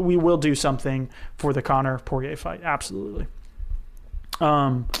 So we will do something for the Conor Poirier fight, absolutely.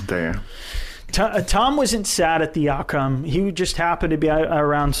 There. Tom wasn't sad at the outcome. He just happened to be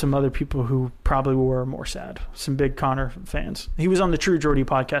around some other people who probably were more sad. Some big Conor fans. He was on the True Geordie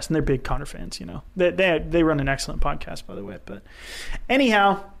podcast, and they're big Conor fans. You know, they run an excellent podcast, by the way. But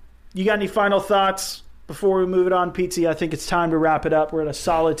anyhow, you got any final thoughts before we move it on, Pizzi? I think it's time to wrap it up. We're at a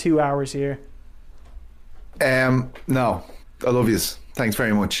solid 2 hours here. No, I love yous. Thanks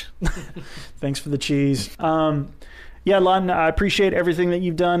very much. Thanks for the cheese. Yeah, Lon, I appreciate everything that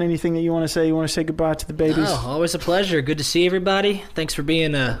you've done. Anything that you want to say? You want to say goodbye to the babies? Oh, always a pleasure. Good to see everybody. Thanks for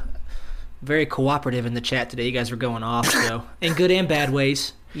being very cooperative in the chat today. You guys were going off, so in good and bad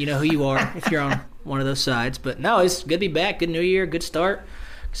ways. You know who you are if you're on one of those sides. But no, it's good to be back. Good New Year. Good start.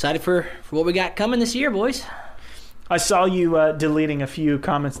 Excited for what we got coming this year, boys. I saw you deleting a few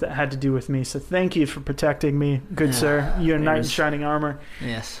comments that had to do with me, so thank you for protecting me, good sir. You're a knight in shining armor.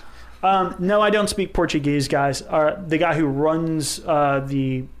 Yes. No, I don't speak Portuguese, guys. The guy who runs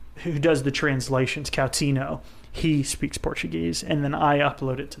who does the translations, Cautino, he speaks Portuguese, and then I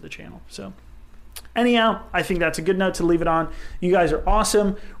upload it to the channel. So anyhow, I think that's a good note to leave it on. You guys are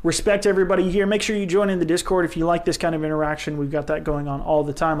awesome. Respect everybody here. Make sure you join in the Discord if you like this kind of interaction. We've got that going on all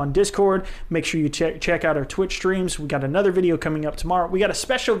the time on Discord. Make sure you check out our Twitch streams. We got another video coming up tomorrow. We got a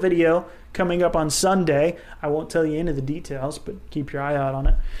special video coming up on Sunday. I won't tell you any of the details, but keep your eye out on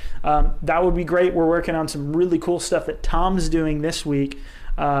it. That would be great. We're working on some really cool stuff that Tom's doing this week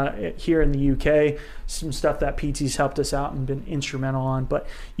here in the UK. Some stuff that PT's helped us out and been instrumental on. But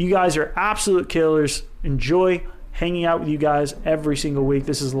you guys are absolute killers. Enjoy hanging out with you guys every single week.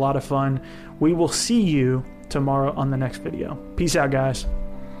 This is a lot of fun. We will see you tomorrow on the next video. Peace out, guys.